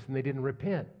darkness and they didn't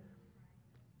repent.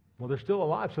 Well, they're still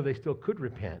alive, so they still could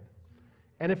repent.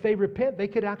 And if they repent, they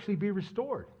could actually be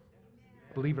restored.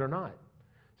 Believe it or not.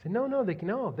 Say, no,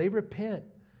 if they repent,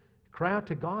 cry out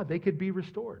to God, they could be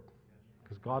restored.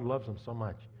 Because God loves them so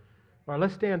much. All right,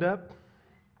 let's stand up.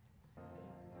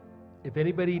 If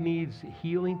anybody needs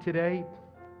healing today,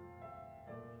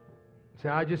 say,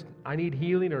 I need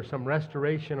healing or some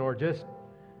restoration, or just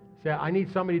say, I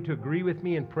need somebody to agree with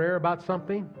me in prayer about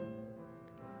something.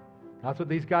 That's what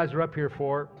these guys are up here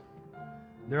for.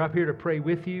 They're up here to pray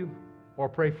with you or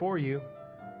pray for you.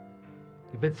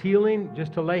 If it's healing,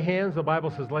 just to lay hands, the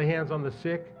Bible says lay hands on the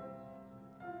sick.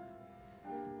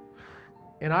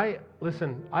 And I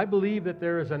believe that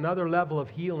there is another level of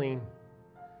healing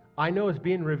I know is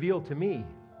being revealed to me.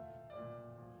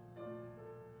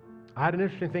 I had an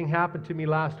interesting thing happen to me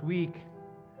last week.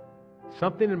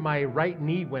 Something in my right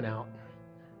knee went out.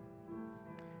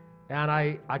 And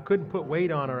I couldn't put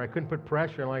weight on it, or I couldn't put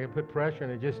pressure, and like I put pressure,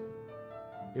 and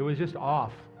it was just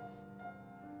off.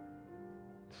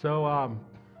 So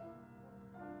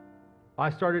I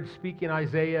started speaking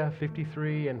Isaiah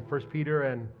 53 and 1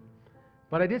 Peter,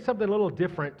 but I did something a little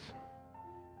different.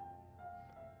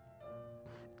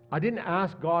 I didn't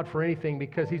ask God for anything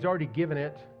because He's already given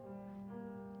it.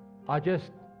 I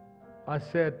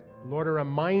said, Lord, I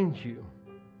remind you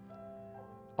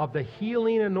of the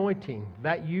healing anointing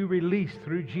that you released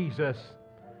through Jesus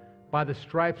by the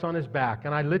stripes on His back.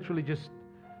 And I literally just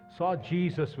saw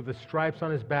Jesus with the stripes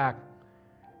on His back.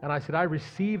 And I said, I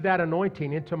receive that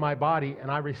anointing into my body,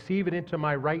 and I receive it into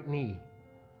my right knee.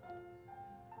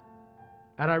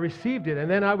 And I received it. And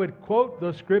then I would quote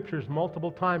those scriptures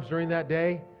multiple times during that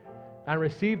day. I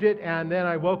received it, and then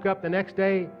I woke up the next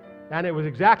day, and it was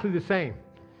exactly the same.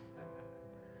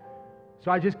 So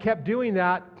I just kept doing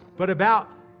that. But about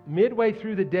midway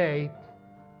through the day,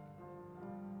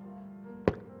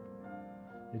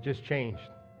 it just changed.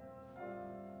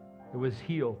 It was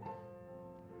healed.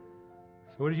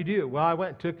 So what did you do? Well, I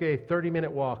went and took a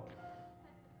 30-minute walk.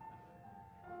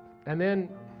 And then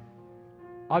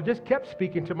I just kept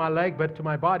speaking to my leg, but to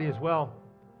my body as well.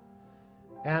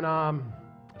 And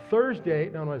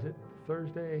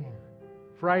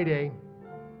Friday,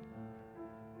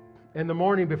 in the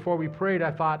morning before we prayed,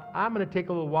 I thought, I'm going to take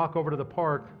a little walk over to the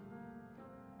park.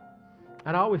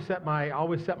 And I always set my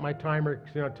timer,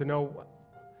 to know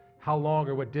how long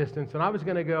or what distance. And I was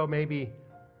going to go maybe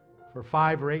for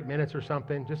 5 or 8 minutes or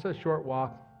something, just a short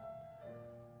walk.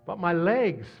 But my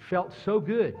legs felt so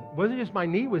good. It wasn't just my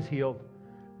knee was healed.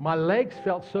 My legs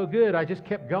felt so good, I just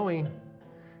kept going.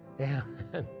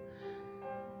 And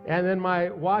then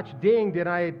my watch dinged, and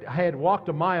I had walked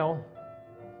a mile.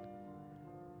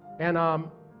 And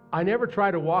I never try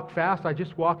to walk fast. I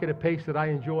just walk at a pace that I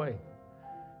enjoy.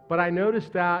 But I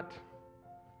noticed that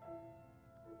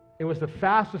it was the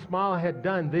fastest mile I had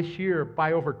done this year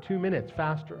by over 2 minutes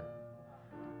faster.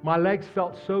 My legs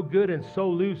felt so good and so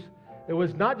loose. It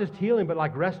was not just healing, but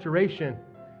like restoration.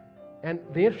 And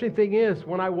the interesting thing is,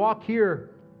 when I walk here,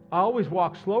 I always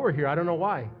walk slower here. I don't know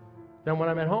why, than when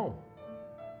I'm at home.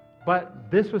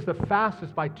 But this was the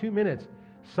fastest by 2 minutes.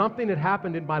 Something had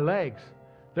happened in my legs.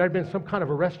 There had been some kind of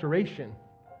a restoration.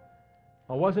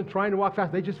 I wasn't trying to walk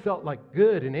fast. They just felt like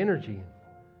good and energy.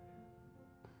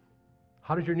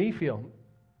 How did your knee feel?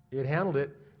 It handled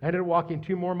it. I ended up walking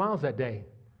 2 more miles that day.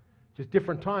 Just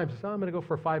different times. So I'm going to go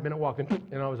for a 5-minute walk,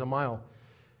 and I was a mile.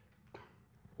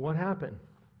 What happened?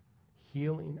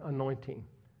 Healing anointing.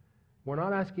 We're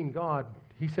not asking God.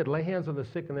 He said, lay hands on the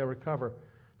sick and they'll recover.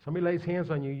 Somebody lays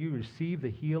hands on you, you receive the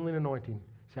healing anointing.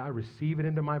 Say, I receive it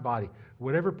into my body.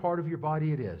 Whatever part of your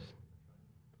body it is.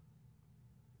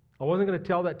 I wasn't going to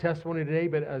tell that testimony today,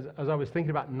 but as I was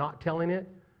thinking about not telling it,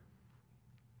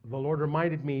 the Lord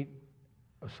reminded me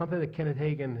of something that Kenneth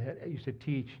Hagin used to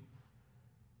teach.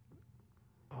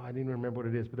 I didn't even remember what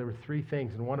it is, but there were 3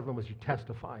 things, and one of them was you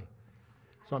testify.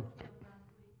 So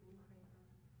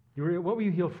what were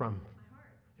you healed from? My heart.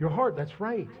 Your heart, that's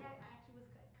right. I actually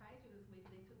was at Cathers this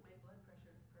week. They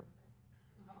took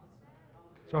my blood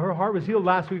pressure. So her heart was healed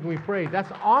last week when we prayed.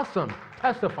 That's awesome.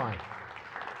 Testify.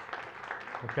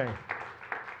 Okay.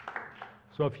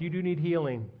 So if you do need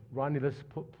healing, Rodney,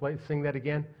 let's sing that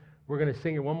again. We're going to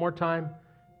sing it one more time,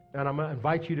 and I'm going to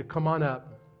invite you to come on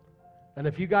up. And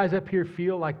if you guys up here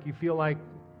feel like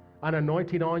an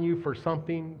anointing on you for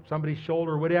something, somebody's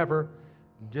shoulder, whatever,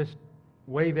 just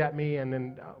wave at me and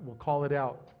then we'll call it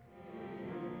out.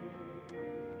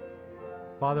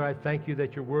 Father, I thank you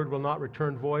that your word will not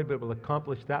return void, but will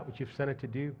accomplish that which you've sent it to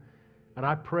do. And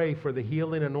I pray for the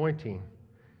healing anointing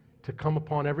to come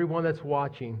upon everyone that's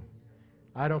watching.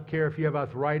 I don't care if you have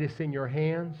arthritis in your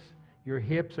hands, your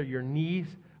hips, or your knees.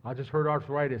 I just heard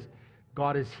arthritis.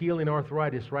 God is healing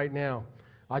arthritis right now.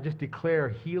 I just declare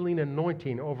healing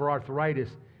anointing over arthritis.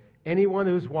 Anyone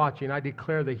who's watching, I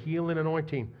declare the healing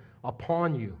anointing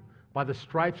upon you. By the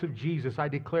stripes of Jesus, I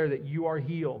declare that you are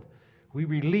healed. We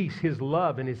release His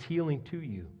love and His healing to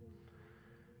you.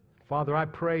 Father, I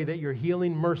pray that your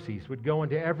healing mercies would go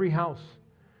into every house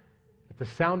at the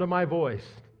sound of my voice,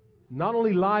 not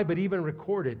only live, but even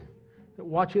recorded. That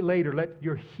watch it later. Let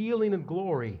your healing and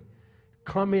glory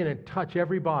come in and touch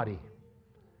everybody.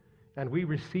 And we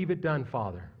receive it done,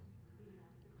 Father.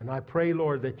 And I pray,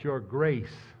 Lord, that your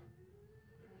grace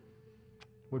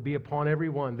would be upon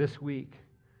everyone this week,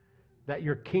 that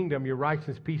your kingdom, your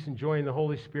righteousness, peace, and joy in the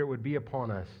Holy Spirit would be upon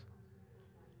us.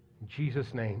 In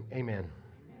Jesus' name, amen.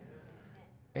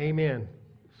 Amen.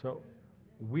 So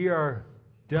we are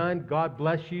done. God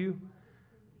bless you.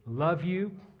 Love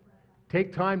you.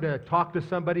 Take time to talk to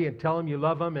somebody and tell them you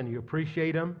love them and you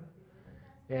appreciate them.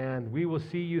 And we will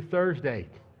see you Thursday.